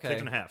 something. Okay.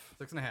 6.5.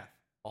 6.5.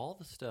 All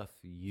the stuff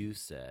you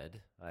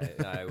said,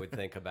 I would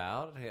think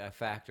about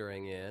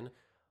factoring in.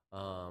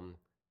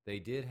 They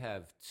did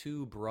have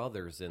 2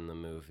 brothers in the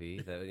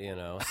movie,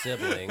 that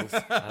siblings.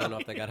 I don't know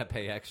if they got to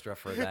pay extra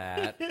for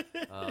that.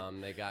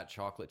 They got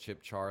Chocolate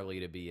Chip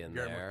Charlie to be in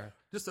there.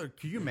 Just so,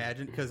 can you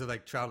imagine, because of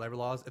like child labor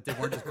laws, if they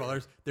weren't just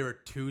brothers, there were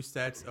 2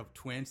 sets of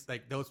twins.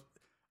 Like those,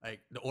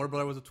 like the older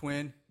brother was a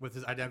twin with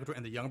his identical twin,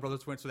 and the younger brother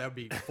was a twin. So that would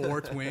be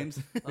 4 twins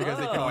because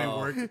they could only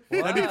work.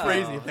 That'd be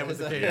crazy if that was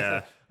the case.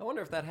 Yeah. I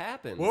wonder if that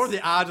happens. What were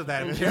the odds of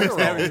that? In general.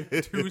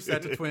 Having 2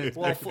 sets of twins.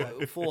 Well,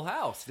 Full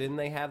House, didn't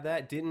they have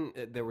that?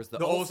 There was the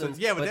Olsens.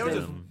 Yeah, but they were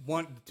then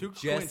just 2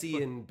 Jesse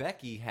twins. and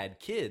Becky had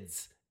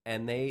kids,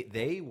 and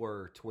they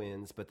were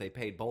twins, but they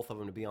paid both of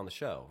them to be on the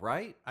show,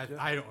 right?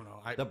 I don't know.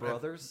 The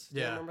brothers? Do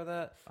you yeah. remember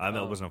that? I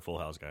wasn't a Full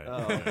House guy.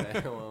 Oh,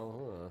 okay.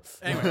 Well,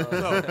 Anyway,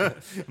 so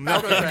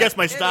I guess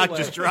my stock Anyway,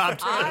 just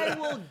dropped. I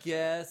will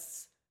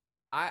guess.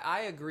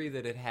 I agree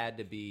that it had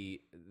to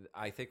be.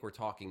 I think we're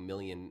talking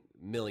million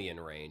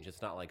range.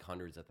 It's not like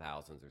hundreds of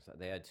thousands or something.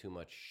 They had too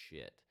much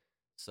shit,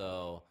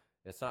 so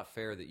it's not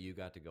fair that you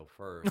got to go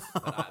first.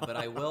 But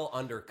I will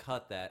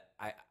undercut that.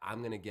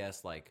 I'm gonna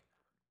guess like,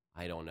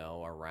 I don't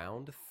know,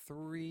 around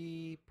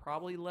 3,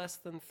 probably less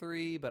than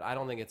 3, but I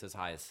don't think it's as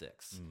high as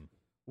 6.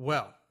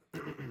 well,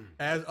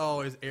 as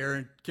always,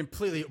 Aaron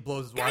completely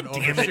blows his wad over.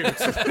 damn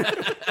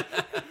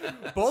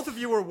Both of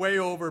you were way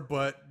over,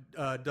 but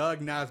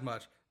Doug not as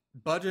much.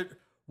 Budget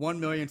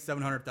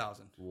 $1,700,000.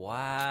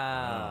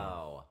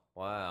 Wow.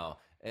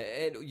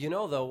 And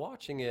though,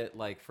 watching it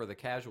like for the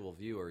casual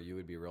viewer, you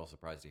would be real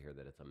surprised to hear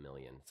that it's $1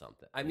 million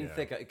something. I mean,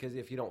 Yeah. because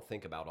if you don't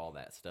think about all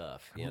that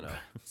stuff,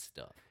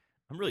 stuff.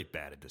 I'm really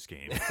bad at this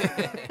game.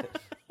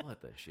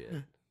 What the shit?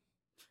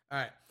 All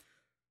right.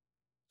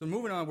 So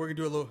moving on, we're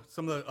gonna do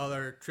some of the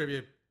other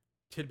trivia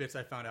tidbits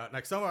I found out.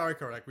 Like some of our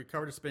covered, like we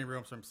covered the spinning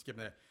room, so I'm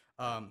skipping that.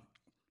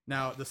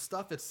 Now the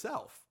stuff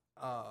itself,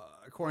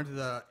 according to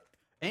the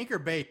Anchor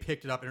Bay,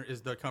 picked it up and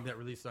is the company that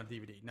released it on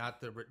DVD.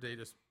 They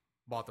just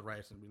bought the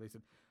rights and released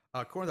it.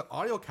 According to the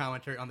audio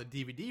commentary on the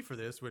DVD for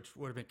this, which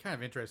would have been kind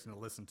of interesting to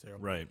listen to.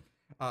 Right.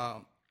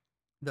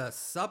 The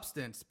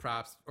substance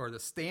props or the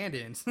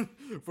stand-ins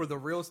for the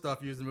real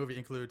stuff used in the movie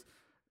includes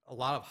a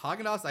lot of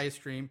Haagen-Dazs ice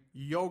cream,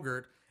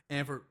 yogurt,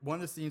 and for one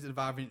of the scenes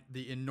involving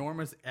the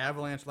enormous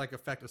avalanche-like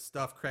effect of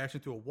stuff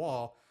crashing through a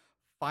wall,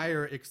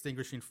 fire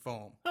extinguishing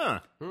foam. Huh.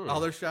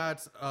 Other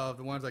shots of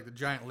the ones like the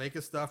giant lake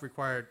of stuff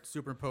required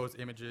superimposed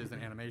images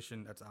and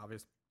animation. That's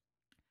obvious.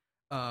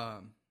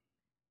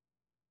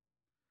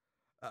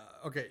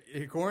 Okay,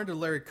 according to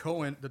Larry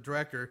Cohen, the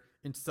director,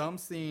 in some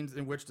scenes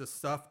in which the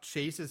stuff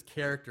chases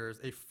characters,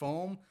 a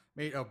foam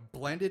made of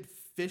blended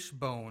fish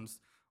bones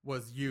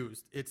was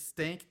used. It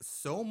stank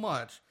so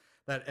much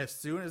that as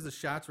soon as the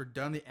shots were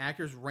done, the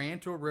actors ran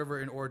to a river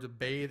in order to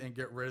bathe and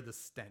get rid of the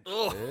stench.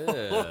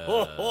 It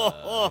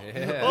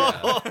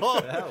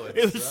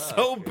was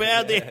so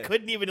bad they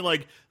couldn't even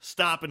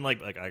stop and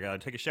like I gotta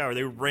take a shower.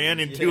 They ran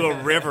into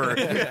a river.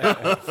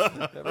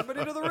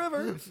 Everybody to the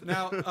river.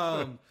 Now,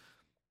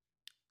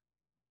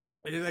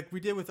 like we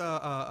did with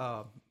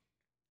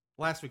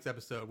last week's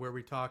episode, where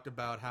we talked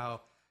about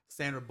how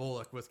Sandra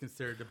Bullock was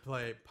considered to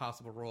play a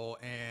possible role,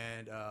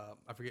 and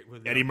I forget who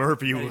Eddie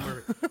Murphy.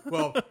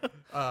 Well,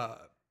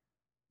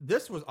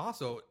 this was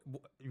also.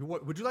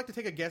 Would you like to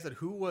take a guess at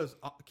who was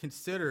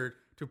considered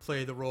to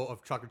play the role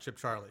of Chocolate Chip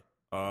Charlie?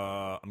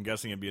 I'm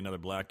guessing it'd be another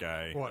black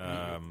guy. What?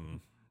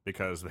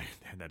 Because they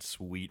had that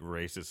sweet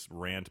racist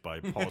rant by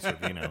Paul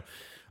Sorvino.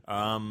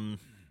 I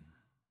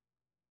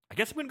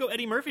guess I'm gonna go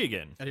Eddie Murphy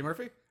again. Eddie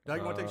Murphy? Doug,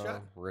 you want to take a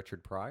shot?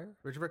 Richard Pryor?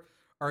 Richard Pryor?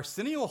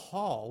 Arsenio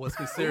Hall was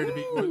considered to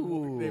be.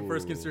 They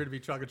first considered to be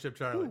Chocolate Chip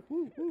Charlie.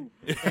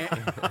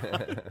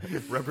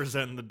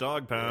 Representing the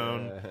dog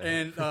pound.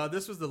 And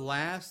this was the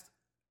last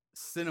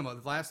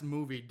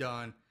movie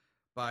done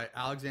by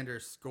Alexander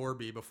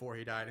Scorby before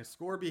he died. And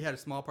Scorby had a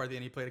small part at the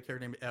end. He played a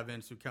character named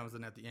Evans who comes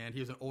in at the end.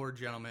 He was an older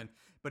gentleman,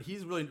 but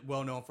he's really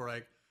well known for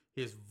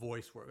his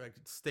voice work, like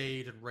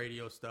stage and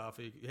radio stuff.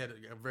 He had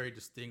a very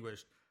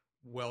distinguished,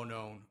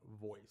 well-known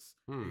voice.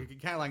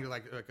 Kind of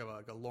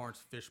like a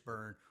Lawrence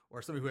Fishburne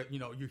or somebody who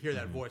you hear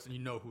that voice and you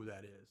know who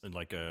that is. And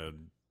like a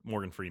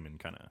Morgan Freeman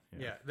kind of.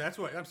 Yeah, that's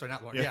what. I'm sorry,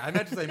 not Lawrence. Yeah, I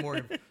meant to say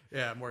Morgan.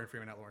 Morgan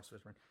Freeman, not Lawrence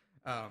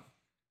Fishburne.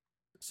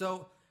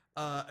 So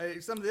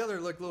some of the other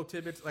little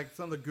tidbits, like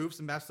some of the goofs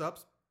and mess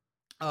ups.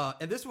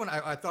 And this one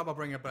I thought about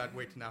bringing up, but I'd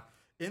wait till now.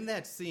 In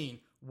that scene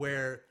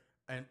where,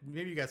 and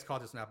maybe you guys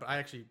caught this now, but I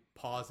actually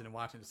paused and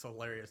watched it. It's so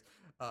hilarious.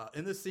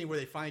 In this scene where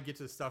they finally get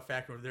to the stuff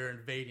factory where they're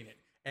invading it,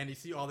 and you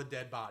see all the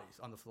dead bodies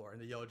on the floor in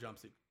the yellow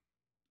jumpsuit.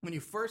 When you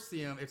first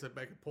see them, it's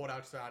like a pulled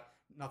out shot,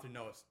 nothing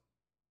noticed.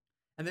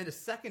 And then the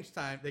second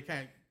time,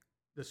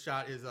 the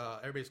shot is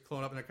everybody's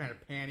cloned up and they're kind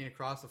of panning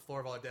across the floor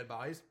of all the dead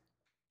bodies.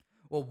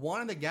 Well,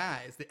 one of the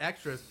guys, the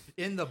extras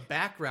in the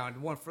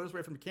background, one furthest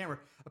away from the camera,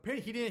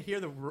 apparently he didn't hear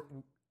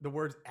the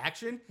words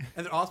action,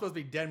 and they're all supposed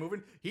to be dead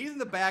moving. He's in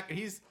the back, and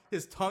his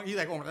tongue, he's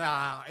like,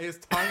 his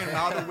tongue and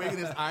mouth are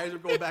wiggling, his eyes are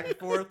going back and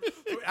forth.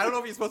 I don't know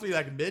if he's supposed to be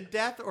like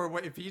mid-death or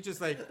what, if he's just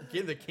like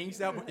getting the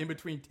kinks out in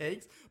between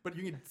takes, but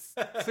you can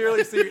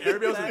clearly see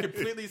everybody else is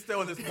completely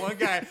still, and this one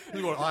guy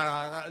is going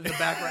in the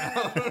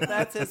background.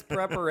 That's his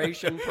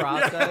preparation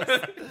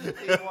process.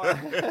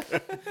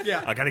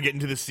 Yeah. I got to get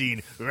into the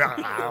scene.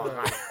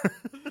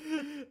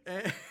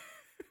 And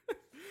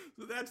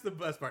so that's the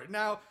best part.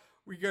 Now,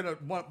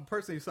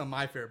 personally, some of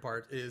my favorite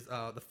parts is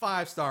the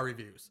 5-star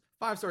reviews.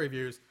 5-star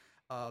reviews.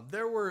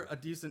 There were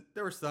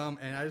some,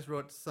 and I just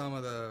wrote some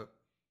of the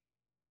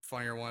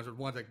funnier ones, or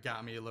ones that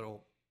got me a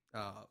little,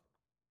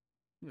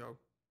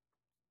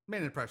 made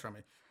an impression on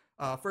me.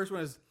 First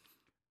one is,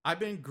 I've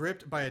been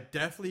gripped by a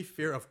deathly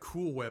fear of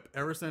Cool Whip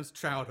ever since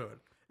childhood.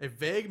 A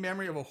vague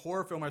memory of a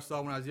horror film I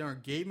saw when I was younger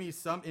gave me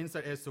some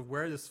insight as to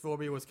where this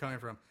phobia was coming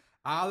from.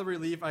 Out of the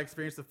relief I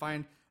experienced to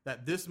find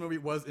that this movie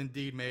was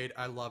indeed made.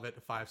 I love it.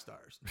 5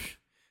 stars.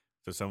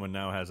 So someone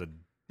now has a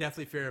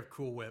Deathly fear of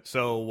Cool Whip.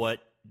 So what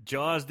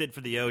Jaws did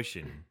for the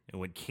ocean and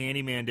what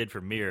Candyman did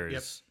for mirrors.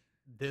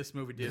 Yep. This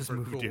movie did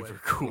for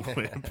Cool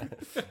Whip.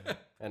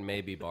 And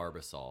maybe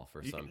Barbasol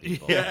for some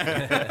people.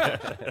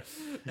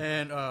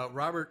 And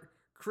Robert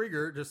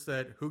Krieger just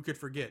said, "Who could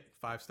forget?"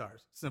 5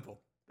 stars.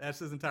 Simple. That's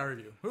his entire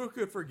review. Who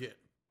could forget?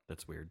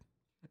 That's weird.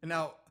 And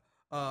now,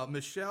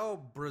 Michelle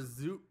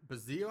Brazil,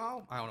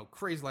 I don't know,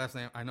 crazy last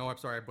name. I know, I'm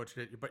sorry I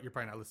butchered it, but you're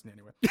probably not listening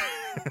anyway.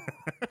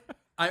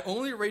 I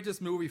only rate this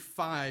movie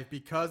 5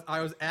 because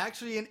I was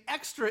actually an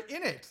extra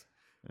in it.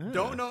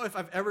 Don't know if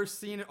I've ever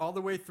seen it all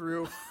the way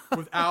through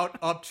without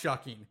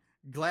upchucking.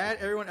 Glad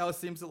everyone else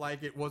seems to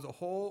like it. Was a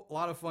whole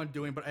lot of fun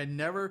doing, but I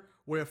never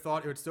would have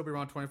thought it would still be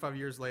around 25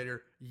 years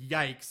later.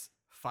 Yikes.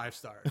 5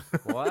 stars.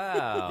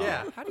 Wow.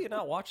 Yeah. How do you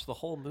not watch the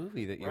whole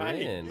movie that you're Right.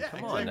 in? Yeah, Come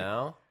exactly. on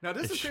now. Now,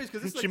 this is crazy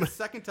because this is like the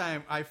second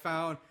time I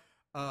found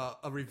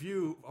a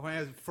review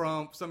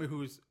from somebody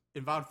who's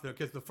involved with it.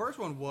 Because the first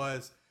one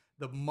was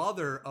the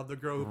mother of the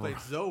girl who played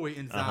Zoe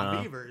in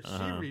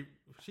Zombievers.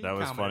 She That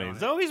was commented funny. on it.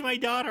 Zoe's my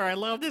daughter. I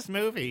love this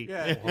movie.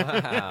 Yeah.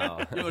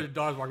 Wow. The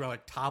daughter's walking around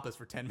like topless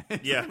for 10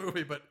 minutes Yeah. in the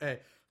movie. But hey,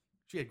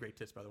 she had great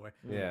tits, by the way.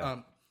 Yeah.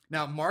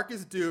 Now,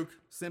 Marcus Duke,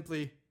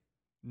 simply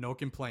no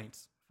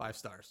complaints. 5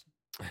 stars.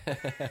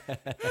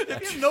 If you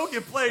have no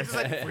complaints, it's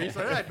like 3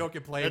 stars. I had no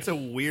complaints. That's a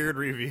weird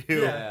review.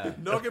 Yeah.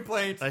 No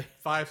complaints.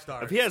 5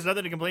 stars. If he has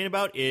nothing to complain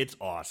about, it's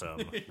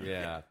awesome.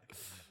 Yeah.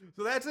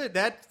 So that's it.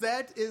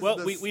 That is Well,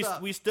 the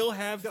we still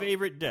have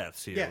favorite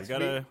deaths here. Yes,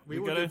 we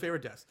will do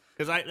favorite deaths.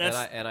 because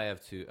And I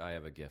have two. I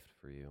have a gift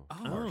for you.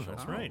 Oh,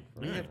 that's right.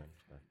 We Yeah. have-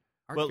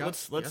 our Well,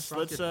 guest- let's guest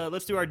roster.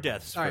 let's do our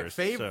deaths All right, first.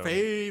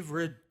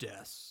 favorite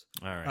deaths.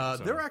 All right.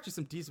 There were actually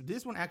some decent.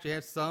 This one actually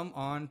had some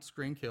on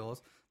screen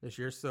kills this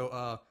year.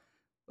 So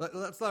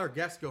let's let our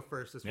guests go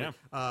first this week.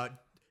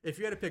 If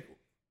you had to pick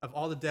of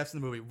all the deaths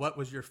in the movie, what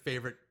was your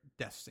favorite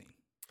death scene?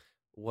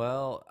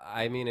 Well,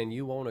 I mean, and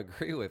you won't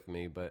agree with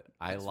me, but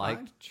I That's liked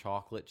fine.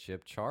 Chocolate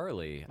Chip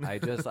Charlie.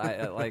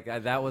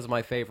 That was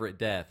my favorite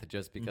death,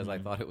 just because I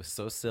thought it was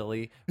so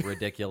silly,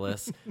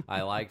 ridiculous.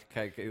 I liked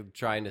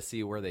trying to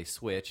see where they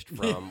switched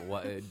from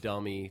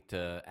dummy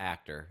to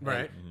actor.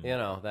 Right.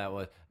 And,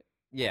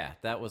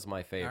 that was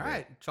my favorite. All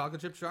right,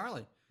 Chocolate Chip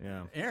Charlie.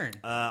 Yeah. Aaron.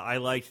 I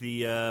liked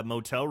the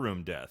motel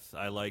room death.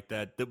 I like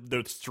that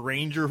the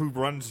stranger who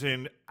runs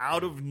in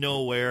out of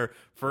nowhere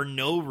for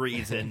no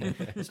reason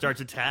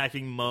starts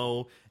attacking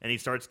Mo, and he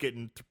starts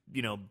getting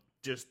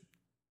just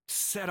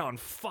set on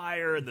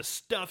fire, and the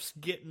stuff's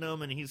getting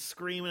him, and he's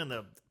screaming, and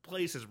the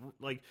place is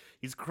like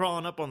he's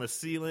crawling up on the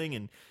ceiling,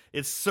 and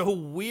it's so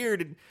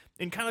weird.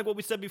 And kind of like what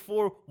we said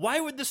before, why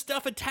would the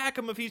stuff attack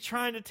him if he's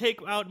trying to take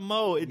out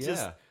Mo?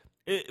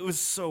 It was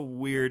so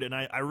weird, and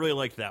I really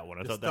liked that one.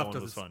 I thought that one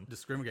was fun.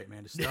 Discriminate,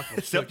 man. The stuff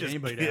will Stuff take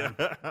anybody just-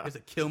 down. It's a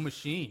kill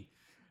machine.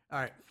 All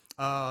right.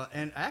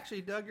 And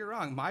actually, Doug, you're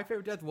wrong. My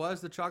favorite death was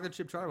the Chocolate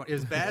Chip Charlie one.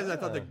 As bad as I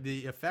thought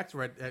the effects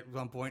were at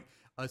one point,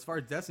 as far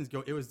as death scenes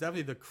go, it was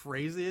definitely the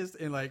craziest.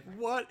 And like,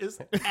 what is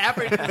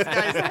happening to this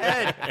guy's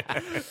head?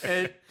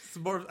 And it's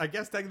more, I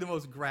guess, technically the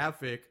most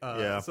graphic.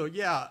 Yeah. So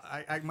yeah,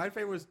 my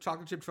favorite was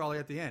Chocolate Chip Charlie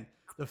at the end.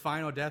 the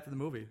final death of the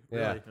movie.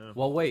 Yeah. Really.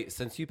 Well, wait.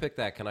 Since you picked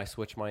that, can I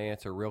switch my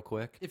answer real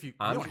quick? If you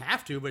I'm don't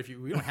have to, but if you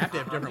don't have to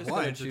have I'm different just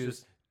gonna ones. It's choose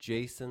just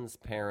Jason's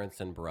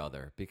parents and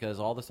brother because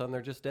all of a sudden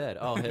they're just dead.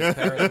 Oh, his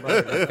parents and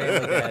brother, dead,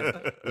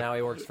 family dead. Now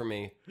he works for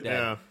me.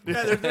 Dead.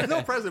 yeah, there's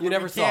no president. You where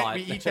never we saw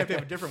can't- it. We each have to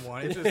have a different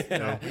one. It's just we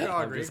can all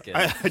I'm agree. just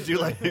kidding. I do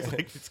like it's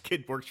like this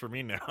kid works for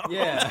me now.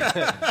 Yeah,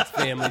 his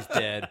family's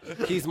dead.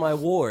 He's my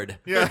ward.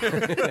 Use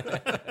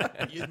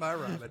my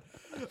Robin.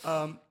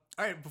 All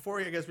right,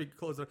 before I guess we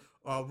close the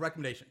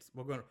recommendations.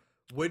 We're going.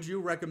 Would you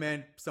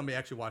recommend somebody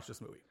actually watch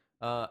this movie?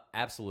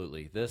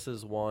 Absolutely. This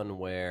is one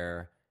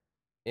where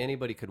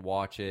anybody could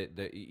watch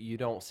it. You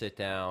don't sit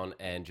down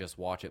and just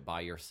watch it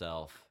by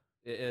yourself.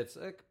 It's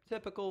a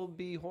typical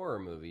B horror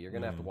movie. You're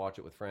gonna have to watch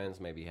it with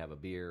friends. Maybe have a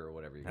beer or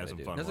whatever you're Have gonna some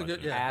do. fun. That's a good.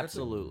 watch it. Yeah, that's a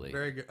Absolutely.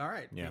 very good. All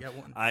right. Yeah, You got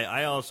one.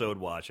 I also would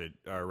watch it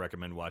or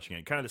recommend watching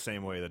it, kind of the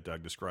same way that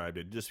Doug described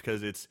it, just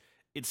because it's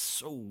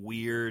so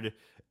weird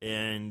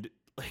and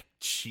like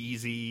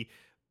cheesy,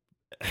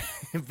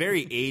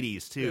 very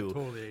 80s too. Yeah,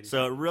 totally 80s.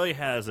 So it really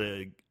has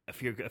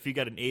if you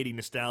got an 80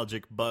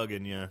 nostalgic bug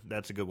in you,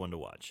 that's a good one to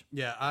watch.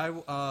 Yeah, I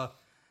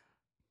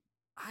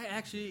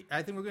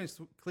think we're going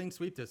to clean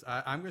sweep this.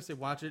 I'm going to say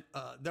watch it.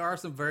 There are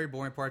some very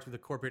boring parts with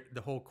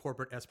the whole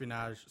corporate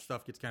espionage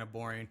stuff gets kind of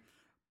boring,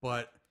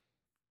 but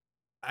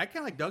I kind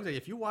of like Doug's idea.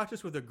 If you watch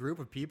this with a group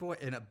of people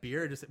and a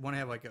beer, just want to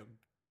have like a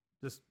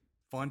just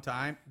fun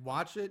time,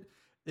 watch it.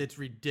 It's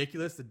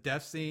ridiculous. The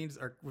death scenes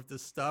are with the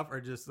stuff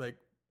are just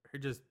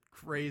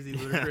crazy,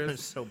 ludicrous.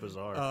 It's so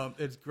bizarre.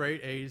 It's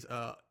great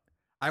 80s.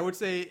 I would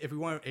say if we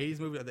want an 80s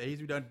movie, the 80s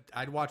we've done,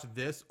 I'd watch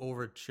this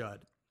over Chud.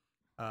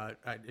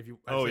 I'd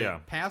say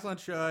pass on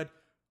Chud,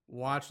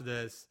 watch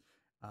this.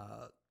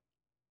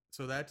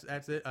 So that's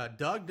it.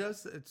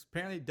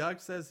 Doug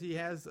says he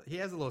has a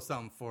little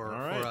something for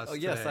us. Oh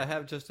yes, today. I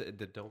have just.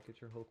 Don't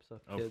get your hopes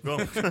up, kids. Go.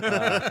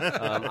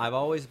 I've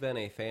always been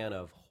a fan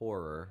of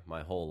horror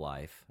my whole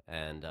life,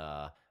 and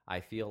I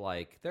feel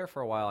like there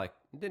for a while I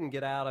didn't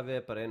get out of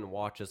it, but I didn't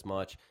watch as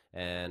much,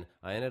 and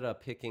I ended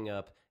up picking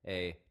up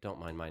don't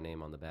mind my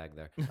name on the bag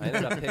there. I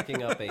ended up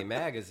picking up a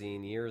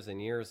magazine years and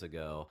years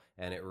ago,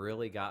 and it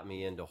really got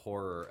me into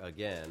horror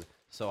again.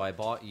 So I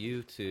bought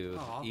you two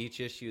each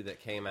issue that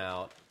came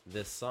out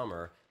this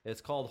summer.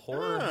 It's called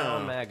Horror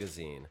Hound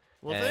Magazine.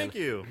 Well, And thank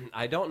you.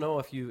 I don't know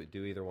if do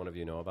either one of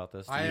you know about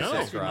this? Do I you know.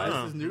 subscribe?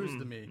 This is news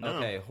to me.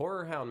 Okay,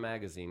 Horror Hound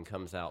Magazine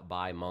comes out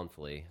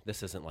bi-monthly.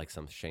 This isn't like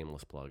some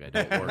shameless plug. I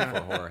don't work for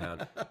Horror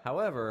Hound.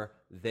 However,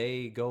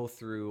 they go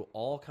through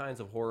all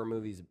kinds of horror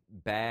movies,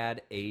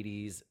 bad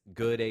 80s,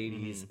 good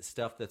 80s,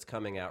 stuff that's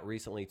coming out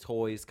recently,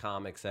 toys,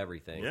 comics,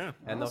 everything. Yeah.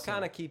 And they'll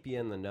kind of keep you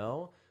in the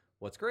know.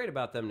 What's great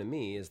about them to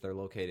me is they're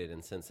located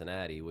in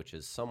Cincinnati, which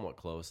is somewhat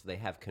close. They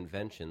have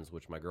conventions,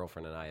 which my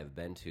girlfriend and I have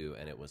been to,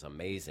 and it was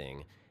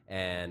amazing.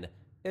 And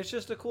it's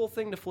just a cool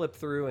thing to flip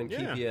through and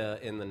keep you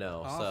in the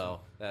know. Awesome. So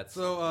that's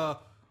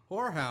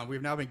Horror Hound.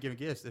 We've now been giving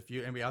gifts. If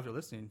anybody out there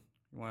listening,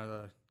 you want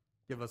to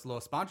give us a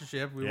little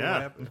sponsorship, we will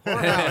have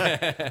Horror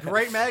Hound.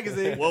 Great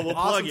magazine. Well, we'll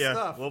awesome plug you.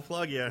 stuff. We'll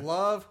plug you.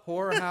 Love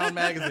Horror Hound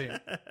magazine.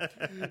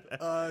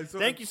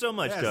 Thank you so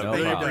much, Yes, Doug. no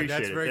Really problem. appreciate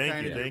That's it. very Thank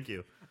kind you. of you. Thank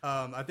you.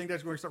 I think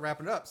that's going to start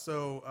wrapping it up.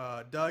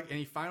 So, Doug,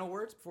 any final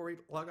words before we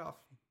log off?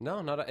 No,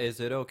 not.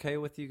 Is it okay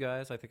with you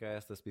guys? I think I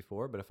asked this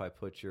before, but if I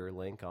put your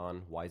link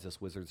on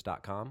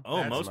wisestwizards.com?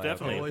 Oh, most am I okay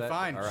definitely. with that? Totally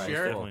fine. All right,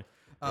 Share it. cool.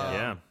 Definitely.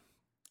 Yeah.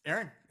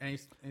 Aaron,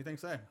 anything to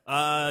say?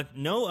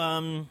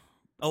 No.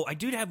 Oh, I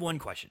do have one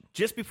question.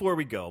 Just before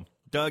we go,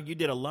 Doug, you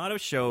did a lot of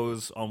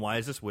shows on Why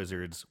Is This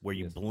Wizards where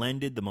you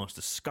blended the most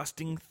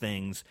disgusting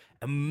things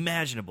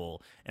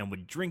imaginable and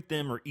would drink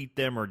them or eat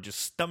them or just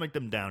stomach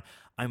them down.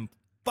 I'm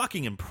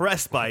fucking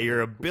impressed by your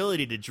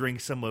ability to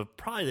drink some of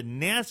probably the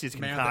nastiest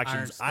Man with the iron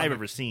concoctions stomach. I've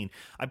ever seen.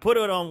 I put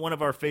it on one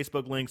of our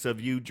Facebook links of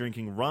you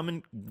drinking rum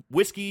and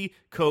whiskey,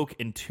 Coke,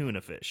 and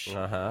tuna fish.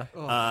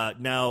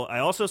 Now, I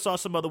also saw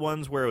some other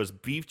ones where it was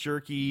beef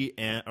jerky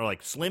or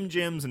like Slim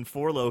Jims and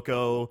Four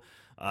Loko.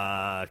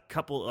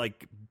 Couple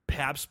like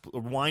Pabst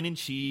wine and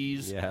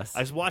cheese. Yes. I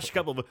just watched a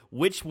couple of.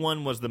 Which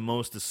one was the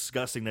most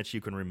disgusting that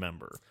you can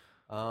remember?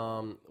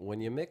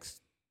 When you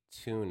mix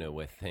tuna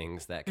with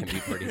things, that can be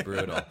pretty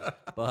brutal.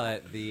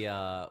 But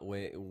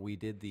we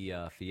did the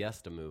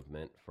Fiesta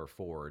movement for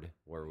Ford,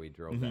 where we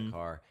drove that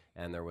car,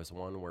 and there was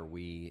one where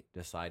we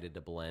decided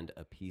to blend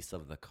a piece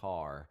of the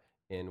car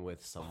in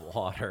with some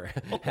water.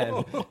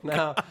 And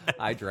now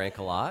I drank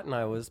a lot, and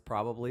I was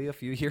probably a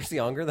few years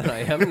younger than I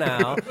am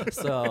now.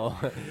 So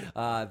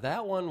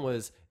that one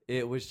was.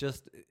 It was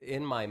just,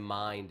 in my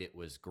mind, it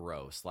was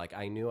gross. Like,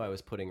 I knew I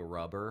was putting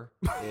rubber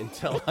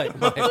into, like,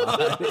 my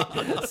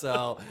body.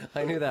 So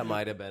I knew that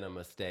might have been a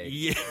mistake.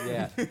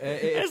 Yeah.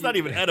 It's not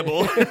even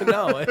edible.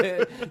 No,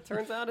 it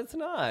turns out it's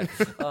not.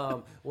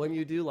 When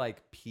you do,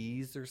 like,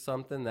 peas or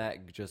something,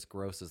 that just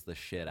grosses the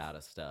shit out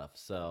of stuff.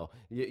 So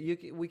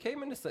we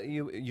came into,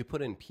 you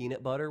put in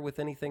peanut butter with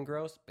anything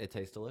gross, it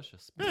tastes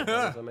delicious. It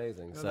was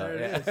amazing. So There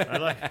it is. I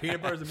like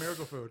peanut butter is a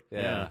miracle food.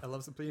 Yeah. I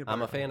love some peanut butter.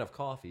 I'm a fan of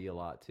coffee a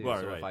lot, too. Right,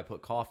 so right. if I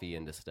put coffee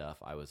into stuff,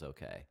 I was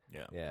okay.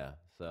 Yeah. Yeah.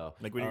 So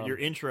Like when your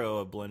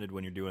intro blended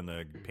when you're doing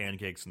the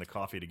pancakes and the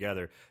coffee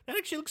together, that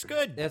actually looks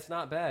good. it's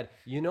not bad.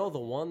 You know, the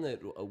one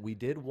that we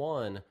did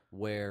one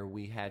where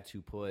we had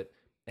to put,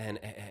 and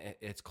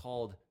it's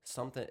called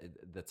something,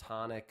 the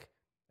tonic.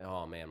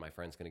 Oh man, my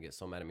friend's gonna get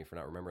so mad at me for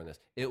not remembering this.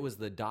 It was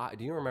the Doc.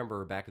 Do you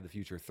remember Back to the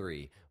Future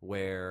 3,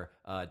 where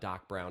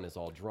Doc Brown is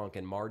all drunk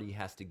and Marty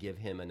has to give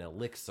him an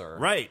elixir,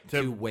 Right,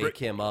 to to wake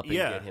him up and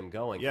yeah, get him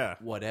going. yeah.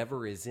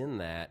 Whatever is in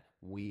that,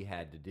 we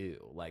had to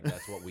do. Like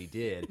that's what we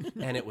did,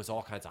 and it was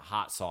all kinds of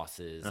hot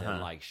sauces and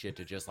like shit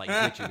to just like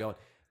get you going.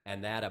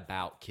 And that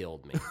about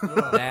killed me.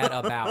 That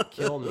about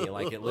killed me.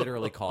 Like it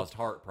literally caused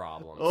heart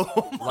problems.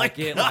 Oh my like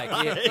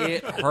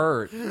it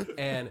hurt.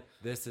 And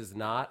this is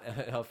not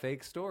a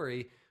fake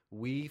story.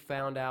 We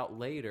found out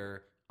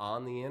later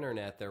on the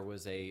internet there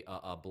was a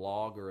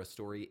blog or a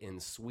story in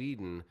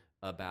Sweden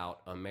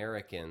about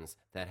Americans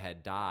that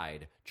had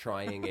died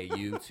trying a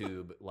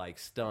YouTube like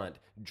stunt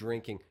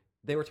drinking.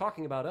 They were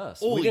talking about us.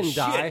 Holy we didn't shit.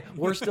 die.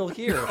 We're still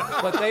here.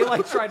 But they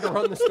like tried to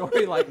run the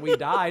story like we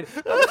died.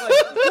 I was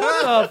like,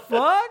 what the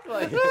fuck?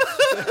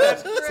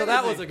 Like, so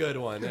that was a good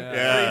one. Yeah.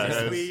 Crazy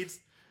that's- Swedes.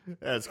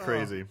 That's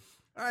crazy.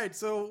 All right,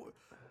 so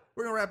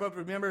we're gonna wrap up.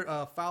 Remember,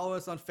 follow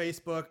us on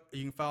Facebook.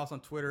 You can follow us on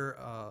Twitter.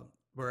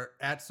 We're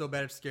at So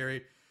Bad It's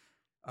Scary.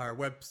 Our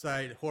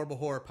website,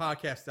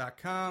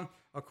 horriblehorrorpodcast.com.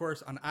 Of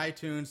course, on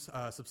iTunes,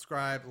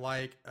 subscribe,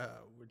 like.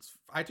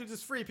 iTunes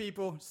is free,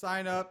 people.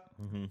 Sign up,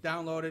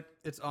 download it.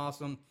 It's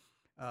awesome.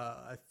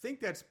 I think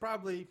that's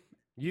probably...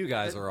 You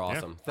guys are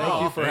awesome. Yeah. Thank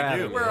Oh, you for thank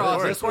having you. me. We're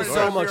awesome. This was Of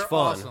so course, much you're fun.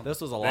 awesome.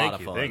 This was a lot Thank of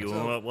you. fun. Thank you.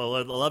 Well,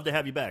 I'd love to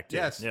have you back, too.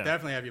 Yes, Yeah.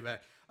 definitely have you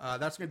back.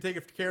 That's going to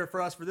take care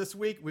for us for this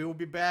week. We will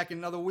be back in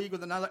another week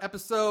with another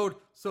episode.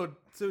 So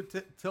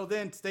till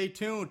then, stay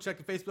tuned. Check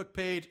the Facebook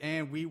page,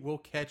 and we will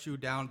catch you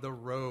down the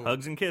road.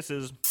 Hugs and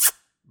kisses.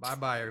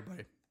 Bye-bye,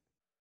 everybody.